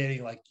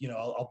communicating.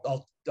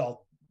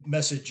 I'll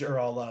message or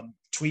I'll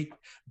tweet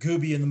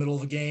Gooby in the middle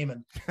of a game,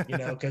 and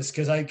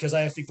because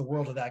I think the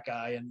world of that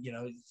guy, and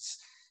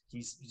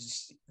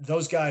he's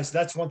those guys.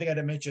 That's one thing I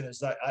didn't mention is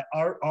that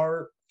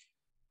our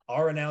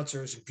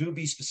announcers,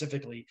 Gooby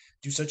specifically,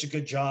 do such a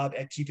good job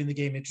at keeping the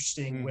game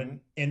interesting when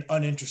in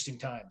uninteresting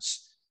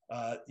times.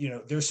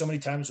 There's so many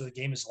times where the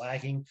game is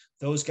lagging.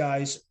 Those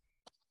guys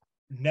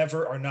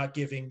never are not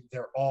giving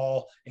their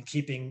all and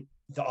keeping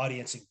the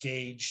audience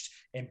engaged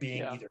and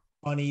being either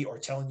funny or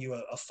telling you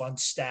a fun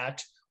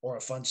stat or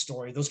a fun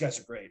story. Those guys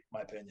are great, in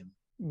my opinion.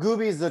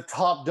 Gooby is the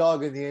top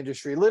dog in the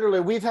industry.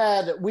 Literally, we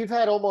had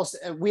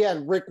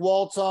Rick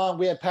Waltz on,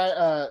 we had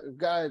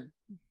Pat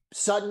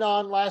Sutton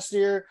on last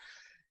year.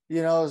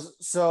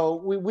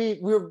 So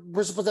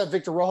we're supposed to have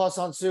Victor Rojas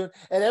on soon,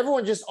 and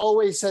everyone just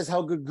always says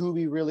how good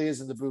Gooby really is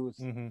in the booth.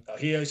 Mm-hmm.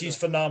 He is. He's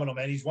phenomenal,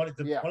 man. He's one of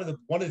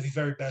the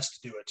very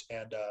best to do it,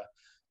 and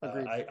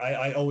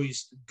I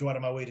always go out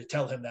of my way to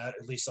tell him that,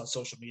 at least on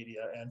social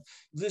media. And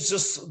this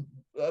just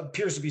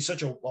appears to be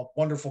such a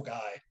wonderful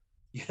guy.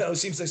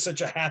 Seems like such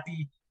a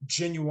happy,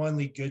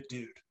 genuinely good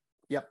dude.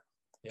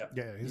 Yep.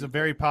 Yeah, he's a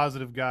very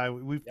positive guy.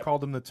 We've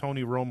called him the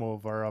Tony Romo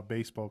of our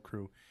baseball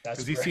crew,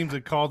 because he seems to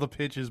call the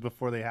pitches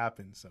before they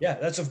happen. So yeah,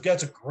 that's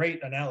a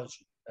great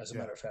analogy. As a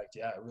matter of fact,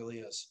 yeah, it really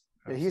is.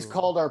 Yeah, he's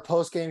called our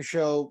post-game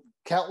show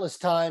countless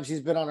times.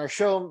 He's been on our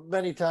show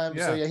many times.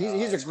 Yeah. So yeah,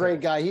 he's a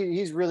great guy.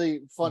 He's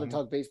really fun to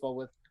talk baseball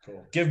with.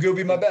 Cool. Give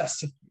Gooby my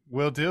best.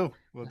 Will do.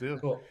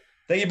 Cool.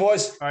 Thank you,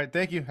 boys. All right,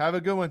 thank you. Have a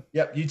good one.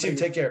 Yep, you too.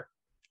 Take care.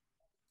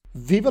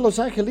 Viva Los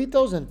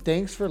Angelitos, and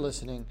thanks for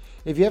listening.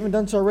 If you haven't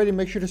done so already,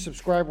 make sure to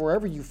subscribe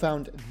wherever you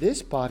found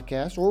this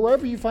podcast or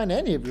wherever you find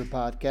any of your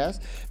podcasts.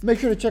 Make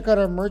sure to check out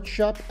our merch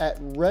shop at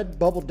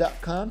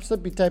redbubble.com.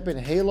 Simply type in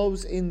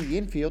Halos in the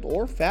Infield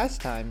or Fast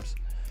Times.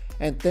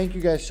 And thank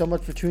you guys so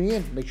much for tuning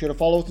in. Make sure to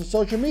follow us on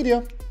social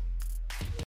media.